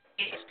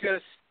it's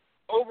just,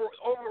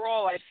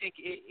 overall, I think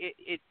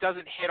it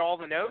doesn't hit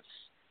all the notes.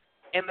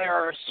 And there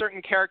are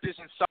certain characters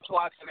and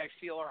subplots that I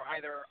feel are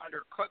either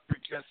undercooked or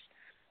just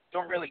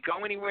don't really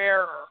go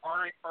anywhere or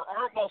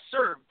aren't well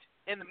served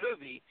in the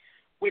movie,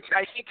 which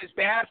I think is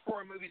bad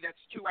for a movie that's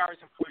 2 hours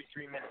and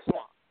 43 minutes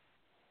long.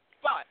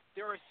 But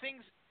there are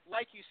things,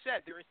 like you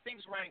said, there are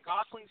things Ryan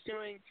Gosling's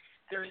doing.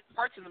 There are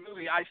parts of the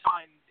movie I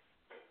find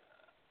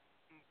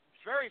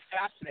very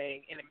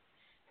fascinating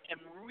and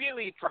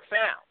really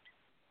profound.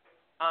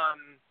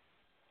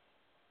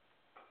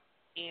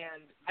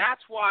 And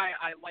that's why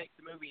I like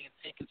the movie and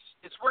think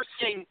it's worth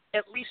seeing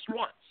at least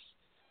once.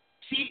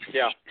 See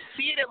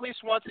it at least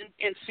once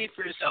and see it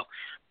for yourself.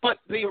 But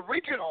the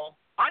original,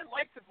 I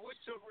like the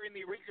voiceover in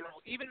the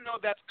original, even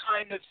though that's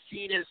kind of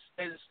seen as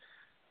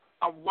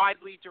a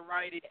widely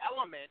derided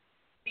element,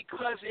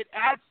 because it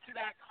adds to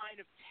that kind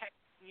of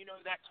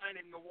that kind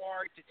of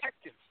noir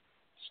detective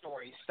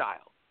story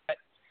style.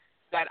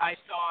 That I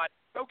thought,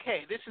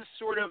 okay, this is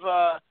sort of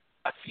a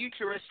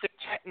futuristic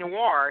tech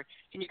noir,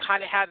 and you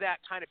kind of have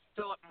that kind of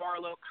Philip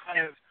Marlowe kind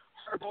of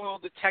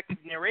hard-boiled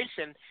detective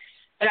narration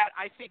that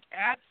I think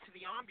adds to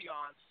the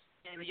ambiance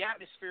and the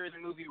atmosphere of the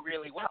movie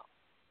really well.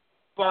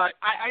 But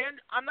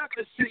I'm not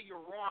going to say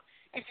you're wrong.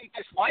 If you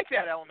dislike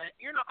that element,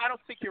 I don't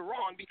think you're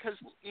wrong, because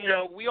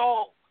we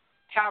all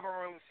have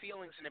our own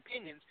feelings and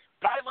opinions.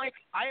 But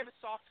I have a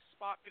soft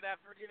spot for that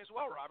version as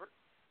well, Robert.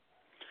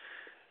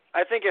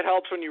 I think it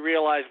helps when you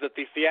realize that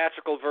the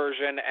theatrical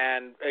version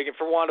and,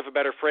 for want of a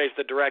better phrase,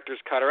 the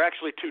director's cut are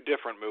actually two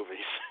different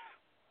movies.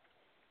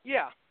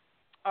 Yeah,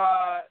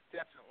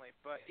 definitely.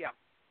 But yeah,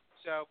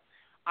 so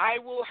I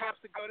will have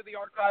to go to the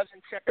archives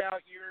and check out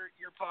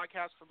your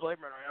podcast for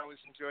Blade Runner. I always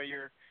enjoy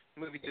your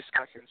movie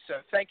discussions. So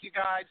thank you,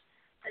 guys.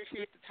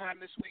 Appreciate the time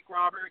this week,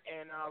 Robert,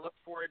 and look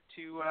forward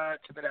to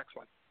the next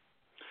one.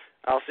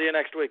 I'll see you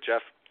next week,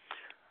 Jeff.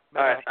 All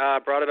right,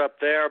 brought it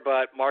up there,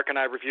 but Mark and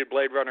I reviewed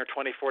Blade Runner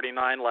 2049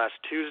 last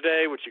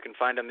Tuesday, which you can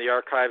find in the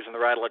archives in the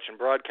Radulich and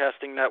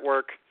Broadcasting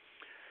Network.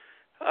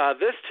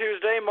 This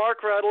Tuesday, Mark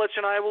Radulich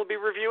and I will be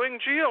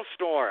reviewing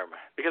Geostorm,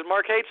 because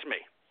Mark hates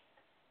me.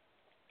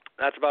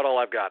 That's about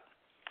all I've got.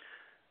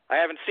 I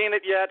haven't seen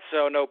it yet,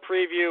 so no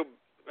preview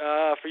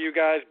for you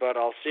guys, but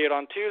I'll see it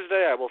on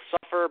Tuesday. I will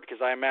suffer because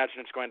I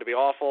imagine it's going to be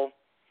awful.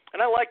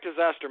 And I like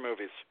disaster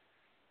movies.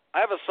 I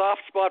have a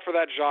soft spot for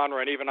that genre,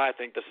 and even I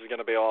think this is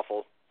going to be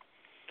awful.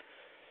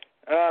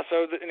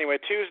 Anyway,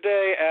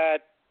 Tuesday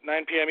at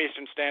 9 p.m.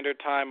 Eastern Standard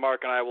Time,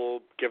 Mark and I will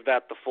give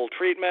that the full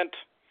treatment.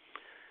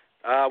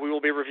 We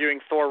will be reviewing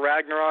Thor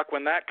Ragnarok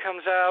when that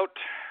comes out,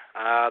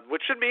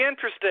 which should be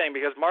interesting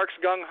because Mark's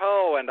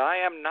gung-ho and I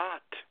am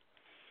not.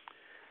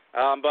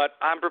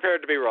 But I'm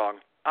prepared to be wrong.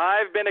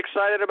 I've been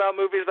excited about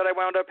movies that I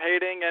wound up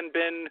hating and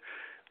been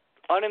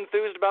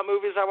unenthused about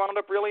movies I wound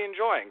up really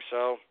enjoying.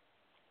 So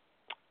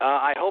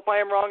I hope I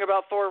am wrong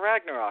about Thor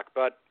Ragnarok,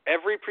 but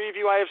every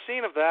preview I have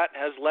seen of that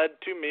has led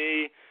to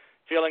me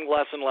feeling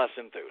less and less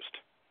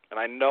enthused. And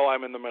I know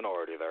I'm in the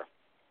minority there.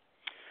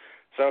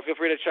 So feel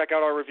free to check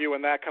out our review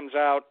when that comes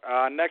out.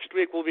 Next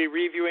week we'll be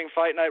reviewing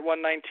Fight Night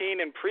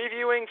 119 and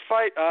previewing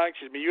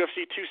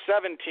UFC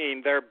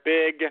 217, their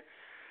big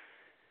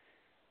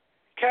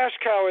cash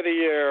cow of the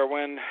year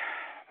when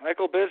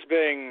Michael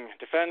Bisping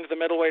defends the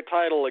middleweight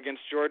title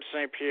against George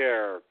St.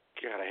 Pierre.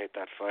 God, I hate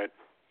that fight.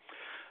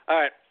 All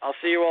right, I'll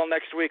see you all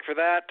next week for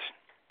that.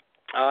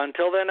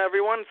 Until then,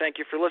 everyone, thank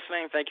you for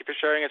listening. Thank you for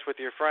sharing us with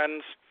your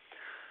friends.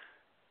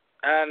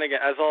 And again,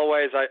 as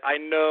always, I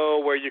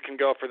know where you can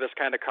go for this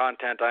kind of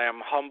content. I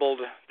am humbled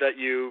that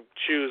you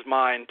choose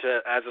mine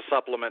as a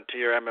supplement to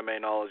your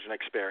MMA knowledge and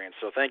experience.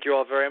 So thank you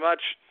all very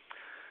much.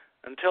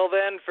 Until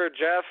then, for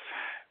Jeff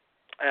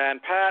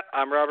and Pat,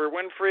 I'm Robert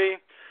Winfrey.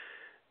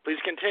 Please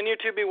continue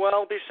to be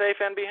well, be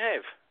safe, and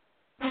behave.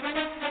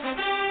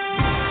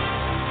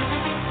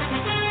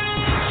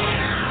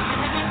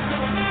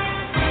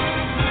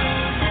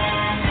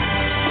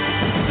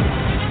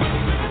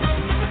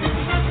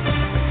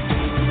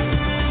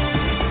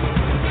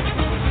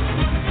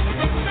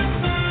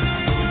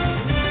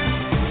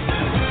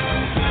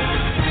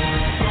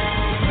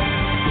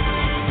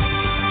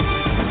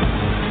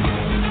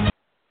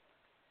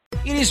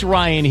 It is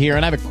Ryan here,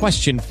 and I have a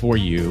question for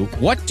you.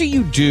 What do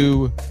you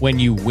do when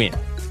you win?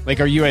 Like,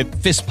 are you a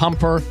fist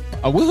pumper,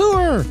 a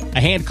woohooer, a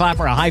hand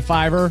clapper, a high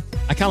fiver?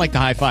 I kind of like the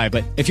high five,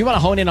 but if you want to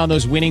hone in on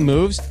those winning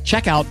moves,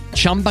 check out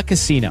Chumba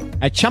Casino.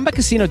 At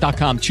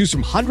ChumbaCasino.com, choose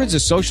from hundreds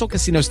of social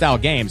casino-style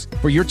games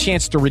for your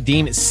chance to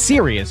redeem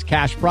serious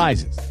cash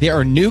prizes. There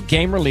are new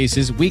game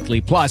releases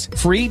weekly, plus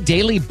free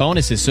daily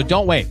bonuses, so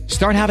don't wait.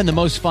 Start having the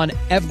most fun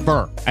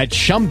ever at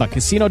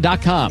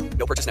ChumbaCasino.com.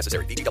 No purchase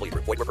necessary. VGW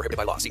Group. Void where prohibited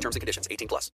by law. See terms and conditions. 18+.